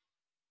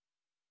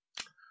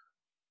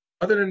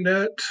than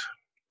that,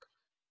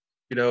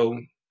 you know,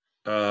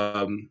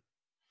 I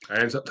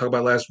didn't talk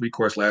about last week. Of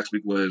course, last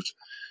week was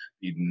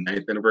the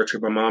 9th anniversary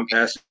of my mom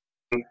passing,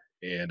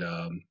 and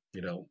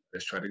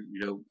let's try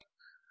to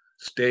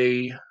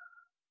stay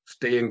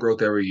in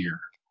growth every year,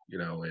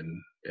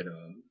 and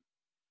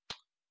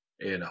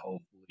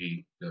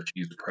hopefully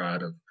she's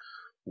proud of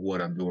what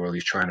I'm doing, or at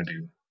least trying to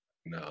do,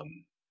 and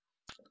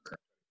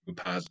be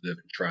positive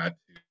and try to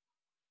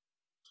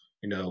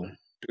do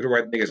the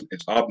right thing as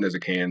often as I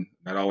can.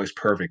 Not always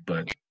perfect,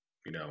 but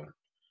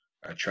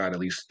I try to at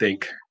least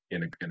think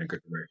in a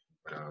good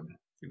direction.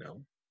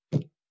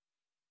 But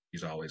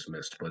he's always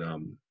missed. But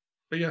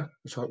yeah,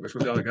 that's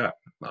really all I got.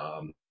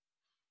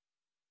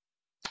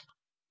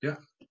 Yeah.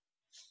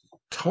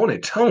 Tone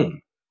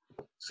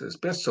says it's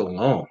been so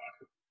long. What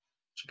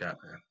you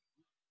got, man?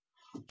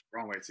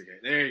 Wrong way,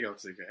 TK. There you go,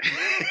 TK.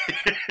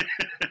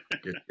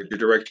 Get your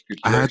direct.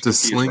 I had to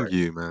sling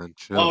you, man.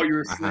 Chill. Oh, you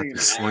were I slinging had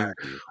to it. sling Alright.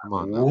 you. Come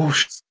on.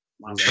 Whoosh.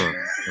 Now. It's a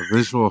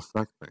visual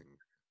effect thing.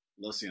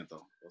 Lo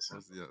siento. Yes.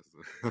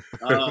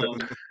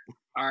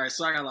 All right,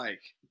 so I got I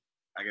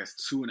guess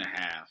 2.5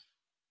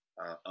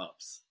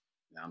 ups.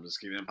 Now I'm just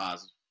keeping it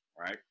positive,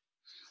 right?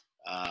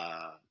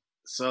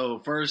 So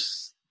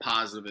first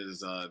positive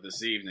is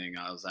this evening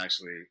I was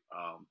actually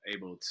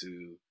able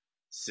to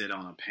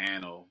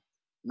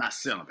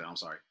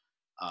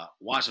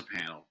watch a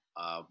panel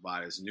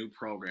by this new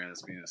program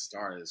that's being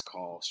started. It's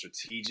called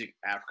Strategic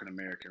African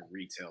American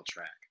Retail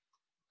Track,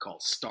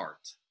 called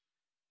START.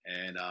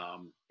 And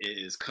it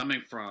is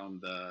coming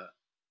from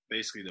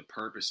basically the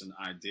purpose and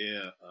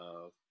idea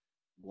of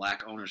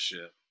Black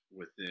ownership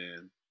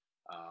within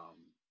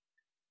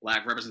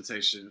Black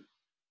representation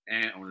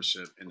and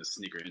ownership in the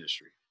sneaker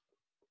industry.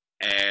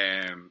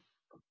 And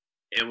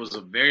it was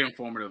a very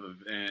informative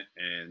event,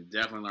 and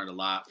definitely learned a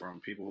lot from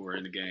people who were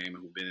in the game and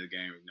who've been in the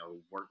game,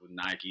 worked with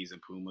Nikes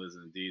and Pumas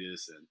and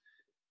Adidas. And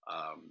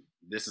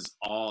this is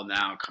all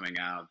now coming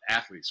out of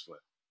Athlete's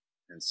Foot.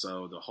 And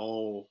so the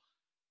whole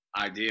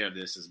idea of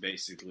this is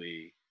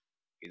basically,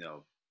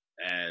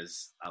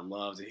 as I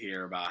love to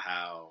hear about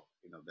how,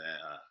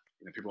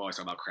 people always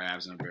talk about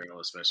crabs in a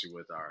barrel, especially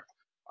with our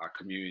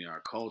community and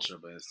our culture,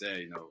 but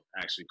instead,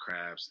 actually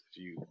crabs, if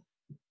you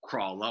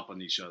crawl up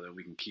on each other,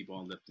 we can keep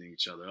on lifting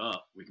each other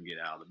up, we can get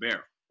out of the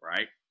barrel,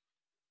 right?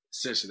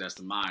 Essentially, that's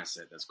the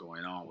mindset that's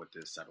going on with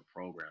this type of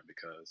program,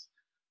 because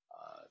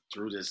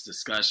through this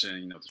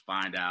discussion, to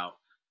find out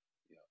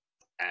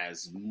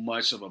as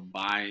much of a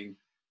buying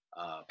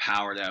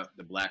power that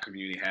the Black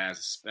community has,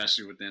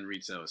 especially within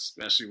retail,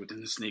 especially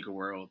within the sneaker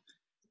world,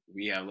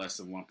 we have less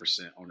than 1%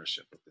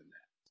 ownership within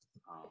that.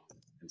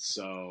 And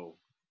so,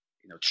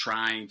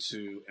 trying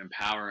to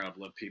empower and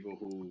uplift people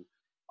who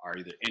are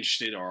either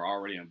interested or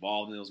already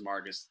involved in those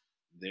markets,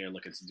 they're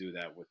looking to do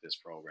that with this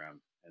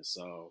program. And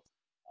so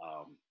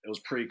it was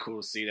pretty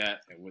cool to see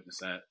that and witness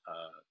that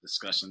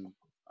discussion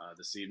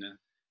this evening.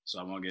 So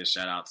I want to give a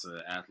shout out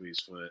to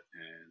Athlete's Foot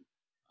and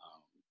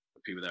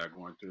the people that are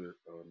going through it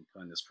and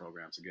putting this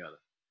program together.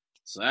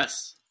 So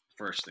that's the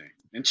first thing.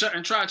 And try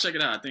to check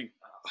it out. I think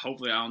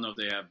hopefully, I don't know if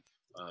they have,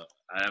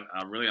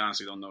 I really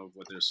honestly don't know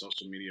what their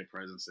social media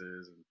presence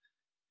is and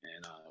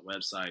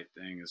website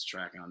thing is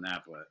tracking on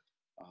that, but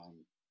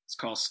it's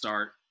called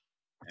START,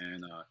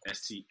 and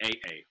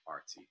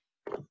STAART.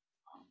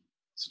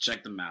 So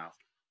check them out.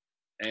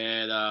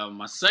 And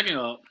my second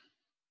up,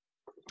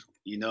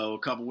 a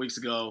couple weeks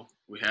ago,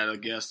 we had a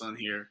guest on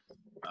here,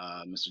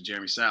 Mr.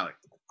 Jeremy Salley.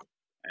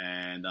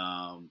 And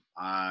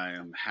I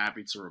am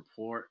happy to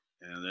report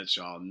and let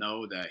y'all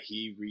know that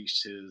he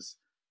reached his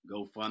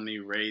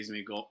GoFundMe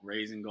raising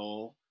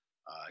goal.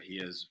 He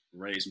has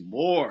raised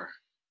more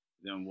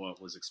than what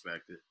was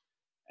expected.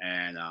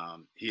 And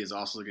he is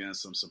also getting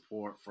some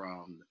support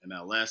from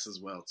MLS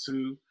as well,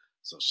 too.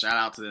 So shout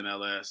out to the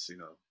MLS,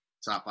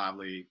 top 5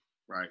 league,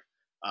 right?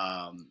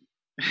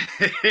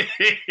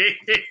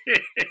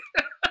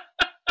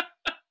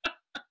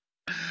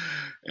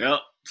 Yep,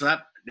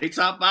 they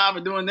top 5 are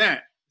doing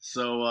that.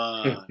 So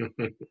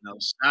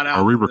shout out.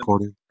 Are we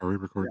recording? Yeah,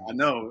 I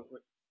know.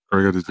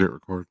 Craig, did you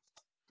record?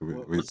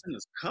 What's in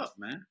this cup,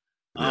 man?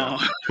 Yeah.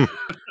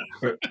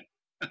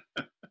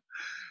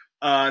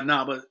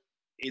 No, but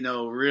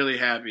really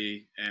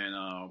happy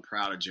and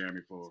proud of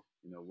Jeremy for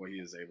what he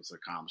is able to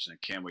accomplish,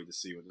 and can't wait to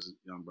see what this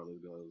young brother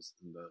does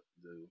in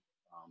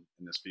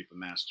this FIFA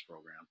Masters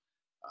program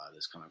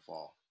this coming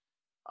fall.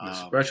 A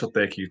special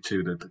thank you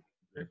to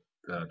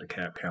the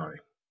Cap County.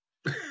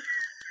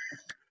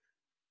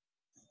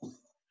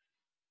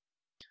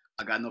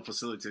 I got no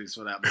facilities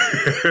for that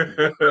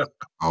movie.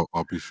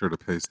 I'll be sure to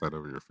paste that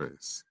over your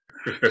face.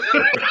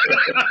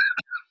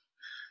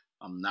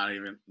 I'm not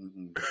even.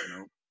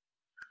 Nope.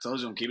 Told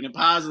you I'm keeping it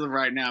positive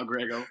right now,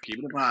 Grego.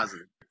 Keeping it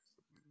positive.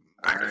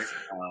 All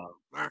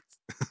right.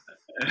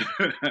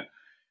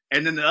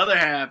 And then the other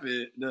half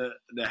is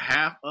the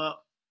half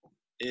up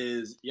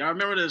is y'all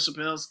remember the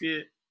Chappelle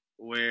skit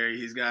where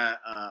he's got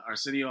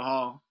Arsenio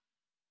Hall,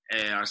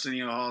 and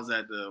Arsenio Hall's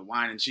at the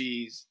Wine and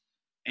Cheese,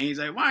 and he's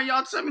like, "Why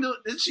y'all tell me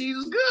the cheese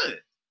is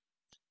good?"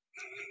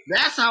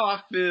 That's how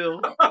I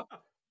feel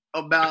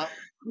about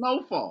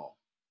Snowfall.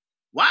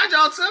 Why'd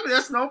y'all tell me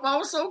that Snowfall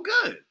was so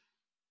good?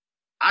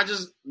 I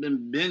just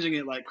been binging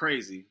it like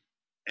crazy,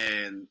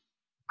 and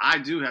I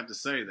do have to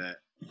say that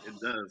it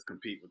does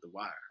compete with The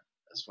Wire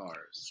as far as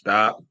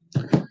Stop.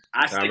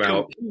 I said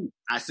compete.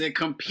 I said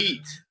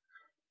compete.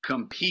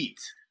 Compete.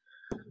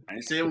 I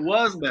didn't say it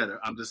was better.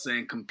 I'm just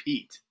saying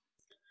compete.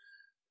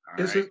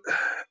 All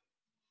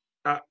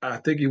right. I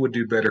think you would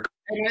do better.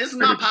 Hey, this is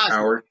my positive.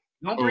 Howard.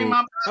 Don't bring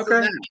my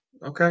positive down.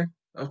 Okay.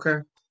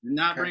 Do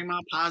not bring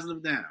my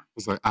positive down.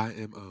 It's like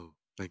IMO.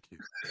 Thank you.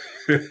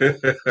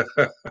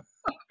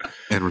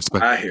 And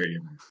respect. I hear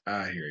you.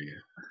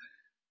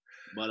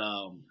 But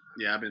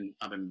yeah, I've been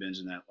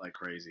binging that like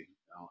crazy,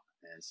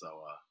 and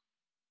so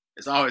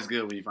it's always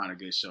good when you find a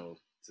good show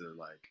to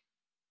like,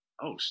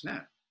 oh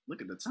snap,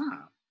 look at the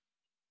time.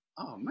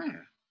 Oh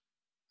man,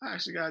 I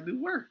actually gotta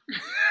do work.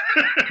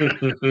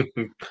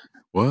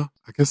 Well,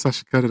 I guess I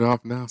should cut it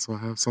off now so I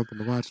have something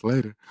to watch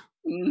later.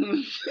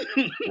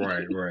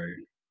 Right.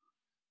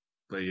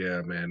 But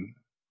yeah, man,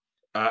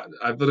 I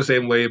feel the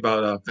same way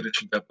about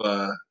finishing up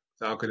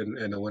Falcon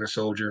and the Winter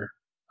Soldier.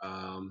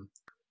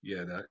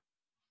 Yeah,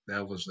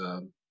 that was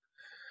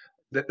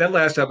that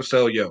last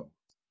episode. Yo,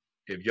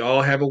 if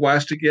y'all haven't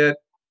watched it yet,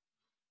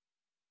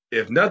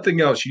 if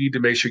nothing else, you need to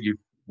make sure you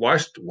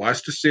watch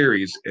the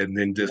series and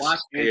then just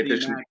pay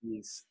attention.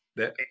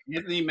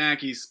 Anthony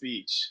Mackie's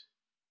speech.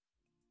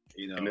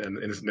 You know, in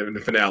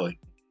the finale.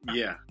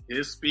 Yeah,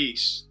 his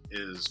speech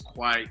is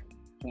quite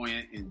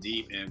poignant and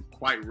deep and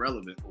quite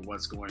relevant for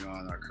what's going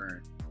on in our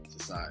current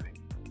society.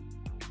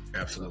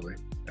 Absolutely.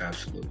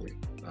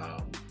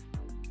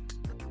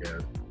 Yeah.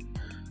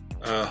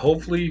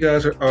 Hopefully you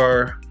guys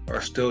are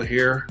still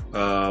here.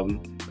 I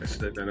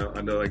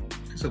know. Like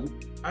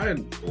I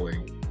enjoy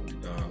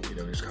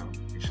this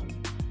conversation,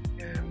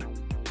 and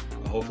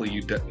hopefully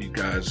you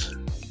guys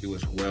do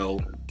as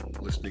well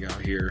listening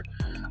out here.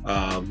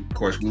 Of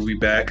course, we'll be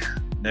back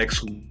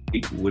next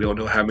week. We don't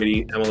know how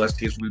many MLS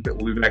teams will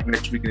be back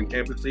next week in the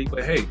Champions League,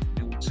 but hey,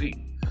 we will see.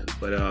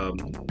 But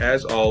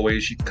as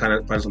always, you can kind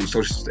of find us on the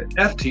socials at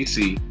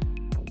FTC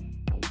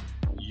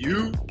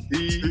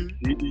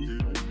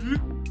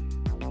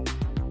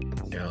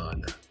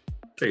on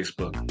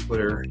Facebook,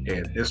 Twitter,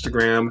 and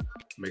Instagram.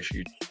 Make sure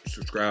you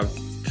subscribe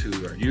to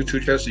our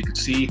YouTube channel so you can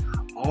see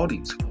all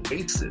these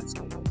faces.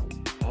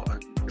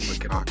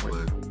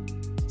 Chocolate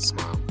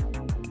smile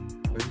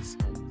face.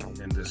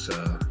 And this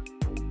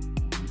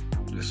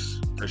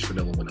fresh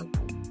vanilla one up.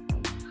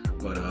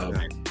 But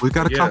we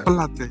got a couple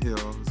latte here.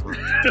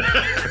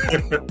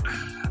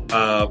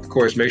 Of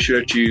course, make sure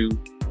that you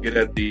get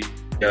at the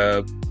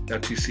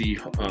FTC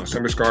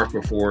summer scarf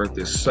before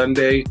this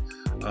Sunday.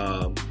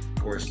 Of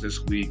course, this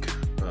week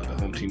the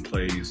home team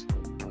plays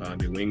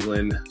New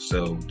England.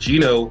 So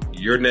Gino,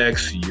 you're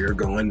next. You're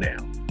going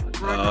down.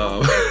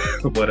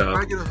 But can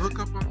I get a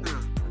hookup on the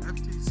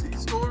FTC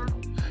store?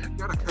 You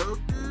got a code,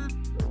 dude?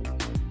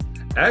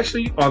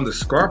 Actually, on the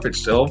scarf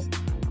itself,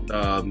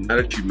 now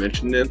that you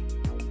mentioned it,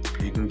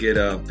 you can get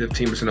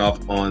 15% off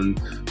on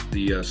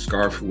the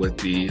scarf with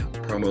the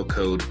promo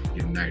code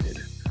United.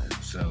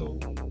 So,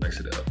 like I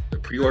said, the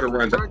pre-order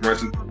runs.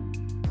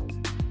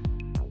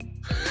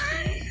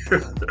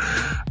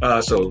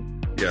 So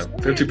yeah,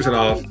 15%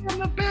 off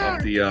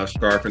the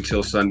scarf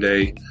until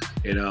Sunday,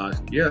 and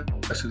yeah,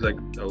 that's like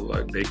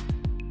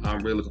I'm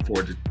really looking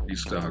forward to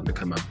these to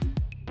come out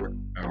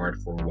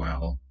for a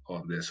while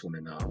on this one,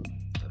 and I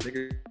think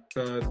it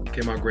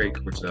came out great.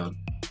 Which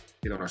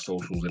get on our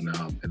socials and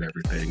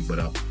everything. But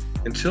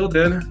until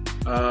then,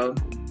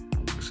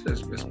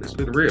 it's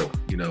been real,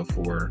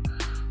 for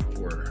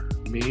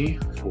me,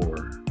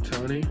 for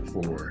Tony,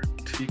 for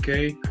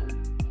TK.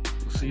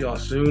 We'll see y'all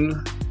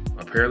soon.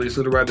 Apparently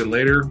sooner rather than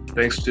later,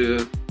 thanks to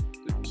the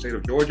state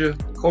of Georgia.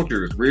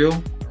 Culture is real.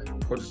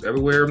 Culture is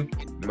everywhere.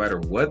 No matter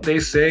what they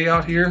say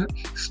out here,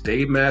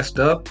 stay masked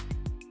up.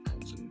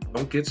 So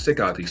don't get sick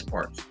out these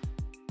parts.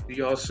 See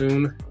y'all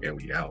soon, and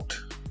we out.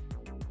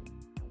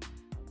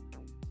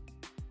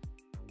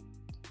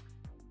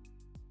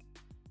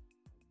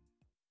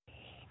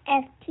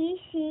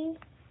 FTC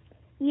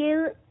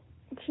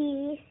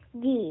UTD.